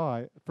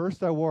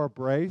 First I wore a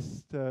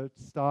brace to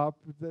stop.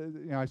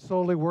 I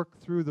slowly worked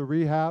through the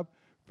rehab.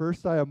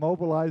 First I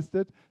immobilized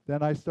it,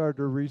 then I started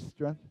to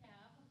re-strengthen.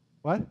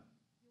 What? You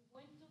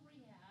went to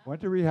rehab.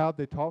 Went to rehab.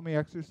 They taught me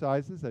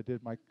exercises. I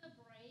did my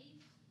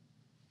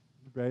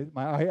The brace.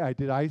 I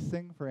did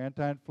icing for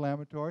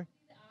anti-inflammatory.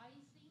 The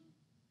icing.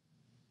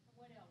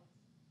 What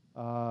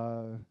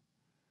else?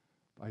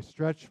 I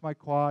stretched my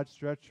quad,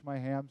 stretched my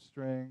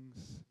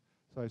hamstrings.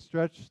 So I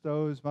stretched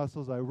those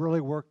muscles. I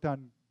really worked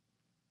on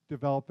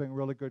developing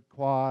really good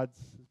quads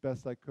as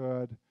best I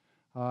could.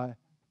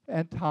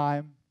 And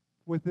time.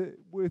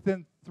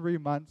 Within 3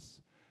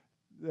 months,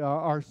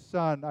 our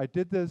son, I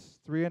did this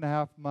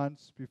 3.5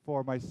 months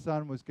before my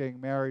son was getting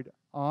married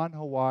on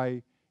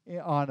Hawaii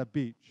on a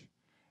beach.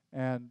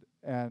 And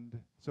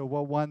so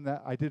one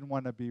that I didn't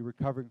want to be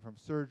recovering from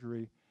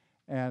surgery,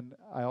 and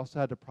I also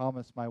had to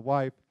promise my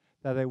wife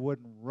that I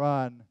wouldn't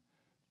run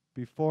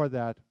before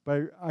that.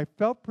 But I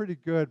felt pretty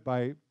good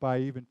by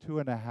even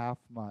 2.5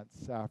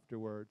 months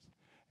afterwards.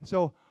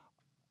 So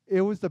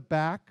it was the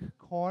back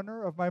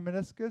corner of my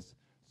meniscus.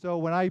 So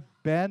when I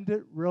bend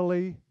it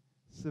really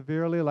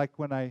severely, like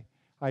when I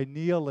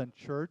kneel in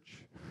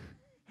church,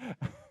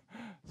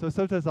 so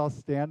sometimes I'll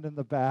stand in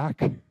the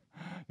back,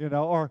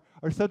 or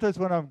sometimes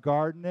when I'm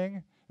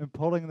gardening and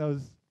pulling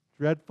those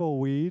dreadful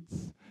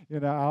weeds,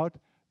 out,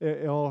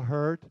 it'll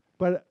hurt.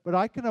 But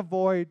I can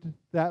avoid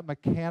that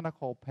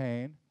mechanical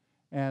pain,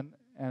 and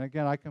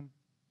again, I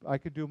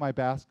can do my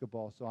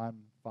basketball, so I'm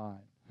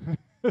fine.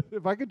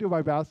 If I can do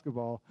my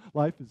basketball,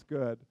 life is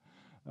good.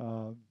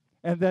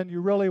 And then you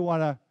really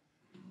want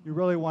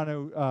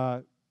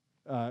to,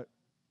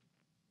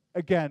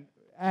 again,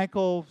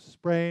 ankle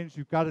sprains,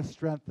 you've got to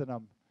strengthen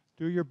them.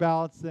 Do your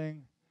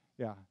balancing,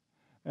 yeah.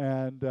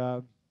 And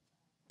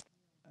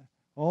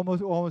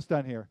almost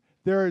done here.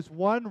 There is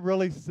one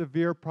really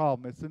severe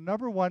problem. It's the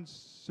number one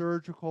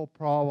surgical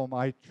problem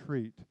I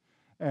treat,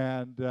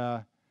 and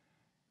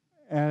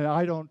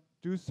I don't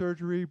do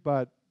surgery,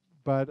 but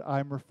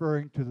I'm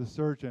referring to the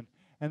surgeon,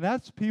 and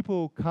that's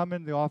people who come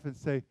in the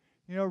office and say,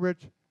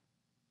 Rich,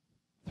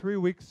 3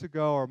 weeks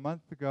ago or a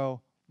month ago,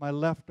 my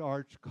left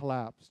arch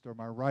collapsed or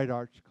my right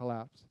arch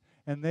collapsed,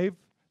 and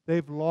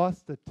they've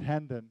lost a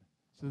tendon,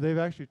 so they've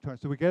actually torn.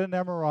 So we get an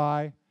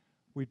MRI,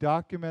 we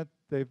document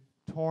they've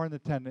torn the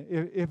tendon.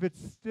 If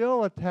it's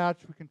still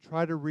attached, we can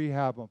try to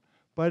rehab them,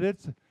 but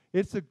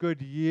it's a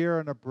good year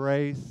and a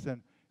brace,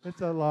 and it's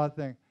a lot of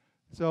things.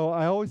 So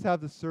I always have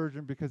the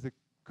surgeon because it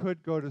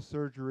could go to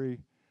surgery,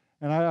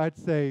 and I'd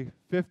say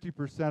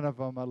 50% of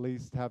them at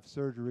least have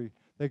surgery.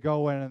 They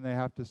go in and they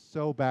have to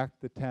sew back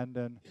the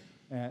tendon,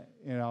 and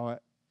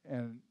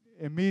and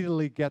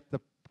immediately get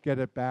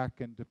it back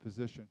into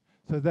position,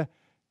 so that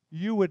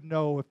you would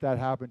know if that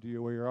happened to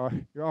you, where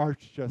your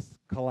arch just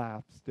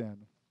collapsed in.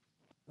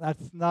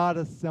 That's not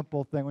a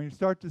simple thing. When you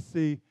start to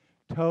see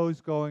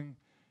toes going,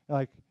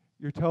 like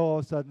your toe all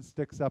of a sudden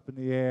sticks up in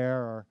the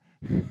air, or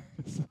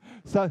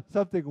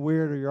something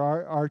weird, or your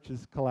arch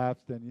is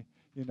collapsed, and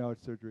you know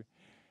it's surgery.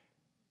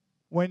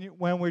 When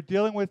we're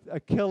dealing with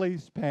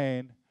Achilles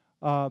pain,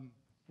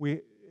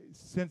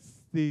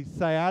 since the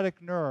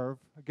sciatic nerve,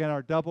 again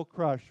our double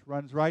crush,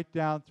 runs right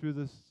down through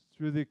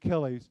the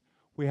Achilles,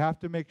 we have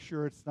to make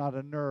sure it's not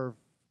a nerve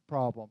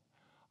problem.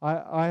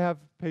 I have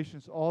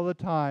patients all the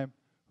time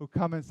who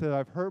come and say,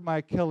 I've hurt my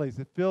Achilles.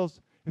 It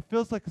feels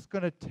like it's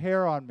going to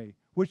tear on me,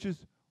 which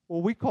is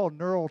what we call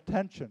neural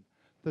tension.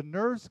 The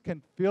nerves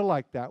can feel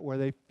like that, where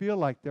they feel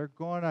like they're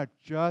going to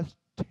just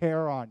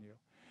tear on you.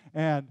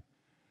 And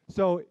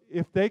so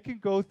if they can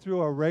go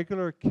through a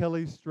regular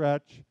Achilles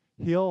stretch,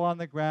 heel on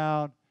the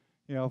ground,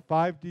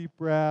 5 deep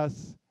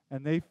breaths,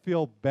 and they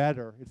feel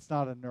better, it's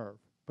not a nerve.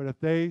 But if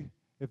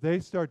they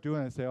start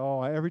doing it and say,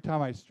 oh, every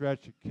time I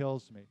stretch, it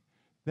kills me,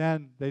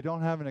 then they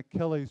don't have an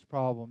Achilles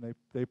problem.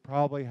 They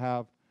probably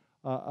have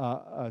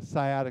a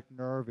sciatic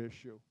nerve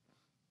issue.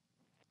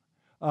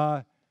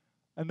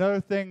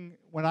 Another thing,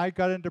 when I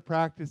got into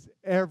practice,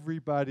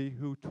 everybody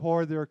who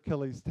tore their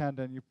Achilles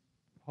tendon,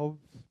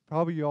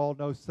 probably you all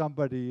know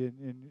somebody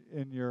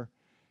in your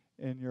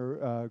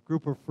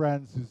group of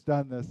friends who's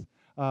done this.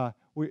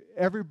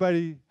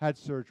 Everybody had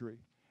surgery,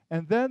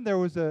 and then there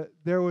was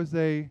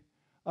an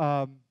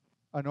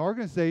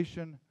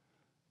organization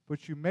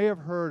which you may have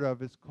heard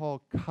of. It's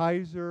called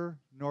Kaiser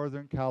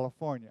Northern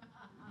California.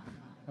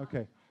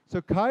 Okay,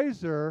 so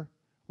Kaiser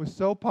was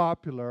so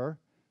popular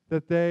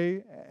that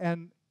they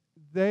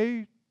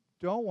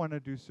don't want to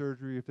do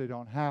surgery if they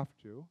don't have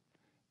to,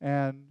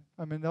 and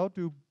I mean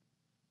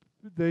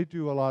they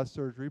do a lot of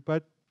surgery,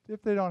 but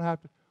if they don't have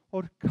to,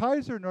 well,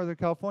 Kaiser Northern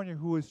California,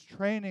 who was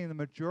training the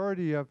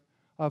majority of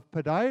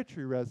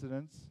podiatry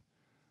residents,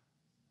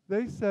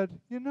 they said,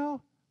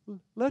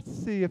 let's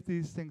see if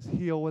these things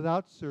heal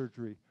without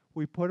surgery.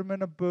 We put them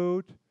in a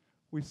boot.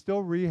 We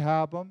still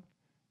rehab them.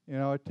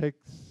 It takes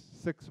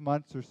 6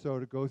 months or so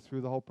to go through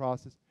the whole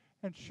process.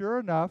 And sure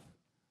enough,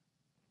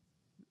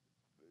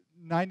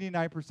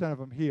 99% of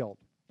them healed.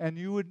 And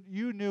you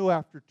knew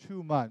after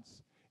 2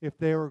 months if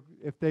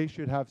they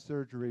should have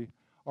surgery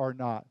or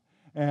not.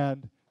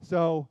 And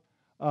so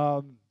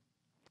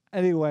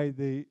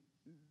anyway,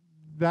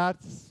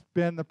 that's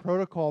been the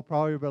protocol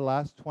probably over the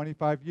last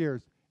 25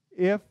 years.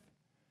 If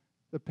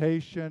the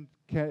patient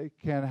can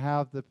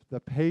have the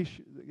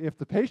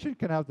patient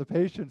can have the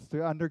patients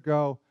to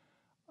undergo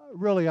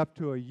really up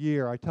to a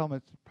year. I tell them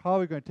it's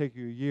probably going to take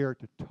you a year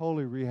to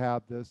totally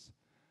rehab this,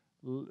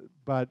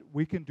 but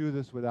we can do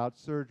this without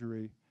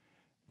surgery.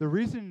 The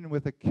reason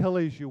with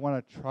Achilles you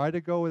want to try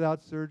to go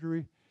without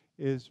surgery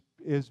is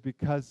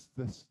because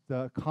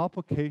the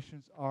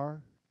complications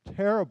are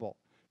terrible.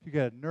 You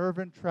get nerve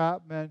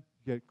entrapment,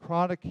 you get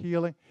chronic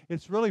healing.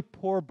 It's really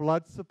poor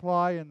blood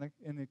supply in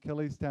the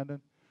Achilles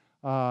tendon.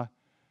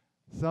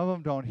 Some of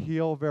them don't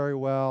heal very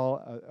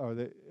well,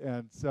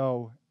 and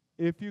so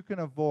if you can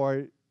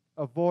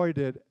avoid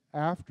it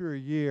after a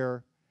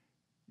year,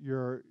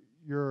 you're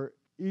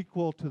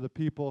equal to the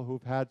people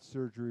who've had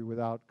surgery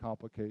without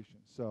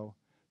complications. So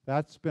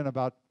that's been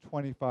about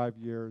 25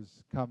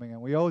 years coming,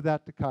 and we owe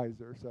that to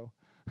Kaiser. So.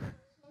 I don't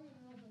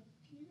know, but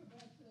can you go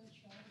back to that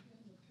shot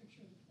again, the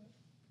picture of the foot?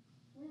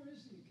 Where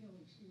is the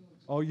Achilles heel?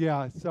 Oh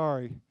yeah,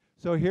 sorry.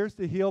 So here's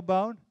the heel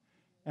bone,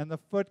 and the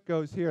foot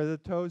goes here. The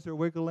toes are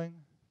wiggling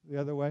the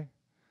other way.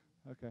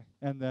 Okay,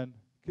 and then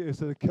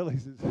so the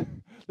Achilles is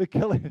the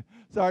Achilles.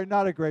 Sorry,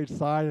 not a great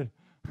slide.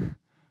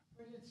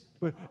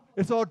 But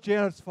it's all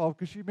Janet's fault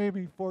because she made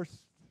me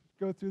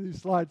go through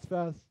these slides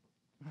fast.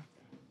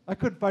 I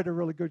couldn't find a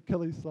really good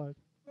Achilles slide.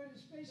 But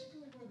it's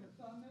basically where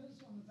the thumb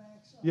is on the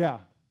back side.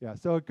 Yeah.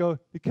 So the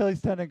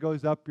Achilles tendon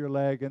goes up your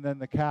leg, and then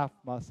the calf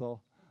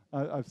muscle.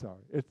 I'm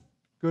sorry. It's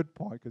a good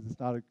point because it's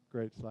not a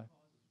great slide.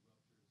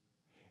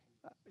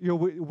 Your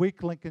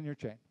weak link in your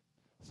chain.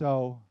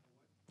 So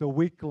the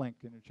weak link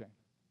in your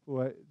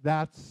chain.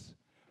 That's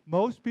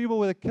most people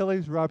with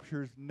Achilles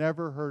ruptures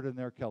never hurt in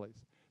their Achilles.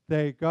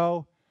 They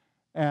go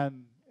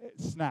and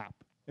snap.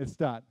 It's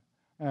done.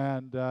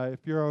 And if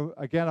you're,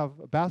 again, a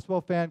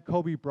basketball fan,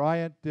 Kobe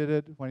Bryant did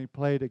it when he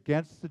played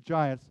against the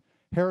Giants.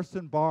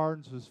 Harrison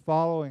Barnes was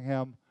following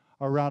him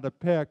around a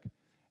pick,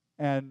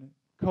 and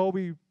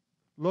Kobe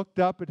looked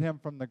up at him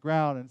from the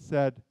ground and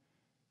said,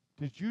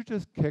 "Did you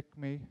just kick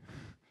me?"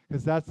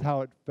 Because that's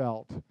how it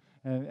felt.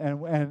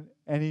 And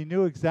he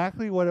knew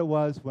exactly what it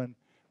was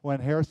when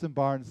Harrison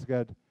Barnes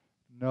said,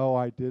 "No,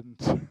 I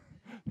didn't."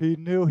 He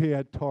knew he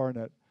had torn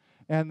it.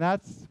 And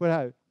that's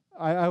what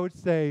I would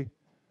say.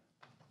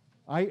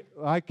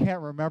 I can't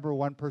remember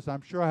one person.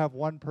 I'm sure I have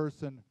one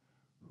person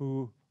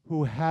who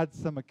had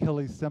some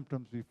Achilles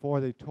symptoms before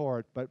they tore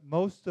it, but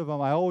most of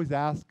them, I always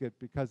ask it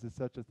because it's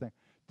such a thing.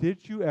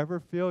 Did you ever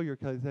feel your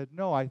Achilles? I said,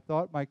 no, I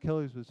thought my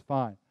Achilles was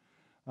fine.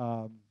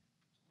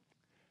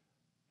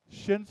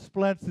 Shin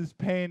splints is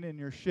pain in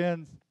your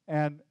shins,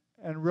 and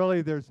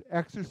really there's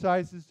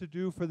exercises to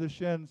do for the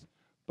shins,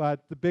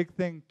 but the big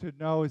thing to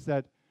know is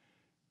that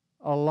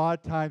a lot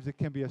of times it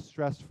can be a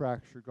stress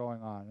fracture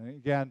going on. And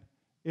again,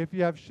 if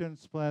you have shin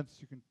splints,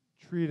 you can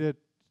treat it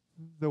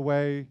the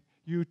way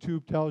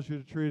YouTube tells you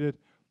to treat it,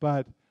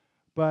 but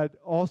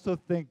also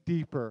think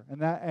deeper.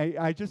 And that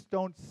I just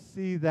don't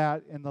see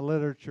that in the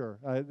literature.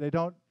 They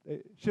don't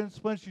shin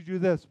splints. You do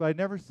this, but I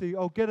never see.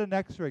 Oh, get an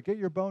X-ray, get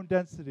your bone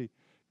density,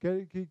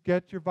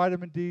 get your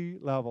vitamin D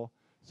level.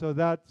 So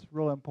that's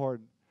real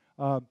important.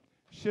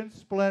 Shin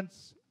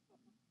splints.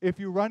 If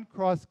you run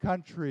cross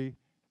country,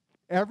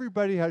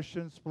 everybody has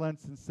shin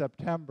splints in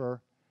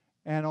September,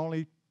 and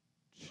only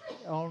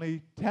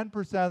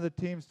 10% of the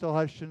team still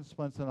has shin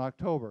splints in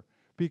October,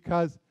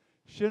 because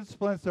shin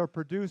splints are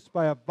produced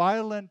by a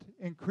violent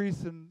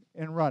increase in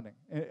running,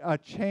 a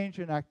change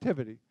in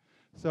activity.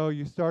 So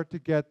you start to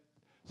get,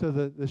 so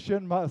the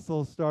shin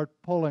muscles start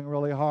pulling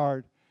really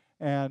hard.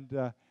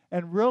 And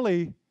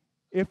really,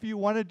 if you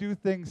want to do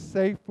things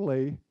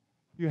safely,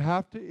 you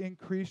have to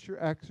increase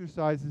your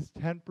exercises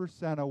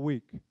 10% a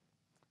week.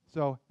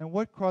 So, and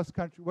what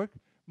cross-country,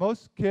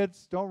 most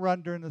kids don't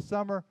run during the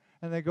summer,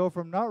 and they go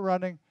from not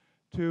running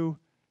to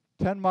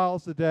 10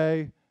 miles a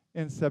day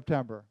in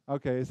September.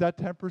 Okay, is that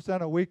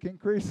 10% a week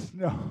increase?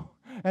 No.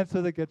 And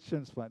so they get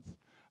shin splints.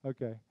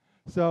 Okay.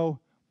 So,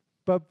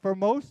 but for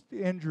most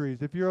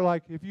injuries, if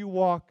you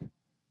walk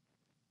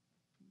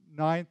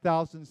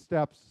 9,000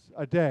 steps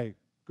a day,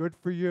 good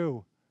for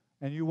you,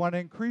 and you want to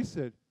increase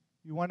it,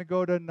 you want to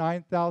go to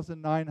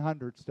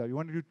 9,900 steps. You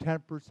want to do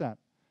 10%.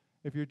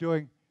 If you're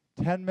doing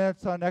 10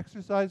 minutes on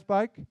exercise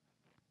bike,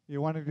 you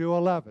want to do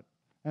 11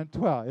 and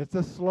 12. It's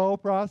a slow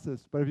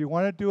process, but if you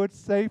want to do it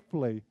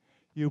safely,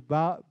 you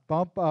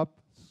bump up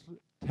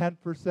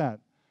 10%.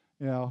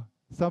 You know,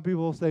 some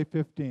people will say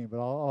 15, but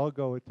I'll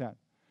go with 10.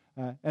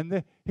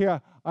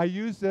 Here, I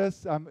use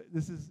this.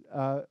 This is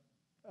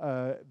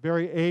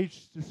very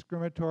age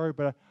discriminatory,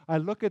 but I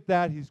look at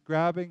that. He's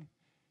grabbing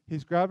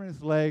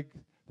his leg.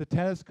 The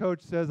tennis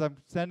coach says, I'm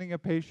sending a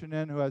patient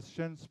in who has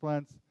shin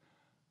splints.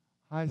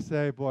 I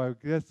say, boy,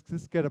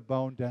 let's get a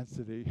bone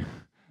density.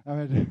 I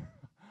mean,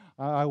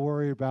 I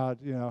worry about,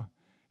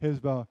 his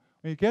bone.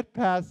 When you get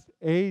past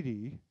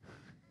 80,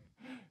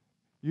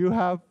 you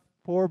have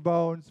poor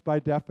bones by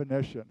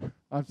definition.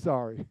 I'm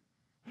sorry.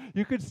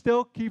 You could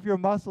still keep your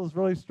muscles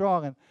really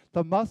strong, and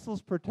the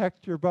muscles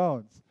protect your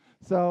bones.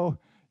 So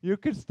you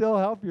could still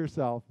help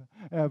yourself,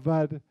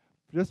 but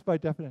just by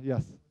definition,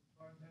 yes.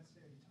 Bone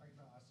density, are you talking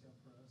about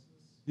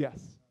osteoporosis?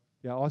 Yes.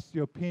 Yeah,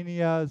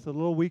 osteopenia is a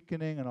little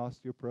weakening, and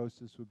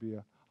osteoporosis would be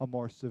a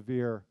more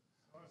severe.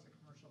 So I was a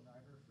commercial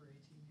diver for 18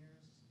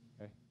 years.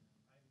 Okay.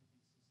 I would be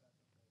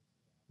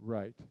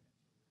susceptible.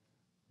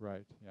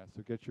 Right. Yeah,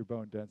 so get your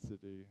bone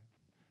density.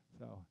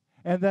 So,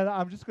 and then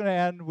I'm just going to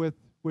end with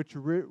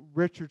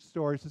Richard's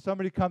story. So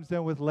somebody comes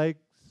in with leg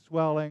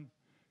swelling,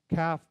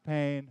 calf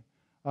pain,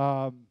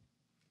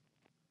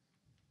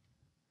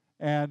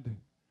 and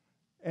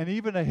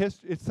even a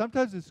history.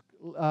 Sometimes it's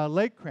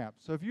leg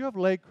cramps. So if you have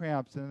leg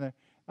cramps, and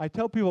I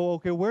tell people,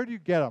 okay, where do you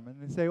get them?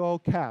 And they say, oh,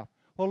 calf.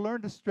 Well,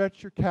 learn to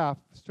stretch your calf,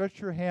 stretch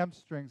your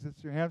hamstrings.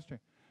 It's your hamstring.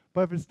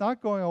 But if it's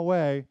not going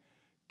away,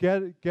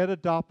 get a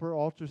Doppler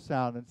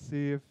ultrasound and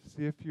see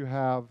if you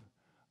have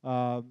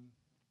a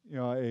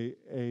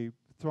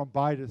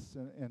thrombitis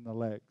in the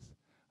legs.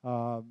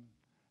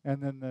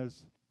 And then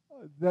there's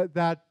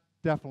that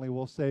definitely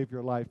will save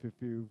your life if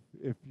you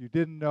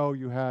didn't know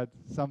you had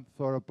some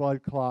sort of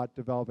blood clot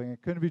developing.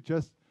 It couldn't be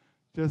just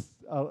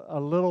a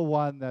little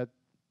one that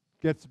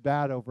gets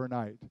bad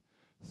overnight.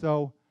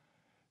 So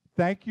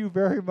thank you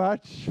very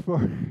much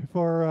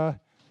for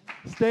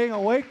staying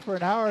awake for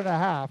an hour and a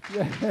half.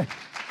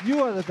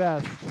 You are the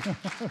best.